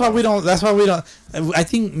 That's why we don't. That's why we don't. I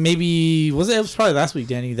think maybe it was probably last week,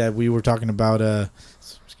 Danny, that we were talking about.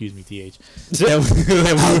 Excuse me, TH.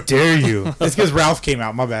 How dare you? It's because Ralph came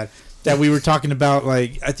out. My bad. That we were talking about.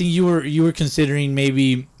 Like I think you were considering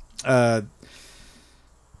maybe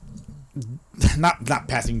not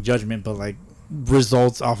passing judgment, but like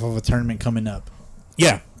results off of a tournament coming up.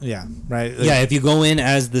 Yeah. Yeah. Right. Like, Yeah, if you go in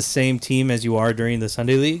as the same team as you are during the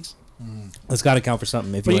Sunday leagues, it's got to count for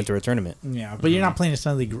something if you enter a tournament. Yeah, but you're not playing a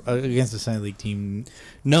Sunday League against a Sunday League team.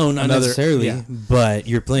 No, not necessarily. yeah. But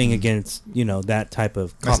you're playing against, that type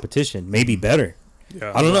of competition. Maybe better.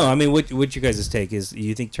 Yeah. I don't know. I mean, what you guys' take is?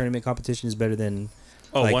 You think tournament competition is better than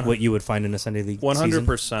what you would find in a Sunday League?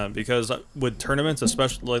 100%. Because with tournaments,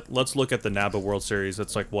 especially, let's look at the NABA World Series.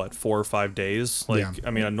 It's like what 4 or 5 days. I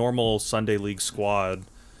mean, a normal Sunday League squad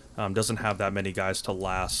doesn't have that many guys to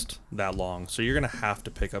last that long. So you're gonna have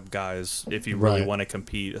to pick up guys if you really want to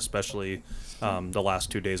compete, especially the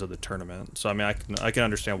last 2 days of the tournament. So I mean, I can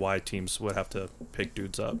understand why teams would have to pick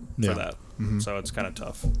dudes up for that. So it's kind of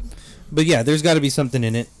tough. But yeah, there's got to be something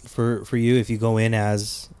in it for you if you go in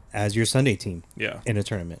as your Sunday team. Yeah. In a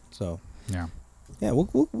tournament. So Yeah.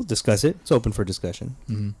 we'll discuss it. It's open for discussion.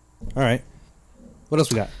 All right. What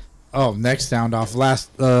else we got? Oh, next sound off.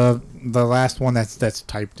 The last one that's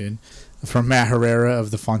typed in from Matt Herrera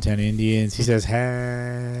of the Fontana Indians. He says,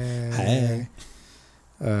 "Hey." Hey.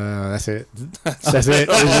 That's it. That's it.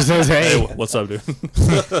 It just says, "Hey." Hey, what's up, dude?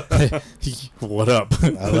 What up?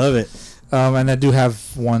 I love it. And I do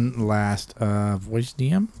have one last voice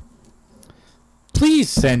DM. Please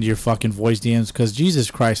send your fucking voice DMs because Jesus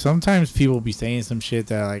Christ, sometimes people be saying some shit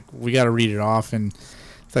that like we got to read it off and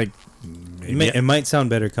it's like It might sound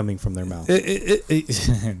better coming from their mouth.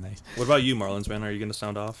 nice. What about you, Marlins, man? Are you going to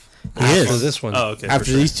sound off? After this one. Oh, okay. After for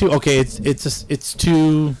sure. these two, okay, it's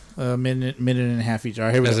 2 minute and a half each. All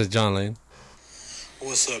right, here we This go. is John Lane.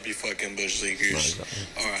 What's up, you fucking Bush Leaguers?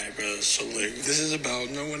 Alright, bro. So, look, this is about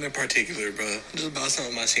no one in particular, bro. This is about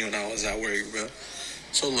something I seen when I was at work, bro.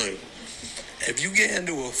 So, look, if you get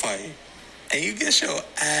into a fight and you get your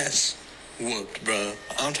ass whooped, bro,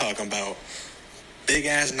 I'm talking about big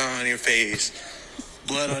ass knot on your face,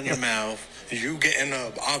 blood on your mouth, you getting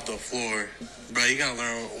up off the floor, bro, you gotta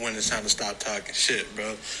learn when it's time to stop talking shit,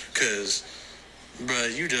 bro. Cause, bro,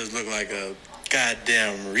 you just look like a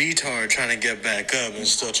goddamn retard trying to get back up and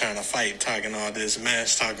still trying to fight, talking all this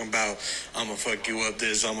mess, talking about I'ma fuck you up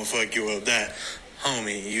this, I'ma fuck you up that.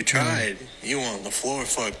 Homie, you tried. You on the floor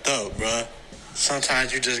fucked up, bro.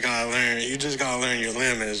 Sometimes you just gotta learn your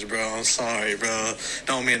limits, bro. I'm sorry, bro.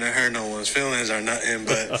 Don't mean to hurt no one's feelings or nothing,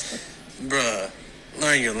 but bruh,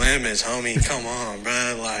 learn your limits, homie. Come on,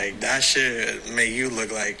 bruh. Like that shit make you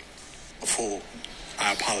look like a fool.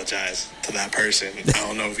 I apologize to that person. I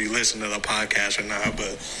don't know if you listen to the podcast or not,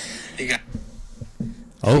 but you got.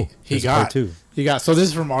 Oh, He there's part got. two. He got. So this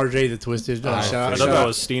is from RJ the Twisted. I Shout thought that out.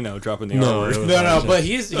 was Stino dropping the No, R it word. was- No, but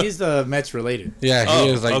he's Mets related. Yeah, he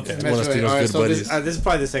Oh, is like okay. one of Mets related. Stino's All right, good so buddies. this is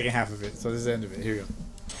probably the second half of it. So this is the end of it. Here you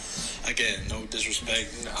go. Again, no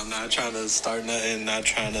disrespect. I'm not trying to start nothing, not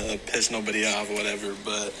trying to piss nobody off or whatever,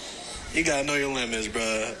 but you gotta know your limits,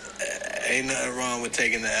 bruh. Ain't nothing wrong with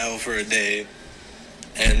taking the L for a day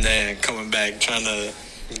and then coming back trying to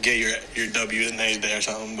get your W the next day or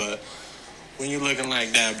something, but when you looking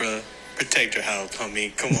like that, bruh, protect your health,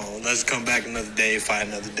 homie. Come on, let's come back another day, fight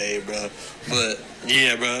another day, bruh. But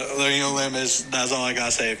yeah, bruh, learn your limits. That's all I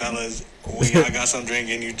gotta say, fellas. When y'all got some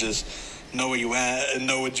drinking, you just know where you at and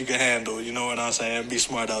know what you can handle. You know what I'm saying? Be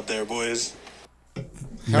smart out there, boys.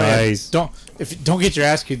 Nice. Don't get your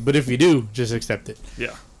ass kicked, but if you do, just accept it.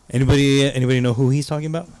 Yeah. Anybody know who he's talking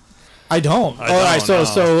about? I don't. I All right, don't,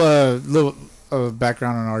 so little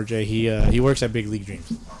background on RJ. He works at Big League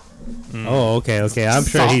Dreams. Oh, okay. I'm sure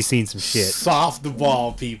Soft- he's seen some shit. Soft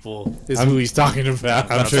ball people is who he's talking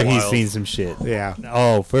about. I'm That's sure he's wild. seen some shit. Yeah.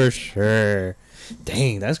 Oh, for sure.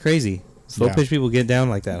 Dang, that's crazy. Slow Yeah. pitch people get down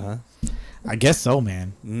like that, huh? I guess so,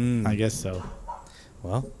 man. Mm. I guess so.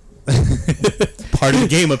 Well, part of the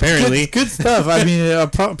game apparently. Good stuff. I mean, I'll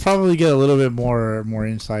probably get a little bit more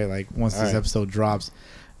insight like once this Alright. episode drops.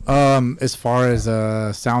 As far as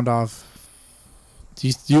sound off, do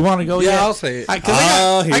you want to go? Yeah, yet? I'll say it. I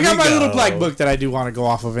got here my we little go. black book that I do want to go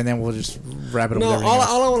off of, and then we'll just wrap it up. No, with everything else.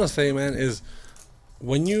 all I want to say, man, is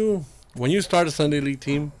when you start a Sunday League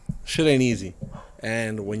team, shit ain't easy.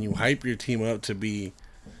 And when you hype your team up to be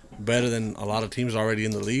better than a lot of teams already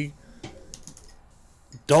in the league,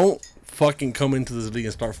 don't fucking come into this league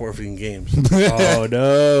and start forfeiting games. Oh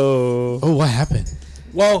no. Oh, what happened?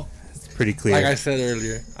 Well, It's pretty clear. like I said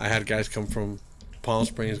earlier, I had guys come from Palm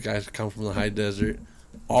Springs, guys come from the high desert,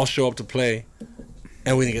 all show up to play,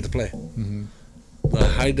 and we didn't get to play. Mm-hmm. The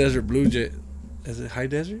high desert Blue Jay, is it high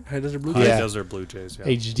desert? High desert Blue Jay? Yeah. Desert Blue Jays. Yeah.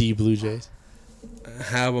 HD Blue Jays.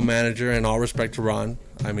 Have a manager, and all respect to Ron.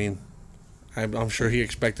 I mean, I'm sure he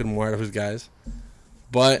expected more out of his guys.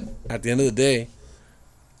 But at the end of the day,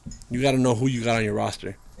 you got to know who you got on your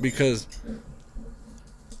roster. Because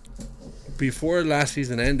before last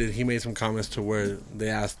season ended, he made some comments to where they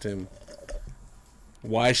asked him,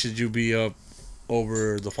 why should you be up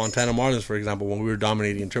over the Fontana Marlins, for example, when we were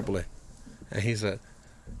dominating in AAA? And he said,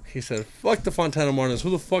 fuck the Fontana Marlins. Who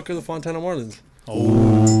the fuck are the Fontana Marlins?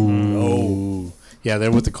 Oh. Yeah,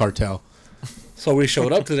 they're with the cartel. So we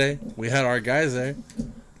showed up today. We had our guys there,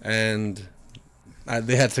 and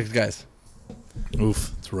they had 6 guys.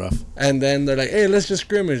 Oof, it's rough. And then they're like, "Hey, let's just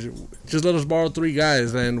scrimmage. Just let us borrow 3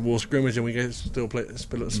 guys, and we'll scrimmage, and we can still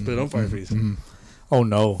split umpire fees." Oh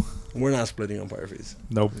no, We're not splitting umpire fees.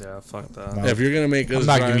 nope. Yeah, fuck that. No. If you're gonna make us, I'm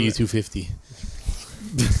not drive, giving you $250.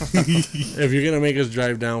 if you're gonna make us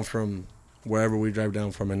drive down from wherever we drive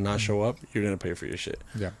down from and not show up, you're gonna pay for your shit.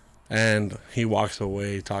 Yeah. And he walks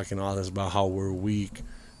away talking all this about how we're weak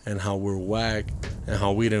and how we're whack and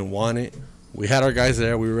how we didn't want it. We had our guys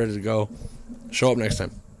there. We were ready to go. Show up next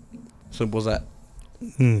time. Simple as that.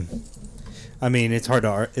 I mean, it's hard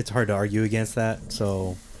to argue against that.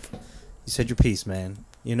 So you said your piece, man.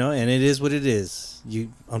 You know, and it is what it is.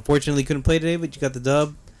 You unfortunately couldn't play today, but you got the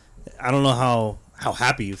dub. I don't know how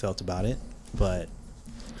happy you felt about it, but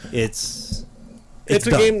it's a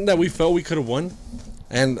done. game that we felt we could have won,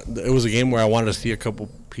 and it was a game where I wanted to see a couple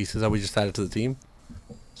pieces that we just added to the team.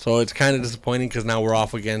 So it's kind of disappointing because now we're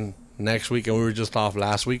off again next week, and we were just off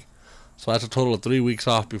last week. So that's a total of 3 weeks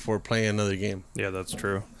off before playing another game. Yeah, that's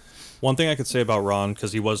true. One thing I could say about Ron,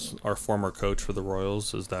 because he was our former coach for the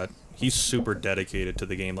Royals, is that he's super dedicated to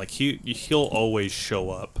the game. Like he'll always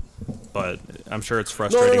show up, but I'm sure it's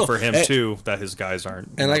frustrating for him too that his guys aren't.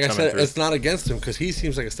 And like I coming said, through. it's not against him because he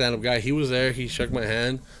seems like a stand-up guy. He was there. He shook my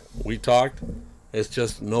hand. We talked. It's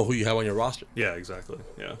just know who you have on your roster. Yeah, exactly.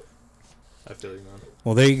 Yeah, I feel you, man.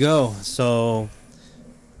 Well, there you go. So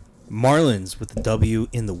Marlins with the W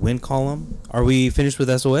in the win column. Are we finished with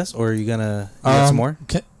SOS, or are you gonna get some more?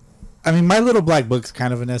 I mean, my little black book's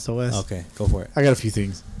kind of an SOS. Okay, go for it. I got a few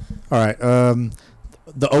things. All right.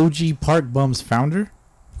 The OG Park Bums founder.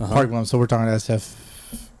 Park Bums. So we're talking SF.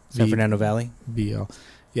 San Fernando Valley. BL.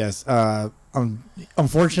 Yes.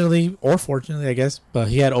 Unfortunately, or fortunately, I guess, but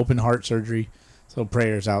he had open heart surgery. So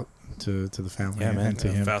prayers out to the family Yeah, man. and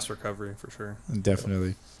to him. Fast recovery for sure.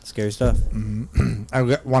 Definitely. Scary stuff. I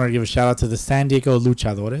wanted to give a shout out to the San Diego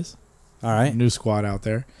Luchadores. All right. New squad out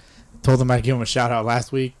there. Told them I'd give them a shout out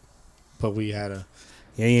last week, but we had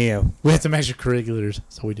Yeah. we had some extracurriculars,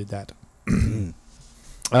 so we did that.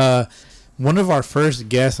 One of our first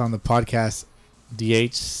guests on the podcast,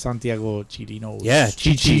 DH Santiago Chirino. Yeah,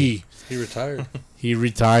 Chichi. He retired. He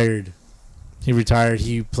retired.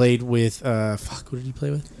 He played with who did he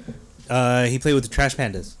play with? He played with the Trash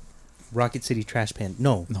Pandas. Rocket City Trash Panda.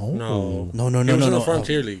 No. No. No. He was in the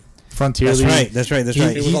Frontier League. Frontier That's League. right. That's right.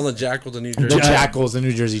 He was on the Jackals in New Jersey. The Jackals, the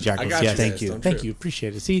New Jersey Jackals. I got Yes. you. Thank you. Don't Thank trip. you.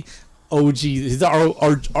 Appreciate it. See, OG. He's our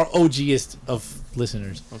OGist of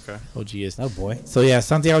listeners. Okay. OGist. Oh boy. So yeah,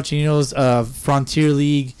 Santiago Chirino's Frontier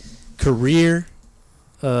League career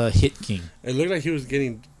hit king. It looked like he was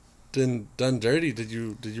getting done dirty. Did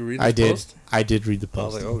you read the I did. post? I did read the I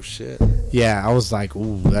was post. like, oh shit. Yeah, I was like,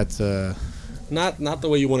 ooh, that's Not the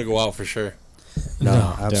way you want to go out for sure. No,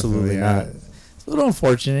 absolutely definitely not. It's a little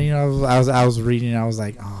unfortunate, you know. I was reading, I was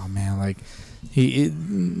like, oh man, like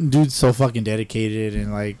dude's so fucking dedicated,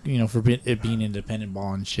 and like, you know, for it being independent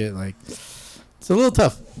ball and shit, like, It's a little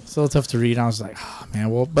tough. It's a little tough to read. I was like, oh, man.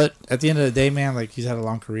 Well, but at the end of the day, man, like, he's had a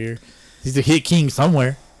long career. He's the hit king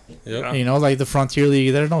somewhere. Yep. You know, like the Frontier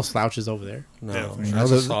League, there's no slouches over there. No, You know,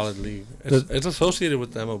 that's a solid league. It's associated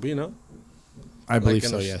with the MLB, no? I believe in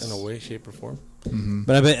so, a, yes. In a way, shape, or form. Mm-hmm.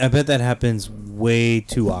 But I bet that happens way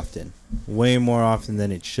too often. Way more often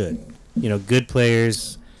than it should. You know, good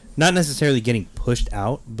players, not necessarily getting pushed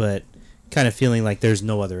out, but kind of feeling like there's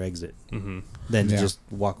no other exit than to just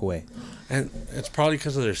walk away. And it's probably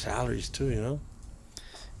because of their salaries, too, you know?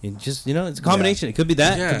 It just, you know, it's a combination. It could be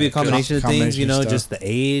that. Yeah, it could be a combination of things, you know, stuff. just the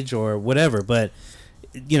age or whatever. But,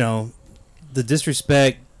 you know, the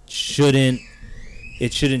disrespect shouldn't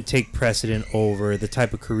take precedent over the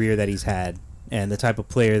type of career that he's had and the type of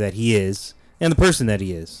player that he is and the person that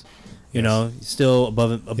he is. You know, he's still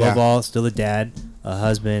above all, still a dad, a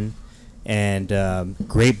husband, and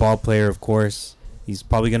great ball player, of course. He's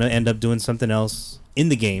probably going to end up doing something else in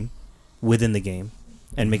the game, within the game,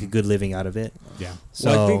 and make a good living out of it. Yeah. So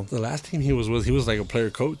Well, I think the last team he was with, he was like a player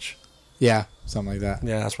coach. Yeah, something like that.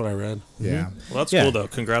 Yeah, that's what I read. Yeah. Well, that's Yeah. cool though.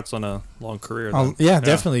 Congrats on a long career. Oh, Then. yeah,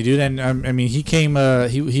 definitely, dude. And I mean, he came.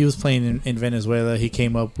 He was playing in Venezuela. He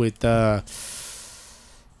came up with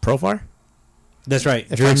Profar. that's right.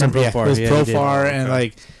 If I remember, Profar. it was Yeah, he did. Profar, and Okay.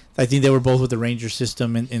 like I think they were both with the Ranger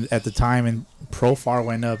system at the time, and Profar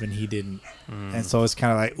went up and he didn't, and so it's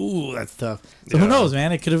kind of like, ooh, that's tough. So who Yeah. knows,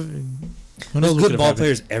 man? It could have. Who knows? There's what good could've ball happened.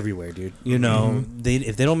 players everywhere, dude. You know,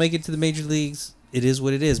 if they don't make it to the major leagues, it is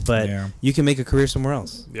what it is. But Yeah. you can make a career somewhere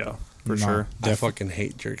else. Yeah, for No, sure. I fucking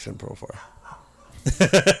hate Jerks and Profar.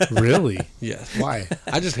 Really? Yes. Why?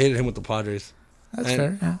 I just hated him with the Padres. That's And-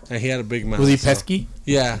 fair. Yeah. And he had a big mouth. Was he so- pesky?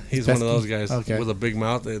 Yeah, he's one of pesky? those guys Okay. with a big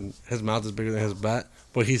mouth, and his mouth is bigger than his bat,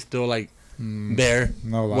 but he's still like there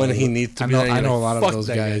No, a lot when of he them. needs to I be know. there. You're I know like, a lot of "Fuck those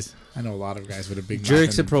that guy." guys. I know a lot of guys with a big.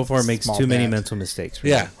 Jerks mouth at Profar makes small too many bats. mental mistakes.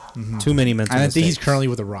 Yeah, Too many mental And I mistakes. think he's currently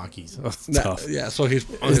with the Rockies. Oh, it's tough. yeah. So he's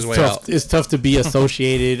on It's his way tough. out. It's tough to be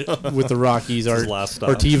associated with the Rockies, His or last or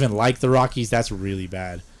stop. to even like the Rockies. That's really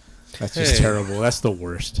bad. That's just Hey. terrible. That's the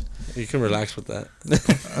worst. You can relax with that.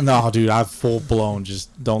 No, dude, I full blown just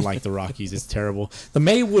don't like the Rockies. It's terrible. The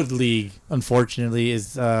Maywood League, unfortunately,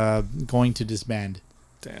 is going to disband.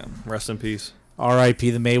 Damn. Rest in peace. R.I.P.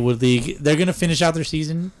 the Maywood League. They're gonna finish out their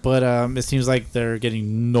season, but it seems like they're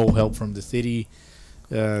getting no help from the city.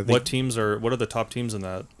 What are the top teams in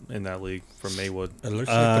that league from Maywood? It looks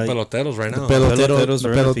like the Peloteros right The now. Peloteros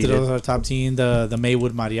are undefeated. Peloteros are top team. The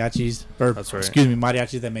Maywood Mariachis, or That's right. excuse me,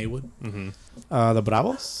 Mariachis de Maywood. Mm-hmm. The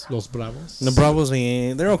Bravos, Los Bravos. The Bravos,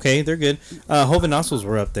 they're okay. They're good. Jovenasos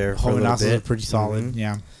were up there for a little Jovenasos are bit. pretty solid.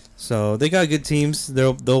 Yeah. So they got good teams.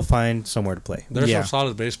 They'll find somewhere to play. There's Yeah. some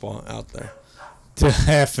solid baseball out there.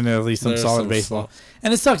 Definitely some There's solid some baseball.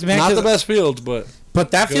 And it sucks, man. Not 'cause- the best fields, but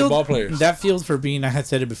But that good field, ball players. that field for being, I had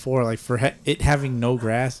said it before, like for it having no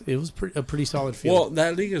grass, it was a pretty solid field. well,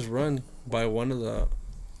 that league is run by one of the.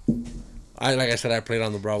 Like I said, I played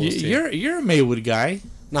on the Bravos team. you're a Maywood guy.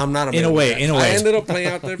 No, I'm not a in a Maywood way, guy. in a way. I ended up playing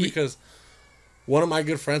out there because one of my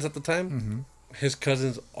good friends at the time, his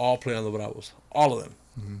cousins all play on the Bravos, all of them.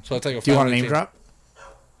 So it's like a. Do you want a family name team. drop?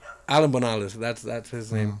 Alan Bonales, that's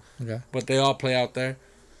his name. Okay. But they all play out there,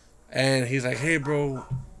 and he's like, "Hey, bro,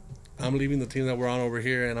 I'm leaving the team that we're on over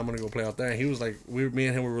here, and I'm gonna go play out there." And he was like, me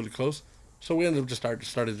and him were really close, so we ended up just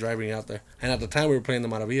started driving out there. And at the time, we were playing the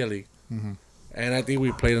Maravilla League, and I think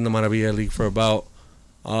we played in the Maravilla League for about,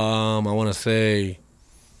 I want to say,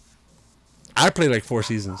 I played like 4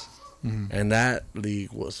 seasons, and that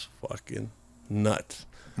league was fucking nuts.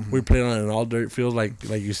 We played on an all dirt field, like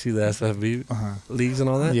you see the SFB leagues and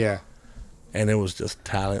all that. Yeah. And it was just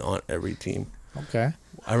talent on every team. Okay.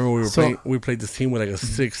 I remember So- we played this team with like a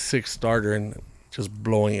 6'6" starter and just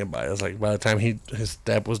blowing it by us. Like by the time his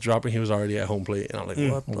step was dropping, he was already at home plate, and I'm like,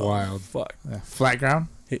 what the Wild. fuck? Yeah. Flat ground.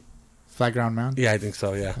 He- Flat ground mound. Yeah, I think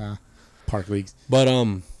so. Yeah, Park leagues. but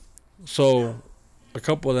so a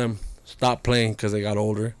couple of them stopped playing because they got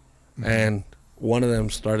older, and one of them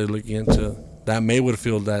started looking into that Maywood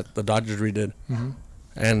field that the Dodgers redid,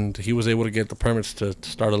 and he was able to get the permits to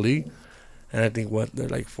start a league. And I think they're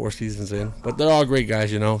like 4 seasons in, but they're all great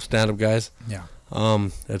guys, stand-up guys. Yeah.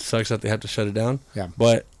 It sucks that they have to shut it down. Yeah.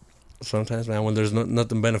 But sometimes, man, when there's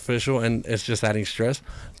nothing beneficial and it's just adding stress,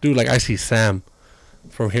 dude. Like I see Sam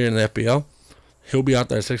from here in the FPL, he'll be out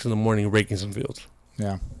there at 6 in the morning raking some fields,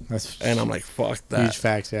 Yeah. That's and I'm like, fuck huge that.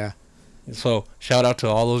 facts. Yeah. So shout out to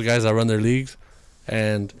all those guys that run their leagues,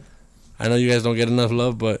 and I know you guys don't get enough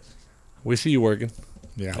love, but we see you working.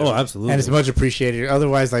 Yeah. Oh, absolutely. And it's much appreciated.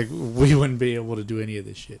 Otherwise, like we wouldn't be able to do any of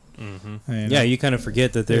this shit. Yeah, you kind of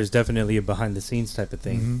forget that there's definitely a behind the scenes type of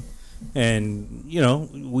thing. And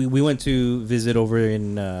we went to visit over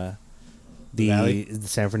in the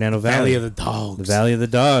San Fernando Valley. Valley of the Dogs. The Valley of the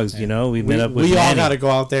Dogs. You know, we met up with We all Manny. got to go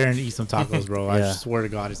out there and eat some tacos, bro. I Yeah. swear to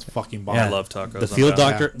God, it's fucking bomb. Yeah. I love tacos. The I'm field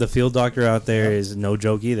down. doctor, the field doctor out there is no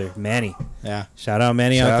joke either. Manny, Yeah. shout out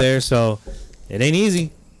Manny Shout out out. there. So it ain't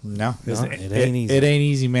easy. No, it ain't easy. It ain't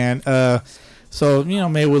easy, man. So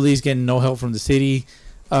Maywood Lee's getting no help from the city.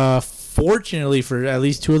 Fortunately for at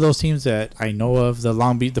least two of those teams that I know of, the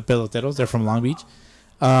Long Beach, the Peloteros, they're from Long Beach.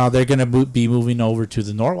 They're gonna be moving over to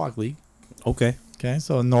the Norwalk League. Okay, Okay,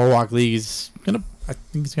 so Norwalk League is I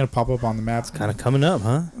think it's gonna pop up on the map. kind of coming up,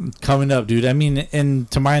 huh? Coming up, dude. I mean, and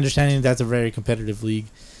to my understanding, that's a very competitive league.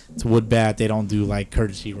 It's wood bat. They don't do like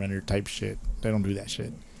courtesy runner type shit. They don't do that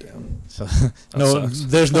shit. Damn. So sucks.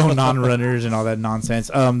 there's no non-runners and all that nonsense.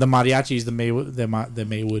 The mariachis, the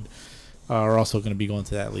Maywood, are also going to be going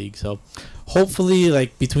to that league. So hopefully,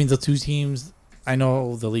 like between the two teams, I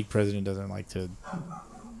know the league president doesn't like to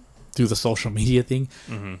do the social media thing,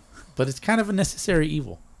 Mm-hmm. but it's kind of a necessary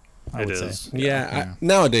evil. I It would is. say. Yeah,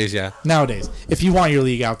 nowadays, yeah. Nowadays, if you want your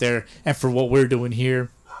league out there, and for what we're doing here,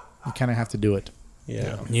 you kind of have to do it.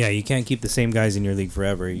 Yeah. Yeah, you can't keep the same guys in your league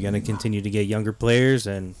forever. You're gonna continue to get younger players,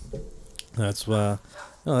 and that's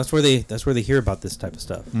that's where they hear about this type of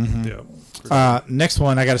stuff. Yeah. Next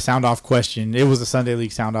one, I got a sound off question. It was a Sunday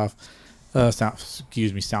league sound off.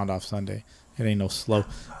 Sound off Sunday. It ain't no slow.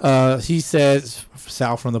 He says,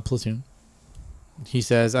 Sal from the platoon. He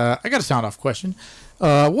says, I got a sound off question.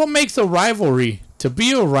 What makes a rivalry? To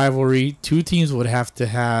be a rivalry, two teams would have to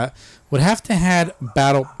had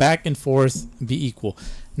battle back and forth, be equal.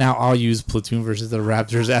 Now I'll use Platoon versus the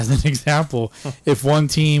Raptors as an example. If one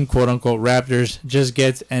team, quote unquote Raptors, just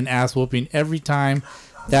gets an ass whooping every time,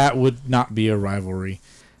 that would not be a rivalry.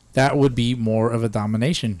 That would be more of a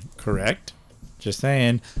domination, correct? Just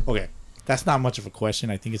saying. Okay, that's not much of a question.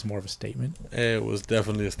 I think it's more of a statement. It was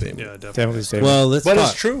definitely a statement. Yeah, definitely. Definitely a statement. Well, But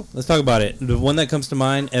it's true. Let's talk about it. The one that comes to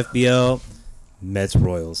mind, FBL, Mets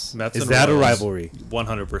Royals. Mets Is and that a Royals. rivalry?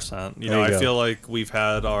 100%. There you I go. feel like we've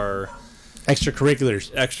had our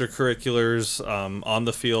Extracurriculars. extracurriculars on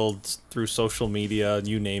the field through social media,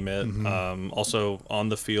 you name it. Also on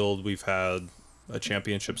the field, we've had a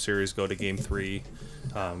championship series go to Game 3.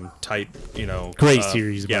 Tight, Great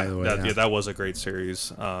series, by the way, yeah. That was a great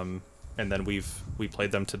series. And then we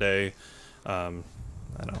played them today.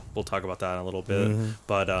 I know we'll talk about that in a little bit,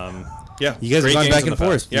 but yeah, You guys have great gone games back in and the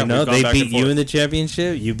forth. past. Yeah, You know, we've gone they back beat and you forth. in the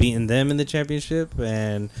championship. You beaten them in the championship,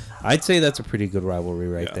 and I'd say that's a pretty good rivalry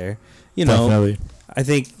right Yeah. there. You know, Definitely. I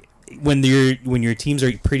think when your teams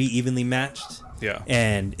are pretty evenly matched, Yeah.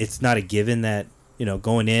 and it's not a given that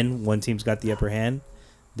going in one team's got the upper hand,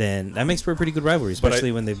 then that makes for a pretty good rivalry, But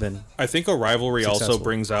especially when they've been. I think a rivalry also Successful.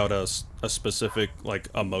 brings out a specific like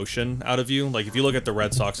emotion out of you. Like if you look at the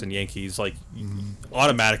Red Sox and Yankees, like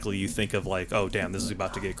automatically you think of like, oh damn, this is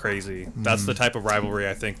about to get crazy. That's the type of rivalry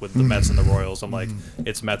I think with the Mets and the Royals. I'm like,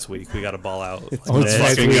 it's Mets week, we got to ball out. Oh, it's Let's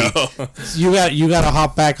Mets fucking go. You got to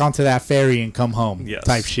hop back onto that ferry and come home. Yes.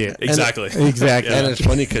 Type shit. Exactly. Exactly. And it's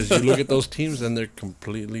funny because you look at those teams and they're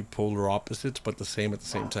completely polar opposites, but the same at the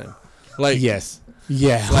same time. Like Yes.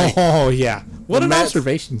 Yeah. Like, oh yeah. What the an Mets-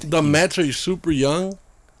 observation. the Mets are super young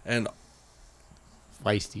and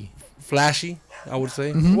Feisty. flashy, I would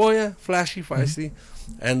say. Mm-hmm. Well, yeah, flashy, feisty.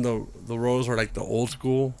 And the Royals are like the old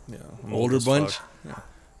school, Yeah, I'm older old as bunch. fuck.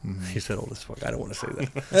 He said old as fuck. I don't want to say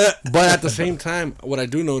that. But at the same time, what I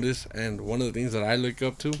do notice, and one of the things that I look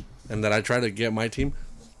up to, and that I try to get my team,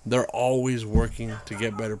 they're always working to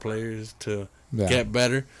get better players, to Yeah. get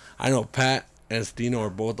better. I know Pat and Stino are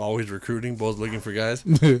both always recruiting, both looking for guys.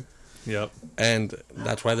 Yep. And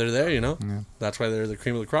that's why they're there, Yeah. That's why they're the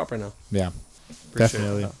cream of the crop right now. Yeah. Appreciate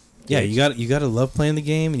Definitely. that. Yeah, you got to love playing the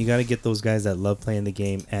game, and you got to get those guys that love playing the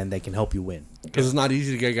game and that can help you win. Because it's not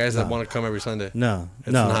easy to get guys that want to come every Sunday. No,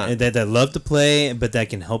 It's no, not. and that love to play, but that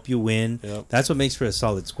can help you win. Yep. That's what makes for a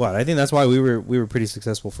solid squad. I think that's why we were pretty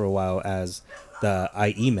successful for a while as the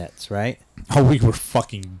IE Mets, right? Oh, we were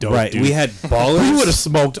fucking dope, Right. dude. We had We ballers. would have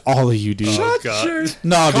smoked all of you, dude. Oh, God.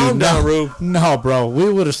 No, dude. Calm down, no, Rube. no, bro.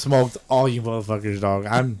 We would have smoked all you motherfuckers, dog.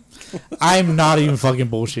 I'm not even fucking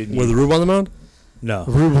bullshitting Was you. Rube on the mound? no.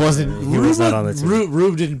 Rube wasn't. He was not on the team.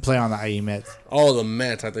 Rube didn't play on the IE Mets. Oh, the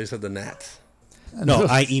Mets. I thought you said the Nats. No,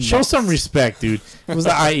 IE Show Mets. some respect, dude. It was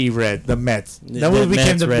the IE Red, the Mets. Then The we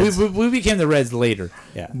became Mets, Reds. we became the Reds later.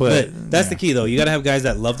 Yeah, But, but that's the key, though. You got to have guys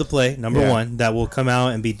that love to play. Number Yeah. one, that will come out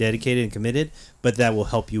and be dedicated and committed, but that will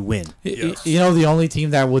help you win. Yes. You know, the only team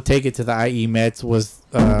that would take it to the IE Mets was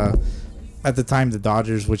at the time the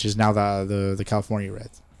Dodgers, which is now the California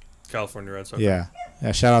Reds. California Red Sox. Yeah,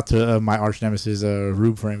 Yeah, shout out to my arch nemesis,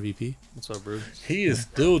 Rube, for MVP. What's up, bro? He is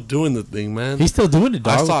still doing the thing, man. He's still doing it,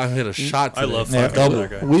 dog. I saw him hit a shot today. I love Yeah, fucking that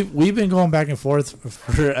guy. we've been going back and forth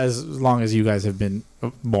for as long as you guys have been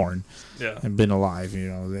born Yeah. and been alive. You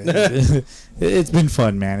know, it's been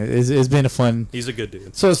fun, man. It's been a fun. He's a good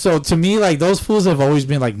dude. So to me, like, those fools have always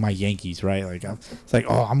been like my Yankees, right? Like, it's like,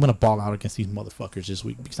 oh, I'm gonna ball out against these motherfuckers this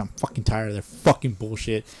week because I'm fucking tired of their fucking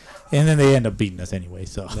bullshit, and then they end up beating us anyway.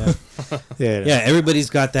 So Yeah, everybody's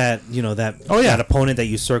got that, that opponent that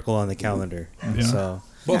you circle on the calendar. Yeah. So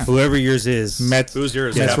Yeah. whoever yours is, Mets. Who's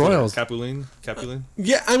yours? Mets Royals Capuline?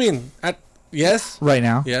 Yeah, I mean, yes. right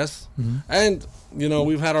now. Yes. Mm-hmm. And,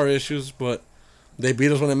 we've had our issues, but they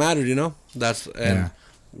beat us when it mattered,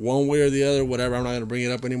 one way or the other, whatever, I'm not going to bring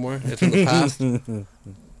it up anymore. It's in the past.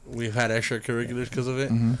 We've had extracurriculars because of it.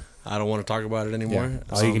 Mm-hmm. I don't want to talk about it anymore.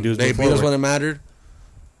 Yeah. All you can do is they move beat us forward. when it mattered.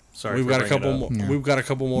 Sorry, We've for got a bringing it couple up. more. Yeah. We've got a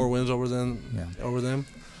couple more wins over them. Yeah. Over them.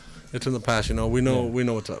 It's in the past, We know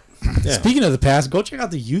what's up. Yeah. Speaking of the past, go check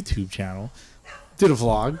out the YouTube channel. Did a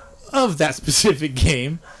vlog of that specific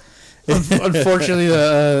game. Unfortunately,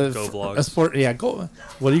 the Go vlogs. a sport. Yeah, go.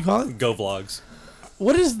 What do you call it? Go vlogs.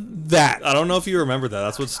 What is that? I don't know if you remember that.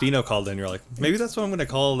 That's what Stino called in. You're like, maybe that's what I'm going to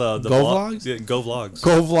call the Go vlog? vlogs? Yeah, go vlogs.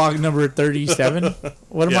 Go vlog number 37.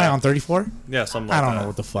 What am I Yeah. on? 34? Yeah, something like I that. don't know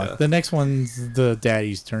what the fuck. Yeah. The next one's the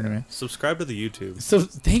Daddy's tournament. Subscribe to the YouTube. So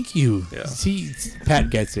thank you. Yeah. See, Pat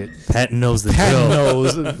gets it. Pat knows the Pat drill.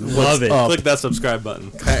 knows what's Love it. up. Click that subscribe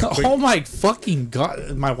button. Oh my fucking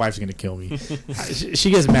god! My wife's gonna kill me. She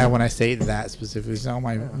gets mad when I say that specifically. So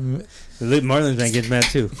my The Marlins man gets mad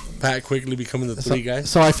too. Pat quickly becoming the three guy.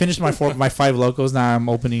 So I finished my 5 locos. Now I'm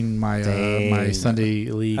opening my Dang. my Sunday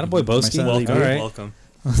league. Attaboy, Bowski. my Sunday Welcome. league All beer. right. Welcome.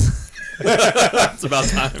 It's about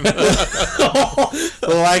time.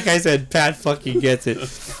 Like I said, Pat fucking gets it.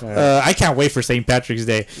 I can't wait for St. Patrick's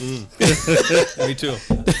Day. Me too.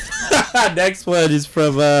 Next one is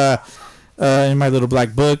from in my little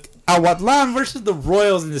black book. Awatlan versus the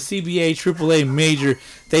Royals in the CBA AAA major.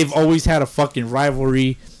 They've always had a fucking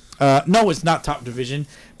rivalry. No, it's not top division,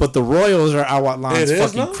 but the Royals are Awatlan's It is,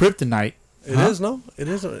 fucking no? kryptonite. It Huh? is, no? It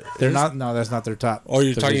is. They're not. No, that's not their top. Or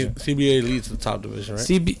you're division. talking CBA Elite's the top division, right?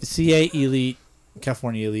 CA Elite,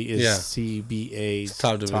 California Elite is Yeah. CBA's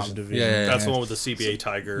Top division. Yeah. That's the one with the CBA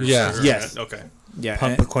Tigers. Yeah. or- Yes. Okay. Yeah,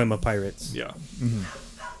 Pacoima Pirates. Yeah.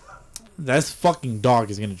 that fucking dog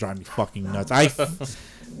is gonna drive me fucking nuts.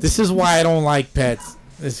 This is why I don't like pets.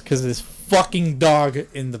 It's because of this fucking dog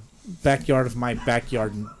in the backyard of my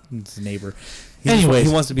backyard neighbor. Anyways,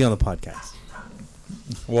 He wants to be on the podcast.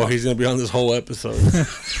 Well, he's going to be on this whole episode.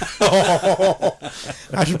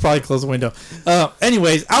 I should probably close the window.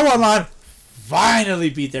 Anyways, Awatlan finally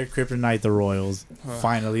beat their kryptonite, the Royals.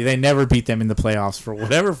 Finally, they never beat them in the playoffs for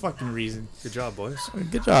whatever fucking reason. Good job, boys.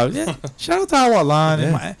 Good job. Yeah. Shout out to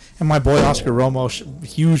Awatlan and my boy Oscar Romo.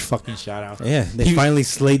 Huge fucking shout out. Yeah, they finally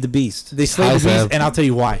slayed the beast. They slayed Hi, the beast, Sam. and I'll tell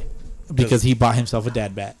you why. Because he bought himself a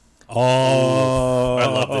dad bat. Oh, I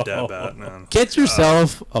love the dad bat, man. Get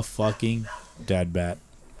yourself a fucking dad bat.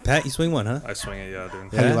 Pat, you swing one, huh? I swing it, yeah,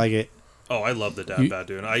 dude. How do you like it? Oh, I love the dad bat,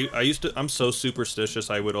 dude. I used to. I'm so superstitious.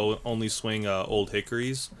 I would only swing old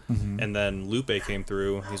hickories, and then Lupe came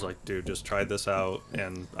through. He's like, dude, just try this out,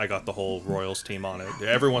 and I got the whole Royals team on it.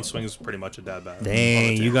 Everyone swings pretty much a dad bat. on the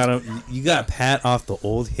Dang, team. you got Pat off the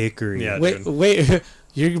old hickory. Yeah. Wait.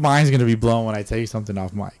 Your mind's gonna be blown when I tell you something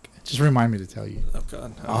off mic. Just remind me to tell you. Oh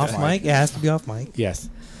God. Off Okay. mic? It has to be off mic. Yes.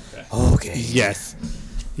 Okay. Yes.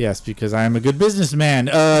 Yes, because I am a good businessman.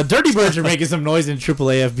 Dirty Birds are making some noise in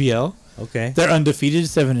AAA FBL. Okay. They're undefeated,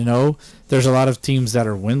 7-0. There's a lot of teams that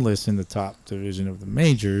are winless in the top division of the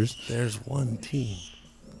majors. There's one team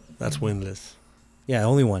that's winless. Yeah,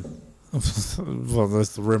 only one. Well,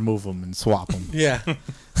 let's remove them and swap them. Yeah.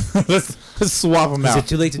 let's swap them Is out. it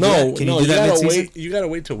too late to do No, that? Can no, you do that gotta mid-season? wait. You gotta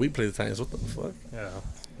wait till we play the Titans. What the fuck?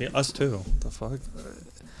 Yeah, us too. What the fuck?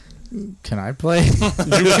 Can I play? You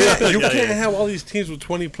can't Yeah. have all these teams with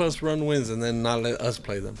 20+ run wins and then not let us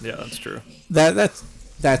play them. Yeah, that's true.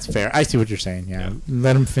 That's fair. I see what you're saying. Yeah.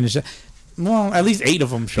 Let them finish it. Well, at least 8 of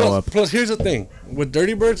them show up. Plus, here's the thing with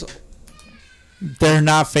Dirty Birds, They're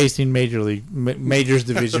not facing majors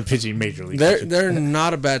division pitching major league. pitching. they're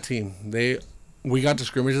not a bad team. We got to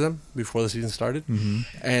scrimmage them before the season started,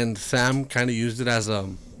 and Sam kind of used it as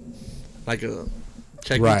like a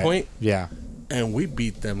checking right. point, Yeah. and we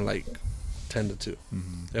beat them like 10-2,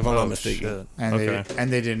 if I'm not mistaken. And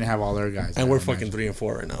they didn't have all their guys. And I we're imagine. fucking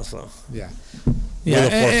 3-4 right now, so Yeah. We're Yeah, the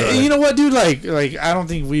fourth and guy. you know what, dude? Like I don't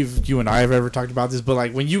think you and I have ever talked about this, but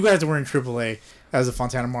like when you guys were in AAA as the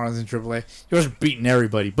Fontana Marlins in AAA, you guys were beating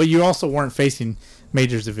everybody, but you also weren't facing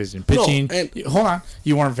majors division pitching. and- Hold on,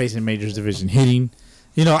 you weren't facing majors division hitting.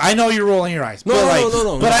 You know, I know you're rolling your eyes. No, but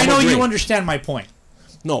no. But I know I'm you agreeing. understand my point.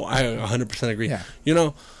 No, I 100% agree. Yeah. You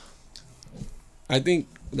know, I think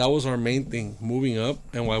that was our main thing moving up,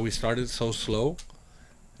 and why we started so slow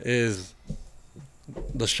is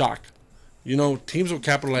the shock. You know, teams will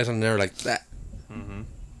capitalize on an error like that. Mm-hmm.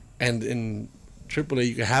 And in AAA,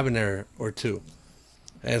 you can have an error or two.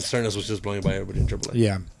 And Cernas was just blowing by everybody in AAA.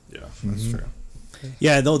 Yeah. Yeah, that's true.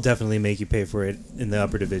 Yeah, they'll definitely make you pay for it in the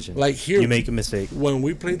upper division. Like here, you make a mistake. when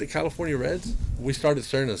we played the California Reds, we started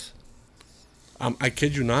Cernas. I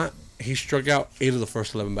kid you not, he struck out 8 of the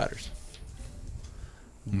first 11 batters.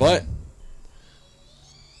 But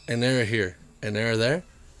an error here, an error there,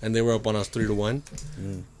 and they were up on us 3-1.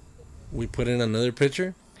 We put in another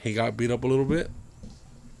pitcher. He got beat up a little bit.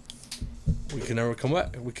 We can never come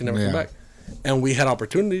back. Come back. And we had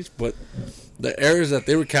opportunities, but the errors that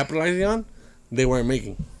they were capitalizing on, they weren't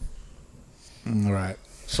making. Right.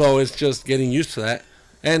 So it's just getting used to that.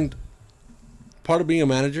 And part of being a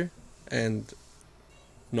manager, and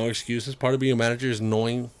no excuses, part of being a manager is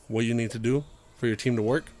knowing what you need to do for your team to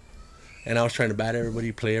work. And I was trying to bat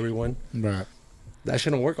everybody, play everyone. Right. That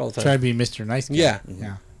shouldn't work all the time. Try to be Mr. Nice Guy. Yeah.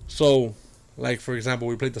 Yeah. So, like, for example,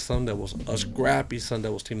 we played the Sun Devils, a scrappy Sun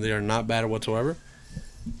Devils team. They are not bad whatsoever.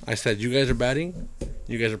 I said, you guys are batting.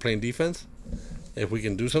 You guys are playing defense. If we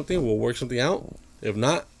can do something, we'll work something out. If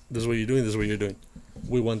not, this is what you're doing. This is what you're doing.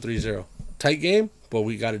 We won 3-0. Tight game, but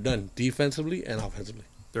we got it done defensively and offensively.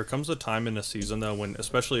 There comes a time in a season, though, when,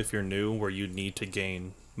 especially if you're new, where you need to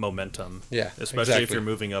gain momentum. Yeah, Especially if exactly. you're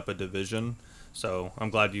moving up a division. So I'm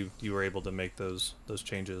glad you were able to make those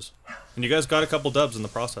changes. And you guys got a couple dubs in the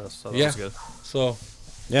process, so that was good. So,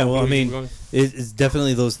 Yeah, well, I Hopefully mean, keep going. it's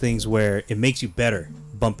definitely those things where it makes you better,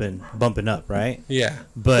 bumping up, right? yeah,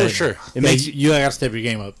 But for sure. it makes you got to step your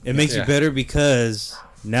game up. It makes Yeah. you better because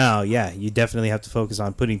now, you definitely have to focus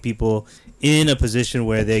on putting people in a position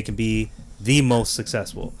where they can be the most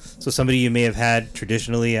successful. So somebody you may have had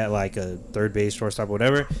traditionally at like a third base, shortstop,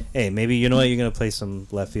 whatever. Hey, maybe you know what, you're gonna play some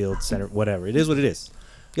left field, center, whatever. It is what it is.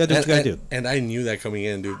 You gotta do what you gotta do. And I knew that coming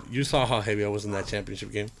in, dude. You saw how heavy I was in that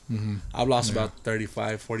championship game. Mm-hmm. I've lost about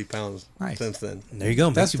 35, 40 pounds Nice. since then. There you go.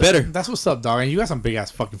 Makes That's you better. That's what's up, dog. And you got some big ass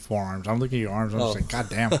fucking forearms. I'm looking at your arms. I'm just like, God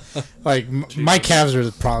damn. Like my calves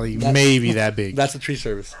are probably maybe that big. That's a tree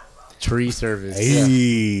service. Tree service.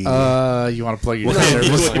 Hey. You want to plug your tree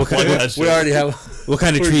service? We already have What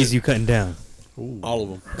kind of trees you cutting down? all of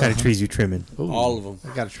them. What kind of trees you trimming? Ooh, All of them.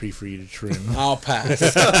 I got a tree for you to trim. I'll pass.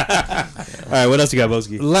 All right, what else you got,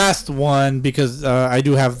 Bowski? Last one, because I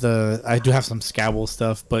do have some Scabble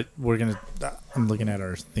stuff, but I'm looking at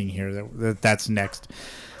our thing here. That's next.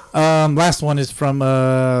 Last one is from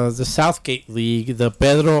the Southgate League, the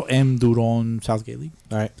Pedro M. Duron Southgate League.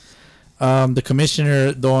 All right. The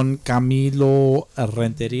commissioner, Don Camilo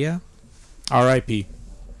Renteria, R.I.P.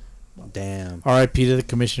 Damn. R.I.P. to the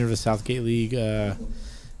commissioner of the Southgate League. I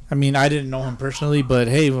mean, I didn't know him personally, but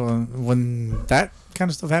hey, when that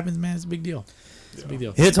kind of stuff happens, man, it's a big deal. It's a big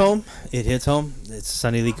deal. It hits home. It's a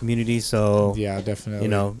Sunny League community, so Yeah, definitely.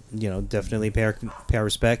 you know, definitely pay our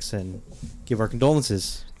respects and give our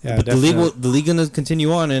condolences. Yeah, but definitely. the league gonna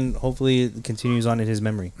continue on, and hopefully it continues on in his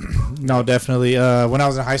memory. No, definitely. When I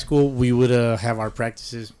was in high school, we would have our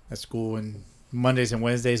practices at school, and Mondays and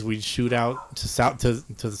Wednesdays we'd shoot out to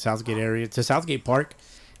the Southgate area, to Southgate Park,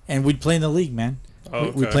 and we'd play in the league, man. Oh,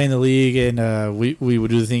 We'd play in the league, and we would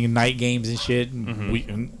do the thing, night games and shit, and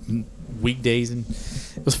Mm-hmm. weekdays, and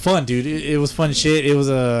it was fun, dude. It was fun shit. It was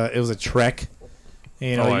a trek.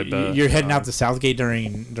 You know, I bet. you're heading out to Southgate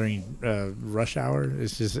during rush hour.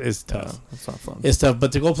 It's tough. That's not fun. It's tough,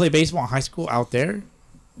 but to go play baseball in high school out there,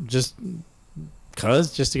 just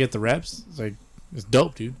to get the reps, it's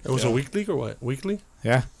dope, dude. It was a week league or what? Weekly?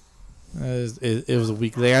 Yeah, it was a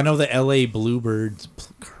weekly. I know the L.A. Bluebirds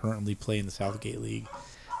currently play in the Southgate League.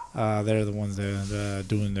 They're the ones that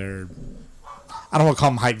doing their. I don't want to call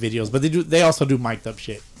them hype videos, but they also do mic'd up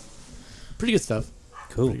shit. Pretty good stuff.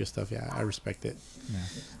 Cool. Pretty good stuff. Yeah, I respect it. Yeah.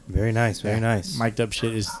 Very nice. Very Yeah. nice. Mic'd up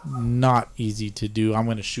shit is not easy to do. I'm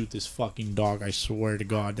gonna shoot this fucking dog. I swear to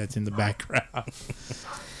God, that's in the background.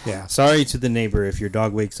 Yeah. Sorry to the neighbor if your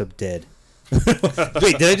dog wakes up dead.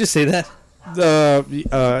 Wait, did I just say that?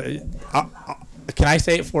 Can I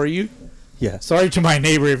say it for you? Yeah. Sorry to my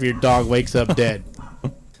neighbor if your dog wakes up dead.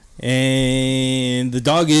 And the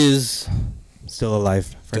dog is still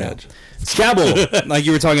alive for Dead. now. Scabble, like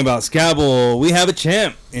you were talking about, Scabble. We have a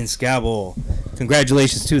champ in Scabble.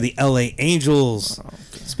 Congratulations to the LA Angels.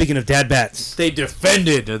 Speaking of dad bats, They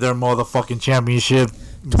defended their motherfucking championship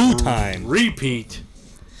 2-time. repeat.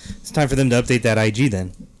 It's time for them to update that IG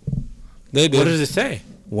then. They did. What does it say?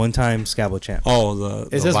 1-time Scabble champ. Oh,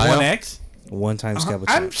 the It says bio? 1X. One-time scalpel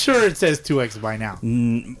I'm champ. sure it says 2X by now.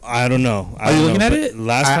 I don't know. Are you looking at it?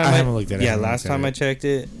 Last time I haven't looked at it. Yeah, last time I checked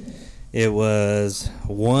it, it was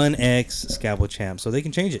 1X scalpel champ. So they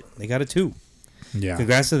can change it. They got a 2. Yeah.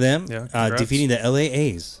 Congrats to them. Yeah, congrats. Defeating the LA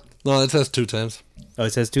A's. No, it says 2 times. Oh,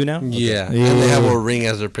 it says 2 now? Yeah. Yeah. And they have a ring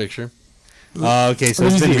as their picture. Okay, so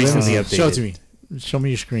Let it's me been see, recently let me see. updated. Show it to me. Show me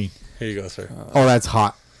your screen. Here you go, sir. Oh, that's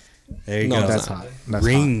hot. There you No, go. That's hot. That's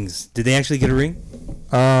Rings. Did they actually get a ring?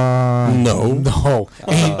 hot. No. No.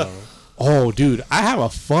 Hey, oh, dude, I have a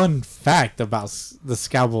fun fact about the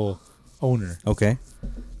Scalpel owner. Okay.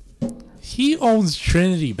 He owns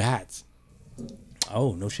Trinity Bats.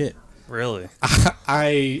 Oh, no shit. Really?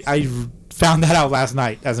 I found that out last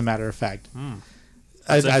night, as a matter of fact.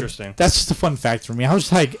 That's interesting. That's just a fun fact for me. I was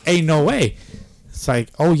just like, hey, no way. It's like,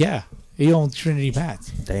 oh, yeah. He owns Trinity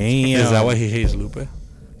Bats. Damn. Is that why he hates Lupe?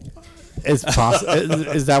 It's possible.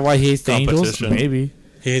 Is that why he hates the Angels? Competition. Maybe.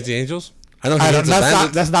 He hates the Angels? I know he I don't, hates the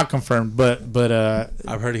Bandits. that's not confirmed, but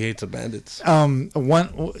I've heard he hates the Bandits.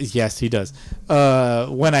 yes, he does.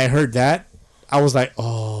 When I heard that, I was like,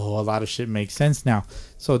 oh, a lot of shit makes sense now.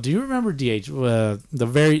 So, do you remember DH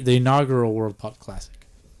the inaugural World Pop Classic?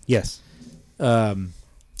 Yes.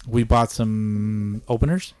 We bought some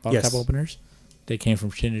openers, bottle Yes. cap openers. They came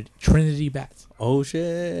from Trinity Bats. Oh,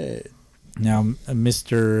 shit. Now,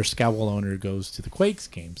 Mr. Scalpel owner goes to the Quakes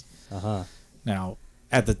games. Uh-huh. Now,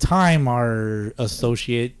 at the time, our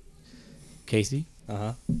associate, Casey,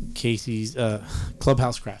 Uh-huh. Casey's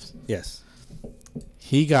Clubhouse Crafts, Yes.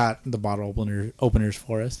 he got the bottle openers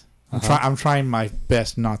for us. I'm trying my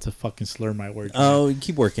best not to fucking slur my words. Oh,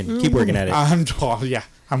 keep working. Keep working at it.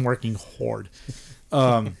 I'm working hard.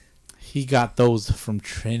 He got those from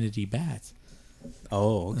Trinity Bats.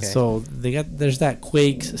 Oh, okay. So there's that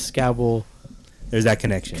Quakes Scalpel There's that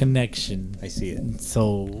connection. connection. I see it.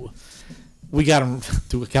 So we got him.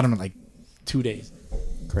 We got him in like 2 days.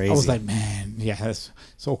 Crazy. I was like, man, yeah, that's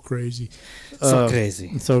so crazy. so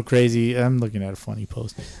crazy. So crazy. I'm looking at a funny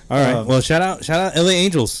post. All right. Well, shout out LA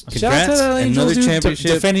Angels. Congrats. Shout out to the Angels, Another dude,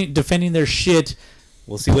 championship. defending their shit.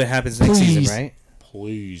 We'll see what happens next season, right?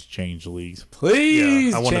 Please change leagues.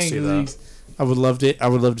 Please, Yeah, I wanna change see that. leagues. I would love it. I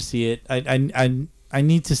would love to see it. I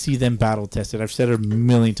need to see them battle tested. I've said it a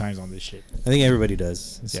million times on this shit. I think everybody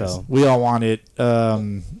does. Yes. So We all want it.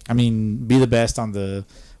 I mean, be the best on the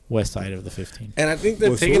west side of the 15. And I think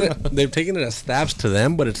they've taken it as stabs to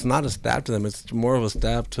them, but it's not a stab to them. It's more of a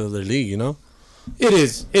stab to their league, you know? It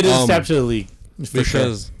is. It is a step to the league. For sure.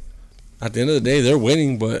 Because at the end of the day, they're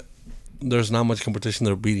winning, but there's not much competition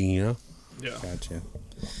they're beating, you know? Yeah. gotcha.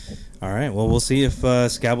 All right. Well, we'll see if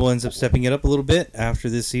Scalpel ends up stepping it up a little bit after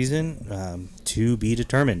this season. To be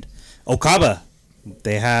determined. Okaba,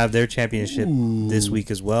 they have their championship this week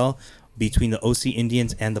as well between the OC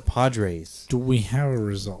Indians and the Padres. Do we have a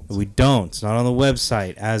result? We don't. It's not on the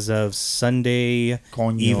website as of Sunday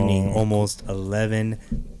Coño. evening, almost 11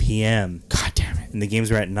 p.m. God damn it. And the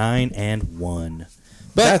games are at 9 and 1.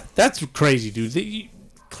 But that's crazy, dude.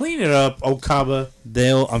 Clean it up, Okaba.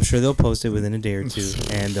 I'm sure they'll post it within a day or two,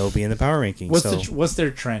 and they'll be in the power rankings. What's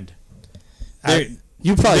their trend?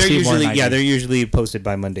 You probably they're see it more usually than I do. they're usually posted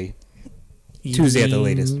by Monday, Tuesday at the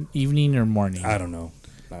latest. Evening or morning? I don't know.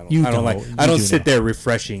 You I don't know. like. You I don't do sit know. there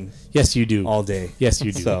refreshing Yes, you do. all day. Yes,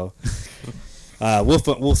 you do. So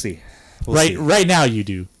we'll see. Right now you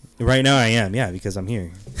do. Right now I am, yeah, because I'm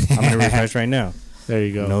here. I'm gonna refresh right now. There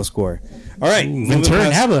you go. No score. All right, Ventura moving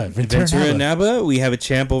past Naba. Ventura Naba. We have a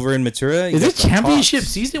champ over in Matura. You Is got it the championship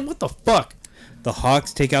Hawks. season? What the fuck? The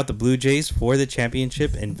Hawks take out the Blue Jays for the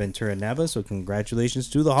championship in Ventura Naba. So congratulations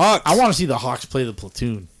to the Hawks. I want to see the Hawks play the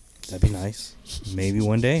platoon. That'd be nice. Maybe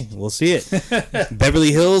one day. We'll see it.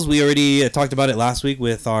 Beverly Hills, we already talked about it last week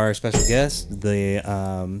with our special guest, the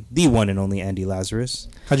one and only Andy Lazarus.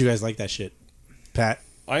 How'd you guys like that shit, Pat?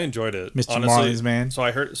 I enjoyed it. Mr. Honestly, Marlins, man. So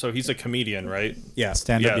I heard. So he's a comedian, right? Yeah.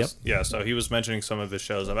 Stand up. Yep. Yeah. So he was mentioning some of his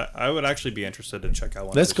shows. I would actually be interested to check out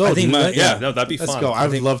one. Let's of go. I think dude. my- Yeah, no, that'd be Let's fun. go. I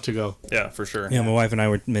would love to go. Yeah, for sure. Yeah, my wife and I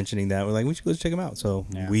were mentioning that. We're like, we should go check them out. So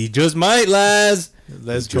Yeah. we just might, Laz.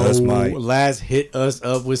 Let's Just go. might. Laz hit us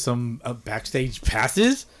up with some backstage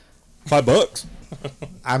passes. $5.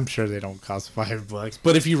 I'm sure they don't cost $5,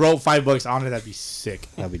 but if you wrote $5 on it, that'd be sick.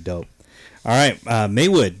 That'd be dope. All right,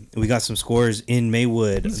 Maywood. We got some scores in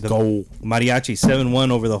Maywood. Let's The go. Mariachi 7-1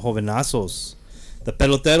 over the Jovenazos. The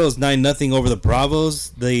Peloteros 9-0 over the Bravos.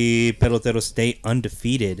 The Peloteros stay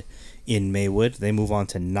undefeated in Maywood. They move on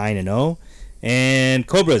to 9-0. And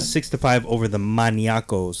Cobras 6-5 over the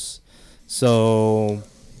Maniacos. So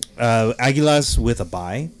Aguilas with a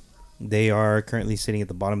bye. They are currently sitting at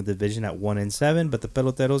the bottom of the division at 1-7, but the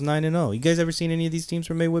Peloteros 9-0. You guys ever seen any of these teams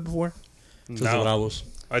from Maywood before? Just the Bravos.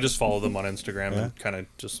 I just follow them on Instagram and kind of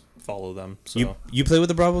just follow them. So You play with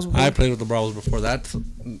the Bravos before? I played with the Bravos before. That's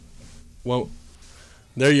well,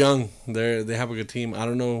 they're young. They have a good team. I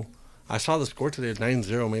don't know. I saw the score today,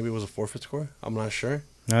 9-0. Maybe it was a forfeit score. I'm not sure.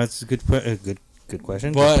 No, that's a good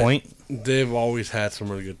question. But Good point. they've always had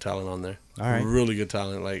some really good talent on there. All right. Really good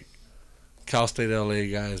talent, like Cal State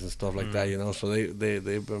LA guys and stuff like that, you know. So they've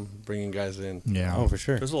been bringing guys in. Yeah. Oh, for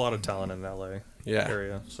sure. there's a lot of talent in LA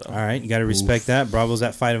area. So All right, you got to respect that. Bravos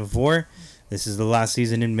at 5-4. This is the last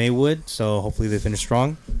season in Maywood, so hopefully they finish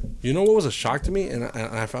strong. You know what was a shock to me, and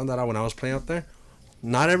I found that out when I was playing out there.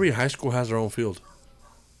 Not every high school has their own field.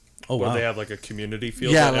 Oh where wow. they have like a community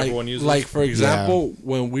field that everyone uses. Like for example,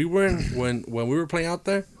 when we were playing out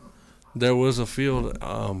there was a field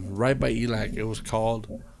right by ELAC. It was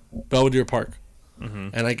called Belvedere Park,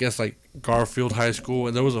 and I guess like Garfield High School,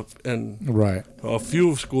 and there was a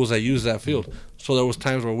few schools that used that field. So there was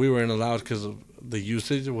times where we weren't allowed because of the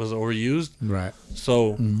usage was overused. Right.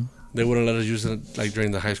 So they wouldn't let us use it like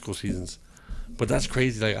during the high school seasons. But that's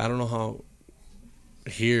crazy. Like I don't know how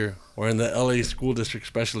here or in the LA school district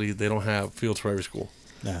especially they don't have fields for every school.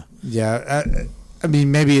 Yeah. Yeah. I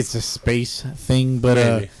mean, maybe it's a space thing,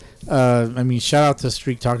 but I mean, shout out to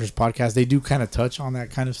Street Talkers podcast. They do kind of touch on that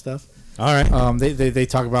kind of stuff. All right. They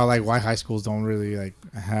talk about like why high schools don't really like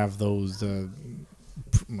have those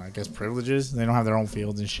I guess privileges. They don't have their own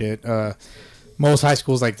fields and shit. Most high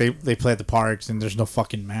schools like they play at the parks and there's no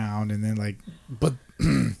fucking mound, and then like but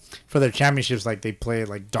for their championships like they play at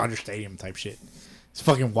like Dodger Stadium type shit. It's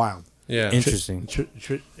fucking wild. Yeah. Interesting.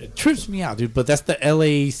 It trips me out, dude. But that's the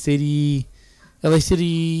LA City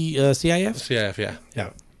CIF. CIF, yeah. Yeah.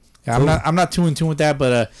 I'm not too in tune with that,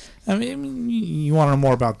 but I mean, you want to know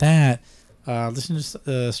more about that? Listen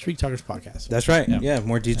to Street Talkers podcast. That's right. Yeah.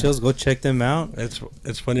 More details. Go check them out.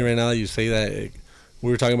 It's funny right now that you say that. We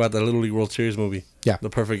were talking about the Little League World Series movie. Yeah. The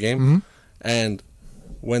Perfect Game. Mm-hmm. And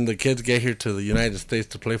when the kids get here to the United States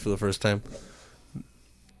to play for the first time,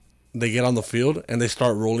 they get on the field and they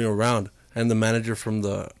start rolling around. And the manager from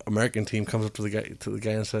the American team comes up to the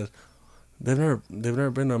guy and says, They've never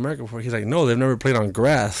been to America before. He's like, no, they've never played on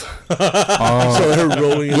grass. So they're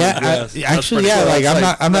rolling in the grass. Actually, yeah. Like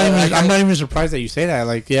I'm not even surprised that you say that.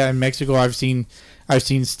 Like, yeah, in Mexico, I've seen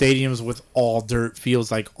stadiums with all dirt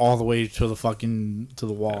fields, like all the way to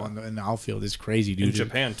the wall in the outfield. It's crazy, dude. In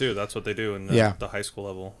Japan too, that's what they do in the high school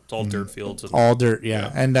level. It's all dirt fields. All dirt,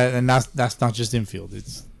 yeah. And that's not just infield.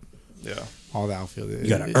 It's all the outfield. You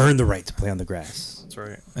got to earn the right to play on the grass. That's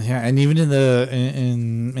right. Yeah, and even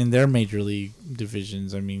in their major league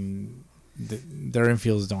divisions, I mean, their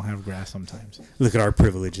infields don't have grass sometimes. Look at our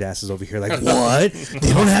privileged asses over here. Like, what?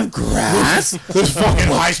 They don't have grass? This fucking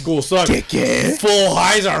high school sucks. Dickhead. Full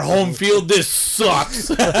highs our home field. This sucks.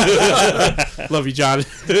 Love you, John.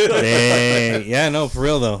 Dang. Yeah, no, for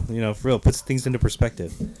real though. You know, for real, puts things into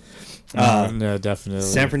perspective. No, definitely.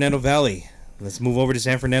 San Fernando Valley. Let's move over to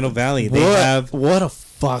San Fernando Valley. What a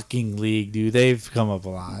fucking league, dude. They've come up a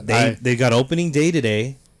lot. They got opening day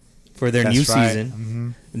today for their new season.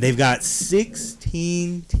 Mm-hmm. They've got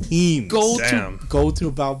 16 teams. Go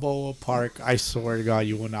to Balboa Park. I swear to God,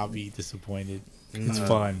 you will not be disappointed. It's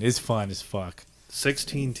fun. It's fun as fuck.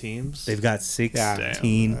 16 teams. They've got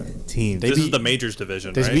 16 teams. This is the majors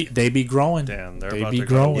division, right? They be growing. Damn, they're They about be to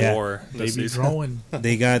growing. go to war. They this be season. growing.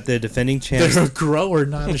 They got the defending champs. They're a grower,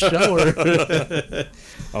 not a shower.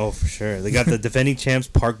 Oh, for sure. They got the defending champs,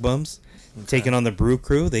 Park Bums, taking on the Brew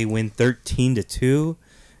Crew. They win 13-2.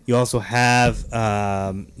 You also have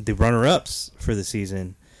the runner-ups for the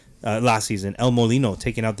season, last season. El Molino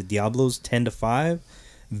taking out the Diablos 10-5.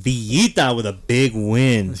 Villita with a big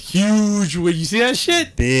win. Huge win. You see that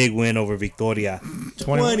shit? Big win over Victoria.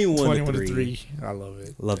 21-3. I love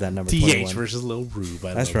it. Love that number. TH 21. versus Lil Rube.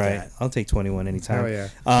 That's right. That. I'll take 21 anytime. Oh, yeah.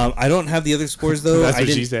 I don't have the other scores, though. That's what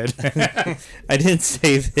she said. I didn't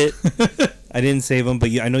save it. I didn't save them, but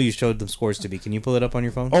I know you showed the scores to me. Can you pull it up on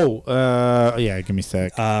your phone? Yeah, give me a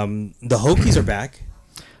sec. The Hokies are back.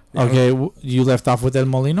 Okay, you left off with El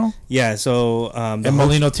Molino? Yeah, so... El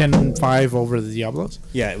Molino 10-5 over the Diablos?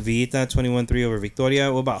 Yeah, Villita 21-3 over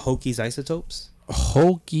Victoria. What about Hokies Isotopes?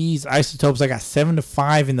 Hokies Isotopes, I got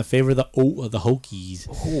 7-5 in the favor of the Hokies.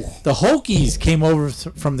 Oh. The Hokies came over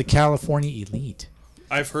from the California Elite.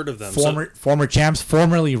 I've heard of them. Former champs,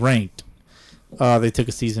 formerly ranked. They took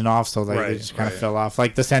a season off, so they just kind of fell off.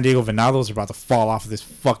 Like the San Diego Venados are about to fall off of this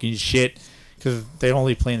fucking shit because they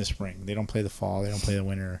only play in the spring. They don't play the fall. They don't play the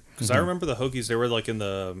winter. Because I remember the Hokies, they were like in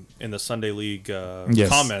the Sunday League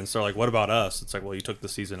comments. They're like, "What about us?" It's like, "Well, you took the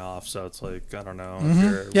season off, so it's like I don't know if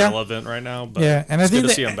you're relevant right now." But and it's I think good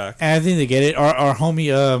to see them back. And I think they get it. Our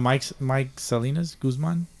homie Mike Salinas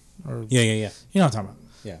Guzman, or Yeah. you know what I'm talking about.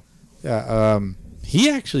 Yeah. He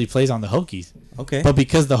actually plays on the Hokies. Okay. But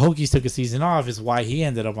because the Hokies took a season off, is why he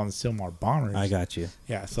ended up on the Stillmore Bombers. I got you.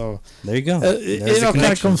 Yeah. So There you go. it all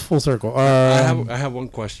kind of comes full circle. I have one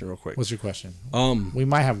question real quick. What's your question? Um, We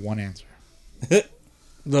might have one answer.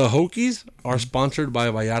 the Hokies are sponsored by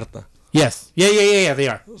Vallarta, Yes. Yeah. They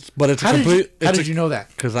are. but it's How a complete. How did you know that?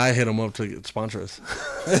 Because I hit them up to sponsor us.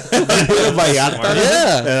 Vallarta.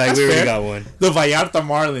 Yeah, like we already fair. got one. The Vallarta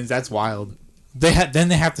Marlins. That's wild. They have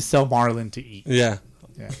to sell marlin to eat. Yeah,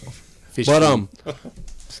 Yeah. Fish but food.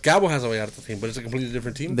 Scabo has a Vallarta team, but it's a completely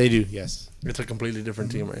different team. They do. Yes. It's a completely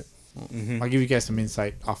different team, right? I'll give you guys some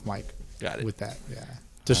insight off mic Got it. with that. Yeah.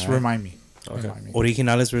 Just remind me. Okay. Remind me.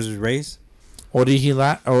 Originales versus Rays.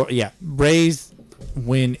 Rays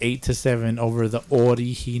win 8-7 over the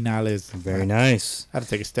Originales. Very nice. I had to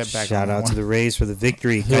take a step back. Shout on out that to the Rays for the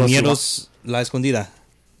victory. Who else you Cañeros La Escondida.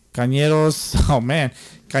 Cañeros. Oh man,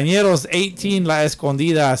 Cañeros 18, La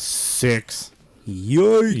Escondida 6.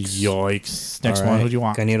 Yikes! Next All one. right. Who do you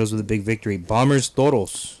want? Cañeros with a big victory. Bombers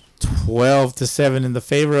Toros. 12-7 in the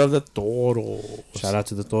favor of the Toros. Shout out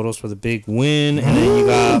to the Toros for the big win. And then you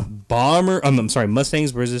got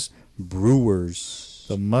Mustangs versus Brewers.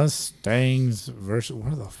 The Mustangs versus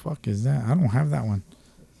where the fuck is that? I don't have that one.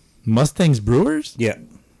 Mustangs Brewers? Yeah.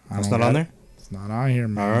 I That's don't not on got there? it. It's not on here,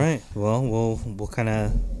 man. All right. Well, we'll kind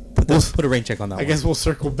of put a rain check on that I one. guess we'll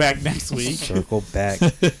circle back next week. Circle back.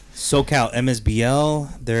 SoCal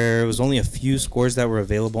MSBL. There was only a few scores that were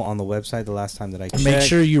available on the website the last time that I checked. Make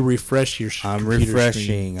sure you refresh your. I'm computer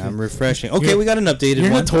refreshing. screen. Okay, we got an updated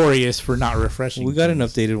You're one. notorious for not refreshing. We got an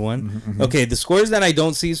things. updated one. Okay, the scores that I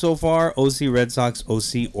don't see so far: OC Red Sox,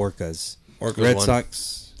 OC Orcas. Orcas Red won.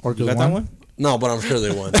 Sox. Orcas You got won? that one? No, but I'm sure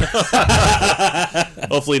they won.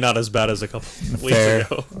 Hopefully not as bad as a couple weeks Fair.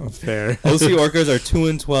 ago. Fair. OC Orcas are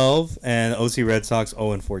 2-12, and OC Red Sox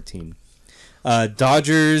 0-14.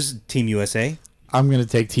 Dodgers, Team USA. I'm gonna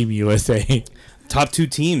take Team USA. Top two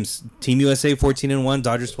teams: Team USA 14-1,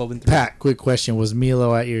 Dodgers 12-3. Pat, quick question: was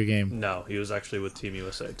Milo at your game? No, he was actually with Team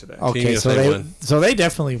USA today. Okay, so USA they won. they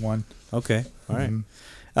definitely won. Okay, all right.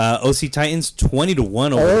 OC Titans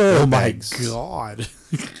 20-1 over the Oh my Dirtbags. god!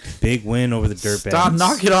 Big win over the Dirtbags. Stop!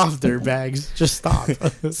 Knock it off, dirtbags. Just stop.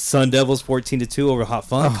 Sun Devils 14-2 over Hot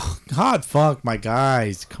Funk. Oh, God, fuck my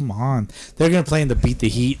guys. Come on. They're going to play in the Beat the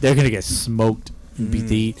Heat. They're going to get smoked and beat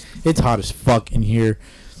the Heat. It's hot as fuck in here.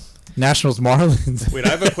 Nationals Marlins. Wait,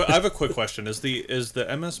 I have a quick question. Is the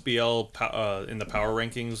MSBL in the power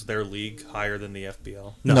rankings their league higher than the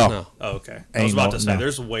FBL? No. Oh, okay. I was Ain't about no- to say no.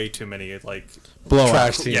 there's way too many like Blowouts.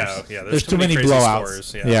 Trash teams. yeah. There's too many crazy blowouts.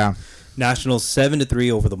 scores, Yeah. Nationals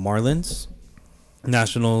 7-3 over the Marlins.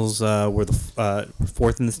 Nationals were the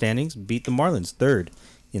fourth in the standings. Beat the Marlins third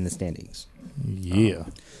in the standings. Yeah.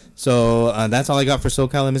 So that's all I got for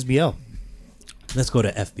SoCal MSBL. Let's go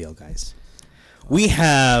to FBL, guys. We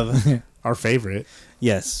have Our favorite.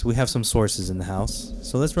 yes, we have some sources in the house.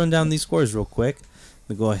 So let's run down these scores real quick.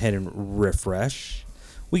 We'll go ahead and refresh.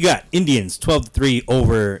 We got Indians 12-3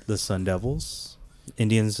 over the Sun Devils.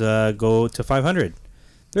 Indians go to 500.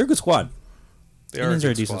 They're a good squad. They are Indians a are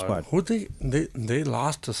a good decent squad. squad. Who they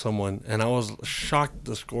lost to someone, and I was shocked.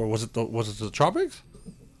 The score was it the Tropics?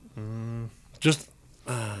 Just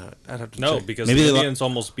I'd have to No, check. because Maybe the they Indians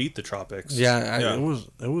almost beat the Tropics. Yeah, it was.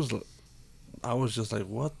 I was just like,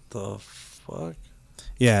 what the fuck?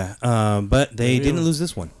 Yeah, but they Maybe it didn't was- lose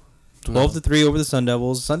this one. 12-3 over the Sun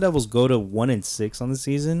Devils. Sun Devils go to 1-6 on the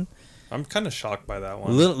season. I'm kind of shocked by that A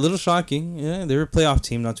one. little shocking. Yeah, they were a playoff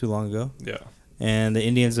team not too long ago. Yeah. And the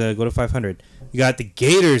Indians go to 500. You got the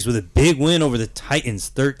Gators with a big win over the Titans,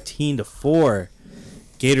 13-4.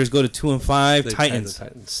 Gators go to 2-5. They tied the Titans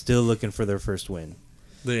Titans. still looking for their first win.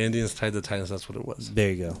 The Indians tied the Titans. That's what it was. There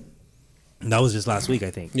you go. And that was just last week, I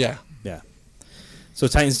think. Yeah. Yeah. So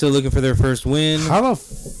Titans still looking for their first win. How the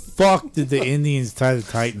fuck did the Indians tie the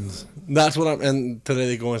Titans? That's what I'm. And today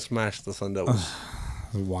they go and smash the Sun Devils.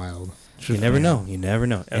 That's wild. You never know. You never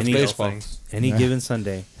know. That's Any baseball. any Yeah. given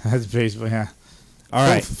Sunday. That's baseball, yeah. All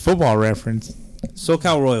right. Football reference.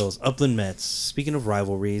 SoCal Royals, Upland Mets. Speaking of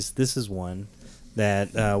rivalries, this is one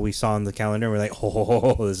that we saw on the calendar. We're like,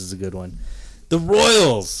 oh, this is a good one. The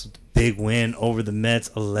Royals, big win over the Mets,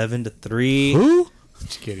 11-3. Who?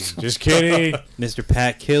 Just kidding. Just kidding. Mr.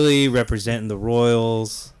 Pat Kelly representing the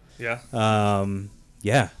Royals. Yeah.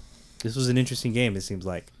 Yeah, this was an interesting game. It seems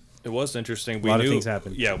like. It was interesting. A lot of things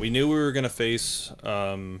happened. Yeah, we knew we were going to face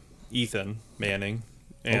Ethan Manning.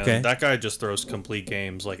 And Okay. that guy just throws complete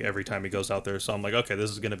games like every time he goes out there. So I'm like, okay,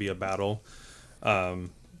 this is going to be a battle.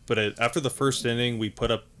 But after the first inning, we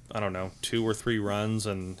put up I don't know, 2 or 3 runs,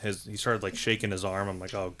 and he started like shaking his arm. I'm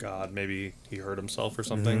like, oh god, maybe he hurt himself or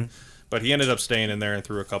something. But he ended up staying in there and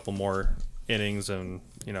threw a couple more innings, and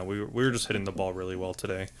we were just hitting the ball really well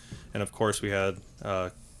today. And of course we had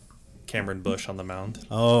Cameron Bush on the mound.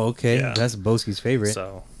 Oh, okay. Yeah. That's Bowski's favorite.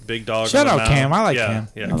 So big dog. Shout on the out mound. Cam. I like yeah, Cam.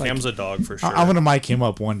 Yeah, I like Cam's a dog for sure. I'm gonna mic him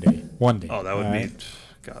up one day. Oh, that would be. Alright.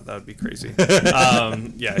 God, that would be crazy.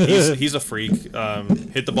 Yeah, he's a freak.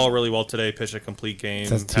 Hit the ball really well today. Pitched a complete game.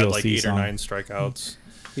 That's Had like TLC 8 or song. 9 strikeouts.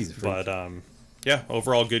 He's a freak. But yeah,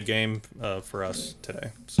 overall good game for us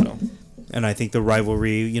today. So And I think the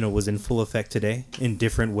rivalry, was in full effect today in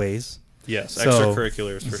different ways. yes, So-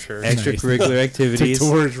 extracurriculars for sure. Extracurricular activities. Took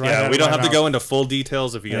the words right out Yeah, of we don't my have to mouth. go into full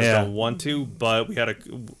details if you guys Yeah. don't want to. But we had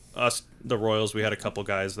the Royals. We had a couple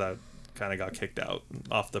guys that kind of got kicked out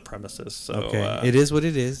off the premises. So Okay. It is what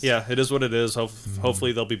it is. yeah, it is what it is.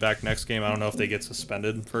 Hopefully they'll be back next game. I don't know if they get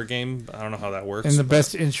suspended for a game. I don't know how that works. In the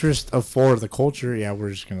best interest of the culture, yeah,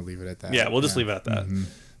 we're just gonna leave it at that. Yeah, we'll just leave it at that.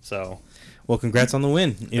 So Well, congrats on the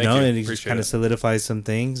win. You Thank know, you. and it just Appreciate kind of it. solidifies some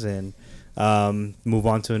things and move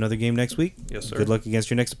on to another game next week. Yes, sir. Good luck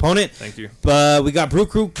against your next opponent. thank you. But we got Brew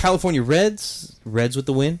Crew, California Reds. Reds with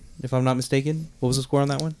the win, if I'm not mistaken. What was the score on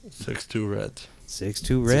that one? 6-2 Reds.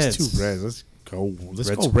 6-2 Reds. 6-2 Reds. Let's go. Let's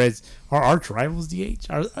Reds. go Reds. Our arch rivals, DH.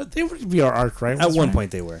 They would be our arch rivals. At one right?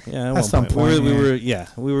 point they were. Yeah, at At one some point.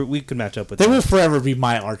 point, We could match up with They them. will forever be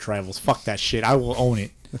my arch rivals. Fuck that shit. I will own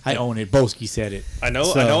it. I own it. Bowski said it. I know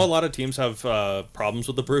So- a lot of teams have problems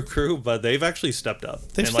with the Brew Crew, but they've actually stepped up.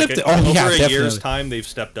 They've In like stepped a- up. Oh, over yeah, a year's definitely. time, they've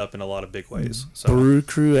stepped up in a lot of big ways. So Brew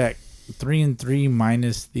Crew at 3-3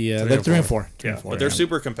 minus the they're 3-4. yeah, but they're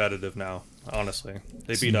super competitive now. Honestly,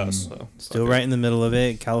 they beat us. So Still right in the middle of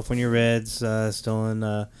it. California Reds still in,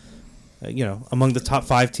 among the top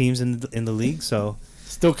 5 teams in the league. So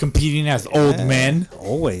Still competing as old men.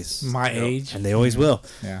 always. My age. And they always will.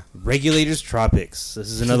 Yeah. Regulators Tropics. This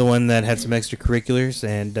is another one that had some extracurriculars,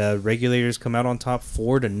 and Regulators come out on top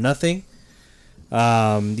 4-0.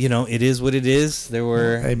 It is what it is. There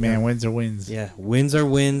were Hey man, wins are wins. yeah, wins are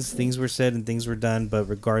wins. Things were said and things were done, but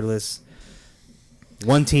regardless,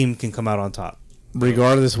 one team can come out on top.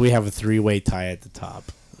 Regardless, we have a 3-way tie at the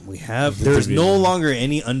top. We have. There's no longer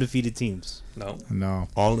any undefeated teams. no, No.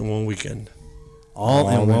 All in one weekend. All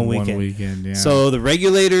in one weekend. yeah. So the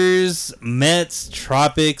Regulators, Mets,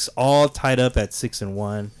 Tropics, all tied up at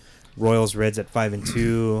 6-1. Royals, Reds at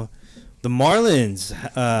 5-2. The Marlins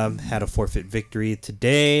had a forfeit victory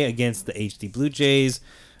today against the HD Blue Jays.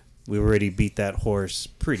 We already beat that horse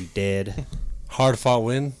pretty dead. Hard fought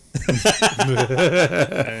win.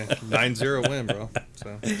 9-0 win, bro.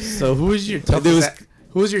 So who was your toughest?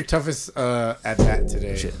 Who was your toughest at bat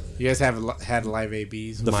today? You guys had live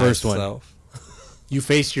ABs. The first one. Myself. You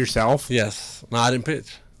faced yourself. Yes. No, I didn't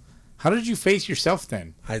pitch. How did you face yourself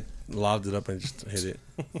then? I lobbed it up and just hit it.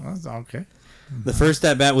 That's okay. The first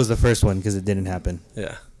at bat was the first one because it didn't happen.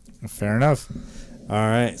 Yeah. Fair enough. All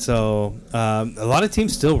right, so a lot of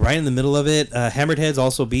teams still right in the middle of it. Hammered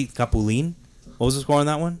also beat Capulin. What was the score on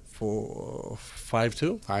that one? For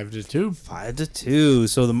 5-2. 5-2. 5-2.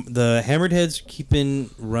 So the Hammered Heads keeping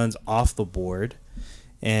runs off the board,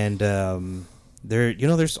 and they're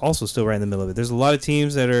also still right in the middle of it. There's a lot of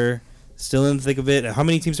teams that are still in the thick of it. How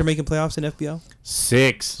many teams are making playoffs in FBL?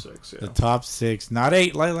 6. yeah. The top 6, not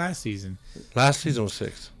 8 like last season. Last season was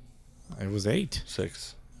 6. It was 8.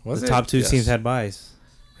 6. Was The it? top 2 Yes. teams had buys.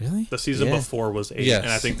 Really? The season Yeah. before was 8, Yes.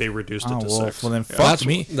 and I think they reduced it Oh to well, 6. well then Yeah. fuck That's-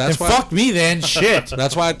 me. that's then why- fuck me then. Shit.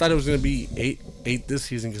 That's why I thought it was going to be 8 this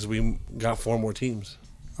season because we got 4 more teams.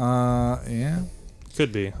 Yeah.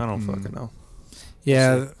 Could be. I don't fucking know.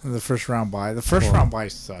 Yeah, the first round bye. The first round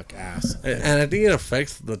buys suck ass. And I think it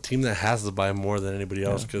affects the team that has the bye more than anybody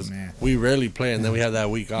else because man. we rarely play and then we have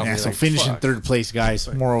that week off. Yeah, and so you're like, finish in fuck. third place, guys.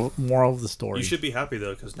 Moral of the story. You should be happy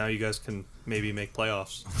though, because now you guys can maybe make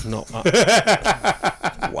playoffs. No.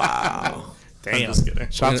 Wow. I'm just kidding.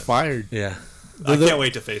 Shots fired. Yeah. I can't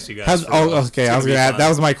wait to face you guys. for, Okay. it's I was be gonna add, fun. that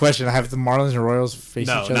was my question. I have the Marlins and Royals face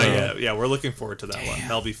No, each not other. yet. Yeah, we're looking forward to that one.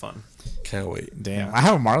 That'll be fun. Can't wait. Damn, I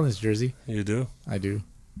have a Marlins jersey. You do? I do.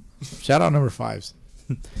 Shout out number 5s.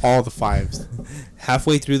 All the 5s.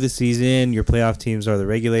 Halfway through the season, your playoff teams are the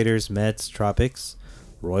Regulators, Mets, Tropics,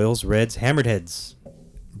 Royals, Reds, Hammered Heads.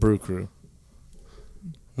 Brew Crew.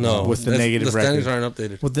 No. With the that's- negative the standings record. aren't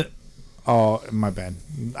updated. With the oh, my bad.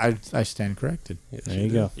 I stand corrected. Yes, There you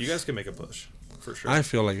go. You guys can make a push for sure. I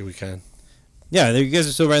feel like we can. Yeah, you guys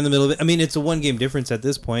are still right in the middle of it. I mean, it's a 1-game difference at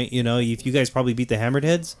this point. You know, if you guys probably beat the Hammered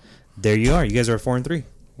Heads, there you are. You guys are 4-3.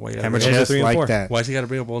 Why you Hammered gotta Heads Just are 3-4. like that. Why's he got to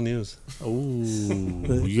bring up old news?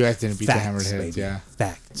 Ooh, you guys didn't beat the Facts, Hammered Heads, baby. yeah.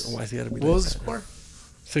 Facts. Why's he got to be What was the score?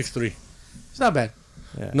 6-3. It's not bad.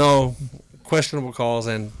 No questionable calls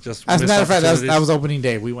and just. As a missed matter of fact, that was opportunities. opening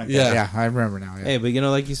day. We went there. Yeah. Yeah, I remember now. Yeah. Hey, but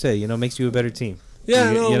like you said, makes you a better team.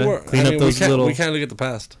 Yeah, You know, clean up those little. We can't look at the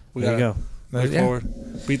past. We There you gotta go. look Yeah.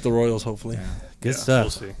 forward. Beat the Royals, hopefully. Good We'll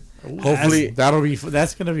stuff. see. Hopefully,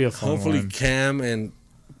 That's gonna be a fun hopefully one. Cam and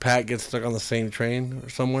Pat get stuck on the same train or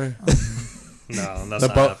somewhere. No, that's The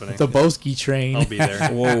not happening. the Bowski train. I'll be there.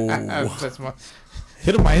 Whoa.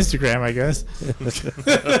 Hit on my Instagram, I guess.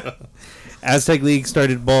 Aztec League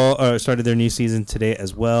started their new season today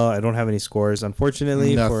as well. I don't have any scores,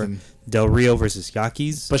 unfortunately, Nothing. for Del Rio versus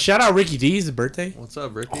Yaquis. But shout out Ricky D's birthday. What's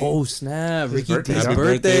up, Ricky? Oh snap! His Ricky birthday. D's Happy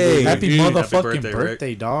birthday. Happy Ricky. motherfucking Happy birthday,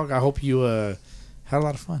 Rick. dog. I hope you had a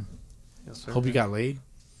lot of fun. Yes, sir. Hope you got laid.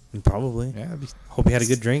 Probably. Yeah, Hope you had a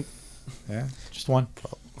good drink. yeah. Just one.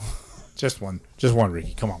 Just one. Just one,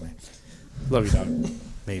 Ricky. Come on, man. Love you, dog.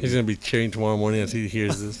 Maybe. He's gonna be cheering tomorrow morning as he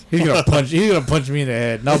hears this. He's gonna punch. He's gonna punch me in the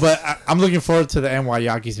head. No, but I'm looking forward to the NY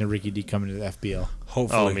Yankees and Ricky D coming to the FBL.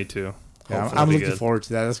 Hopefully, Oh, me too. Yeah, Hopefully I'm it'll be looking good. forward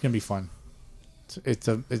to that. That's gonna be fun. It's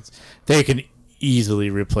they can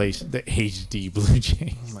easily replace the HD Blue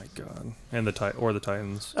Jays. Oh my god. And the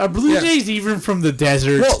Titans. Are Blue Yeah. Jays even from the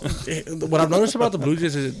desert? Well, what I've noticed about the Blue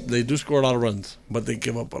Jays is they do score a lot of runs, but they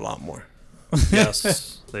give up a lot more.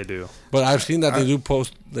 Yes, they do. But I've seen that they do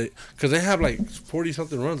post because they have like 40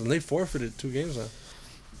 something runs and they forfeited 2 games now.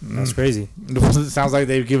 That's crazy. It sounds like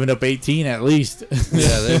they've given up 18 at least.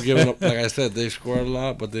 Yeah, they've given up. Like I said, they've scored a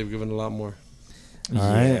lot, but they've given a lot more. All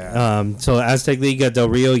right. So Aztec League got Del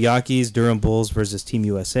Rio Yaquis, Durham Bulls versus Team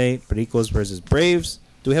USA, Pericos versus Braves.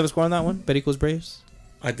 Do we have a score on that one? Pericos Braves.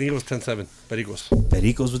 I think it was 10-7. Pericos.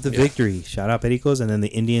 Pericos with the Yeah. victory. Shout out Pericos, and then the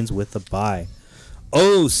Indians with the bye.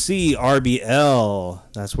 OCRBL.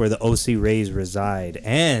 That's where the OC Rays reside,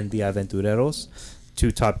 and the Aventureros,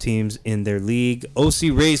 2 top teams in their league. OC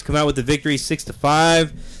Rays come out with the victory,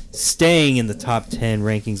 6-5, staying in the top 10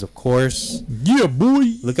 rankings, of course. Yeah,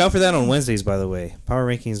 boy. Look out for that on Wednesdays, by the way. Power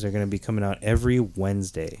rankings are going to be coming out every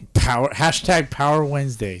Wednesday. Power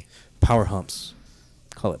Wednesday. Power humps.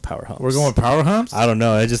 Call it power humps. We're going power humps. I don't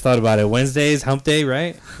know. I just thought about it. Wednesdays, hump day,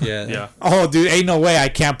 right? Yeah. Yeah. Oh, dude, ain't no way I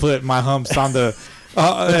can't put my humps on the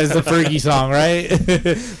as the Fergie song, right?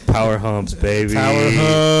 Power humps, baby. Power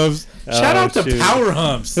humps. Shout Oh, out to shoot. Power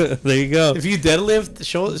humps. There you go. If you deadlift,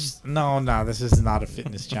 show us. No, this is not a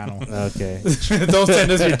fitness channel. Okay. Don't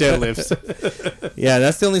send us your deadlifts. Yeah,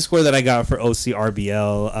 that's the only score that I got for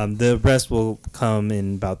OCRBL. The rest will come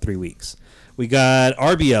in about 3 weeks. We got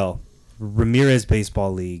RBL, Ramirez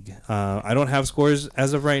Baseball League. I don't have scores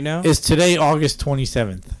as of right now. Is today August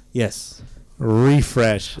 27th? Yes.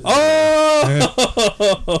 Refresh. Oh!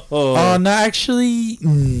 No, actually,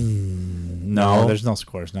 no. There's no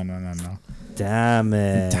scores. No. Damn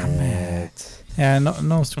it. Yeah,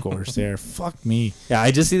 no scores there. Fuck me. Yeah,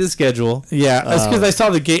 I just see the schedule. Yeah, that's because I saw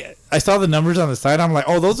the game. I saw the numbers on the side. I'm like,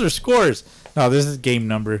 oh, those are scores. No, this is game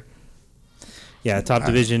number. Yeah, top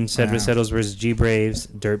division, Cedric yeah. Settles versus G Braves,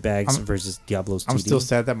 Dirtbags versus Diablos TD. I'm still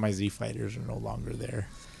sad that my Z Fighters are no longer there.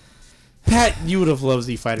 Pat, you would have loved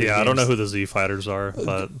Z Fighters. Yeah, I don't know games. who the Z Fighters are,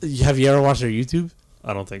 but Have you ever watched their YouTube?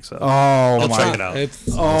 I don't think so. Oh I'll my! check it out. It's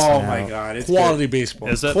Oh my God! It's quality baseball.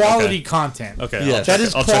 Is it? quality Okay. content. Okay. Yes. That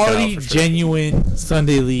is I'll check it out quality, for sure. genuine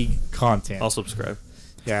Sunday League content. I'll subscribe.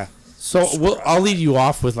 Yeah. So I'll lead you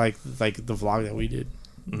off with like the vlog that we did.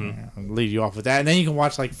 Yeah, I'll lead you off with that, and then you can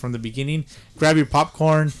watch like from the beginning. Grab your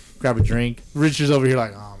popcorn, grab a drink. Richard's over here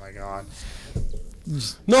like, oh my God.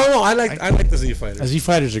 No, I like the Z Fighters. Z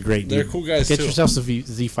Fighters are great. They're Dude. cool guys Get too. yourself some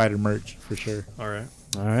Z Fighter merch for sure. All right.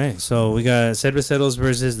 All right, so we got Cedric Settles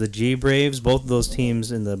versus the G Braves. Both of those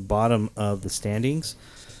teams in the bottom of the standings.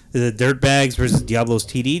 The Dirtbags versus Diablos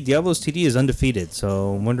TD. Diablos TD is undefeated,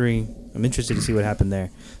 so I'm interested to see what happened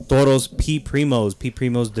there. Toros P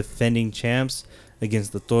Primos defending champs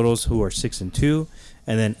against the Toros, who are 6-2,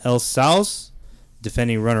 and then El Saus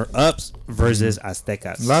defending runner-ups versus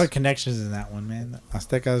Aztecas. A lot of connections in that one, man.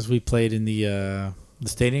 Aztecas we played in the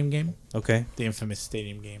stadium game, Okay. the infamous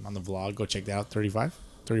stadium game on the vlog. Go check that out. 35,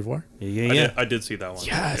 34. Yeah. I did see that one.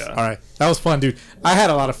 Yes. Yeah. All right. That was fun, dude. I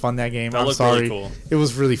had a lot of fun that game. That I'm looked sorry. really cool. It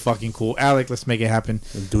was really fucking cool. Alec, let's make it happen.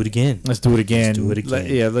 Do it again. Let's do it again. Let's do it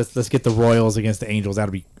again. Let's get the Royals against the Angels.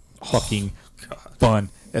 That'll be fucking God. fun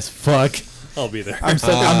as fuck. I'll be there. I'm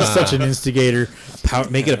such an instigator.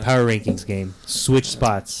 Make it a power rankings game. Switch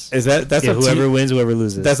spots. Is that's Yeah, up to whoever you? wins, whoever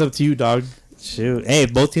loses. That's up to you, dog. Shoot. Hey,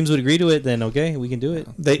 if both teams would agree to it, then okay, we can do it.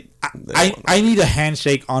 I need a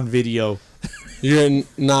handshake on video. You're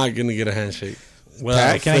not gonna get a handshake.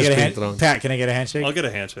 Pat, can I get a hand? Pat, can I get a handshake? I'll get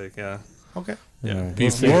a handshake. Yeah. Okay. Yeah. Alright.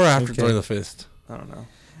 Before or after Okay. throwing the fist? I don't know.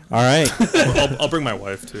 All right. I'll bring my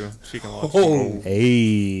wife too. She can watch. Oh,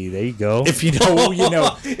 Hey, there you go. If you know, you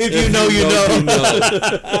know. If you know, you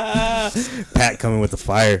know. Pat coming with the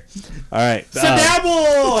fire. All right.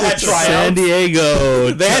 Sadabo had tryouts. San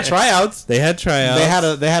Diego. They had tryouts. They had tryouts.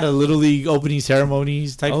 They had a little league opening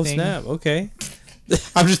ceremonies type Oh thing. snap! Okay.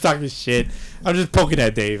 I'm just talking shit. I'm just poking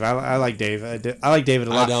at Dave. I like Dave. I like David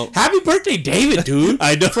a lot. I don't. Happy birthday, David, dude.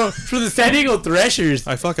 I know. From the San Diego Threshers.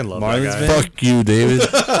 I fucking love Marlins that guy. fan? fuck you, David.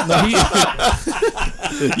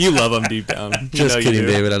 You love him deep down. Just you kidding, do.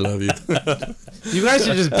 David. I love you. You guys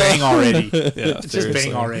should just bang already. Yeah, Just seriously.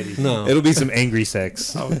 bang already. No. It'll be some angry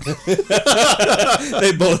sex.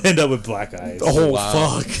 They both end up with black eyes. Oh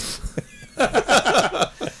Wow. fuck.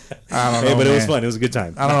 I don't know. Hey, but it was man. fun. It was a good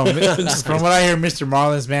time. I don't know. From what I hear, Mr.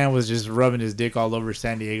 Marlins man was just rubbing his dick all over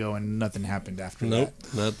San Diego, and nothing happened after Nope.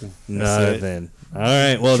 Nothing. Nothing. All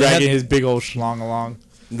right. Well, that. Dragging they his big old schlong along.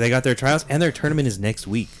 got their tryouts, and their tournament is next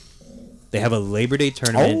week. They have a Labor Day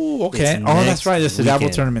tournament. Oh, okay. It's Oh, that's next right. The Sadabo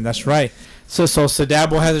weekend. tournament. That's right. So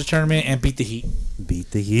Sadabo has a tournament and beat the Heat.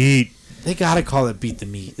 Beat the Heat. They gotta call it beat the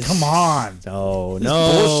meat. Come on. Oh This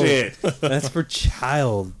no! bullshit. That's for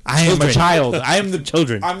child. I am a child. I am the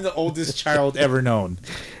Children. I'm the oldest child ever known.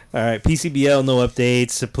 All right. PCBL, no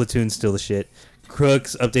updates. Platoon's still the shit.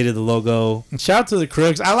 Crooks updated the logo. And shout out to the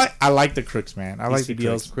Crooks. I like the Crooks, man. I like the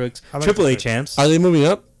PCBL's Crooks. Crooks. I like the Triple A Crooks. champs. Are they moving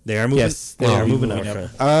up? They are moving. Yes, they they are are moving moving up.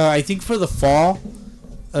 up. I think for the fall,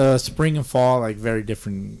 spring and fall, like very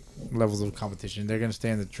different levels of competition. They're gonna stay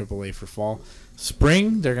in the AAA for fall.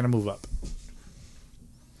 Spring, they're gonna move up.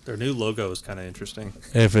 Their new logo is kind of interesting.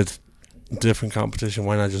 If it's different competition,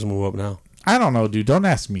 why not just move up now? I don't know, dude. Don't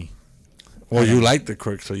ask me. Well, you like the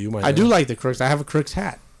Crooks, so you might. I do know. like the Crooks. I have a Crooks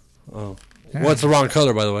hat. Oh. Yeah. What's the wrong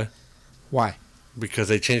color, by the way? Why? Because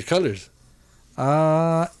they changed colors.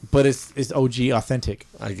 But it's OG authentic.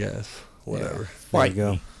 I guess. Whatever. There Fight you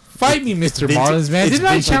go. me. Fight me, Mr. Vintage- Marlins, man. it's Didn't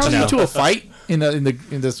I vintage challenge now. you to a fight in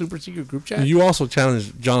the super secret group chat? You also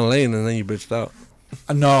challenged John Lane, and then you bitched out.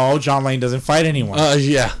 No, John Lane doesn't fight anyone.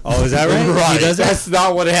 Yeah. Oh, is that right? Right. He doesn't? That's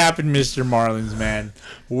not what happened, Mr. Marlins, man.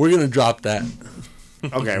 We're gonna drop that.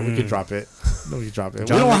 Okay, we could drop it. We could drop it.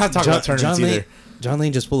 John we don't Lane- have to talk about tournaments John either. Lane, John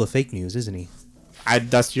Lane just full of fake news, isn't he?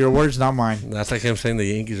 That's your words, not mine. That's like him saying the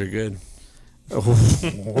Yankees are good.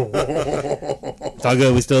 It's all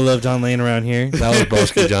good. We still love John Lane around here. That was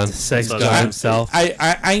Bowski, John. Sex So guy John- himself.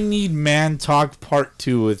 I need Man Talk Part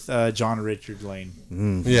 2 with John Richard Lane.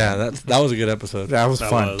 Yeah, that was a good episode. That was That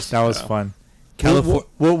fun. was, that was yeah. fun. California.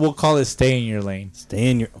 We'll call it Stay in Your Lane. Stay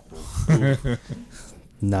in your.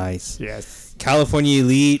 Nice. Yes. California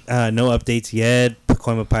Elite. No updates yet.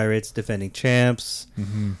 Pacoima Pirates defending champs.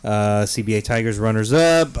 CBA Tigers runners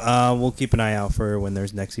up. We'll keep an eye out for when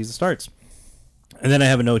there's next season starts. And then I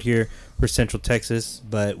have a note here for Central Texas,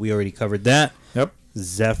 but we already covered that. Yep.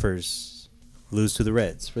 Zephyrs lose to the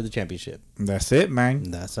Reds for the championship. That's it, man.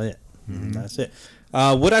 And that's it. That's it.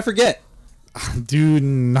 What'd I forget? Dude,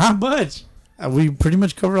 not much. We pretty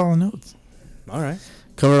much covered all the notes. All right.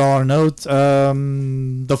 Covered all our notes.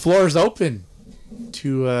 The floor is open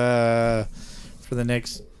to for the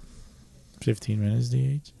next 15 minutes,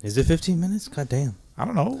 DH. Is it 15 minutes? God damn. I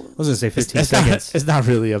don't know. I was going to say 15 It's seconds. it's not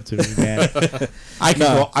really up to me, man. I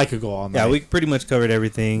could go all night. Yeah, we pretty much covered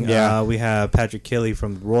everything. Yeah. We have Patrick Kelly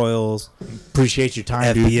from the Royals. appreciate your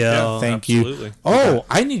time, dude. FBL. Yeah, Thank absolutely. you. Oh,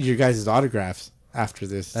 I need your guys' autographs after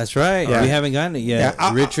this. That's right. Yeah. We haven't gotten it yet.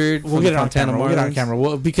 I- Richard we'll from get the it on Fontana camera. We'll get it on Marlins. camera.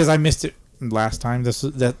 Well, because I missed it last time.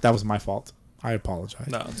 That was my fault. I apologize.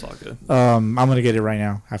 No, it's all good. I'm gonna get it right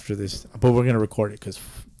now after this, but we're gonna record it because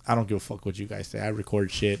I don't give a fuck what you guys say. I record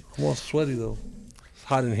shit. I'm all sweaty though. It's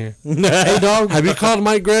hot in here. Hey, dog. Have you called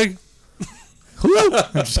Mike Gregg? Who?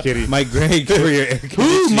 I'm just kidding. Mike Gregg for your air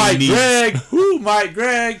Who? Mike Gregg. Who? Mike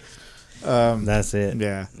Gregg. That's it.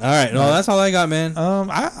 Yeah. All right. No, that's all I got, man.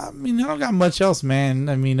 I mean, I don't got much else, man.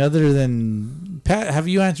 I mean, other than Pat, have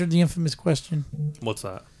you answered the infamous question? What's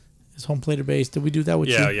that? Is home plate or base? Did we do that with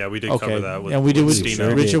you? Yeah, we did cover that with and we did with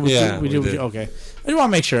Stino. Richard. Yeah, we did we with did. you. Okay. I just want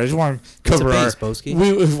to make sure. I just want to It's a cover our. base, Bowski.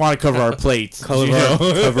 We want to cover our plates. Cover, you know?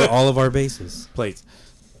 cover all of our bases. plates.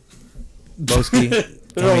 Bowski.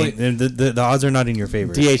 They're The odds are not in your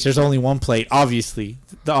favor. DH, there's only one plate. Obviously,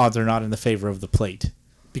 the odds are not in the favor of the plate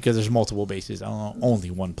because there's multiple bases.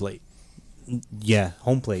 Only one plate. Yeah,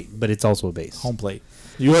 home plate, but it's also a base. Home plate.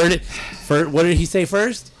 You heard it. What did he say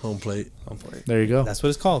first? Home plate. There you go. That's what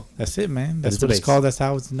it's called. That's it, man. But That's it's a what it's base. called. That's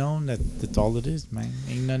how it's known. That's all it is, man.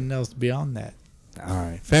 Ain't nothing else beyond that. All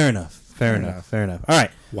right. Fair enough. Fair enough. All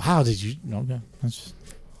right. Wow, did you? Okay. That's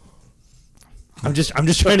just, I'm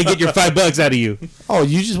just trying to get your $5 out of you. oh,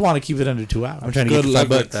 you just want to keep it under 2 hours. I'm trying to Good get your luck $5.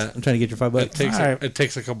 with that. I'm trying to get your $5. It takes All right. it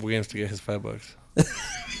takes a couple games to get his $5.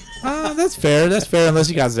 That's fair. That's fair unless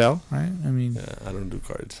you got Zelle, right? I mean, I don't do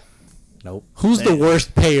cards. Nope. who's the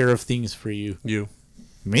worst payer of things for you? You.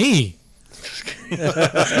 Me.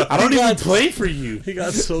 I don't even play for you. He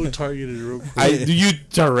got so targeted real quick. You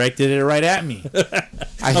directed it right at me.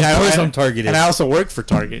 Of course I'm targeted. And I also work for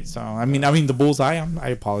Target, so I mean the bullseye. I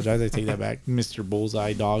apologize. I take that back, Mr.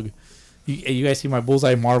 Bullseye Dog. You guys see my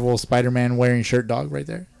Bullseye Marvel Spider-Man wearing shirt dog right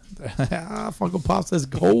there? Funko Pops, let's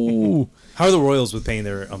go. How are the Royals with paying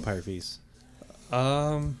their umpire fees?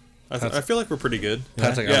 I feel like we're pretty good.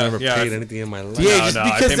 That's like Yeah, I've never yeah. paid anything in my life. Yeah, No, just no,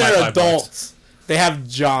 I because pay my they're $5. adults, they have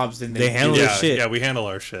jobs and They handle Yeah, their shit. yeah, we handle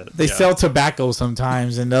our shit. They yeah. sell tobacco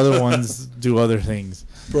sometimes, and the other ones do other things.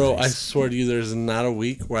 Bro, I swear to you, there's not a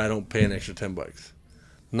week where I don't pay an extra $10.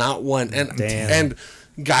 Not one. And Damn.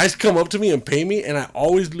 guys come up to me and pay me, and I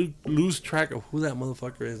always lose track of who that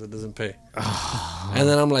motherfucker is that doesn't pay. And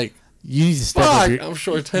then I'm like, You need to step fuck, up your. I'm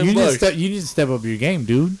short You $10. need to step up your game,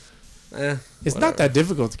 dude. It's not that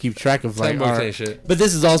difficult to keep track of like $10 our, ain't shit. But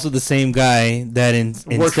this is also the same guy that Works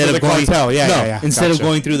for instead the of going cartel. Yeah. instead of Gotcha.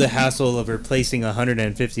 going through the hassle of replacing a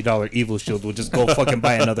 $150 Evil Shield, will just go fucking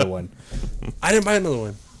buy another one. I didn't buy another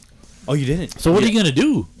one. Oh, you didn't? So what are you gonna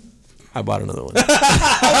do? I bought another one.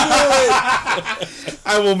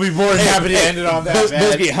 I will be more than happy to end it on that.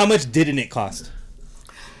 Bowski, how much didn't it cost?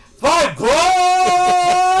 $5.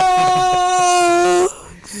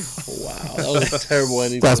 Wow, that was a terrible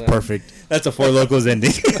ending. That's perfect. That's a Four Locos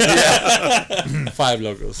ending. 5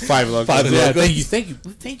 logos. 5 logos. Five Yeah, logos.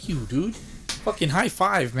 thank you, dude. Fucking high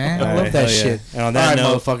five, man. I All love right, that hell yeah. shit. And on that All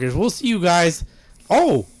right, note- motherfuckers, we'll see you guys.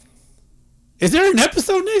 Oh, is there an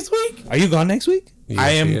episode next week? Are you gone next week?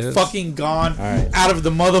 I am Yes. fucking gone right. out of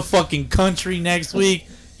the motherfucking country next week.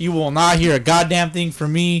 You will not hear a goddamn thing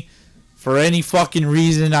from me for any fucking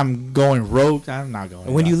reason. I'm going rogue. I'm not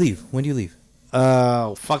going. When do you leave? When do you leave?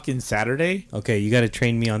 Fucking Saturday. Okay, you got to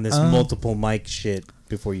train me on this multiple mic shit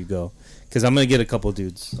before you go, because I'm gonna get a couple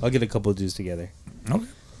dudes. I'll get a couple dudes together. Okay.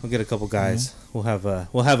 We'll get a couple guys. We'll have a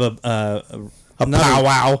not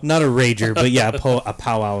powwow. not a rager, but yeah, a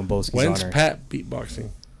powwow in Bowski's When's honor. Pat beatboxing?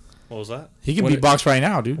 What was that? He can When- beatbox right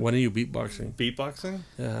now, dude. When are you beatboxing? Beatboxing?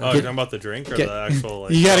 Yeah. Oh, you're talking about the drink or Get- the actual?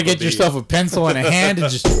 Like, You got to proper get beat? yourself a pencil and a hand and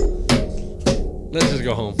just. Let's just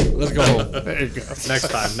go home. Let's go home. There you go. Next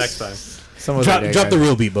time. Some other day, Drop the guys.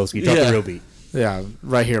 real beat, Bowski. Drop Yeah. the real beat, Yeah,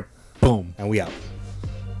 right here. Boom. and we out.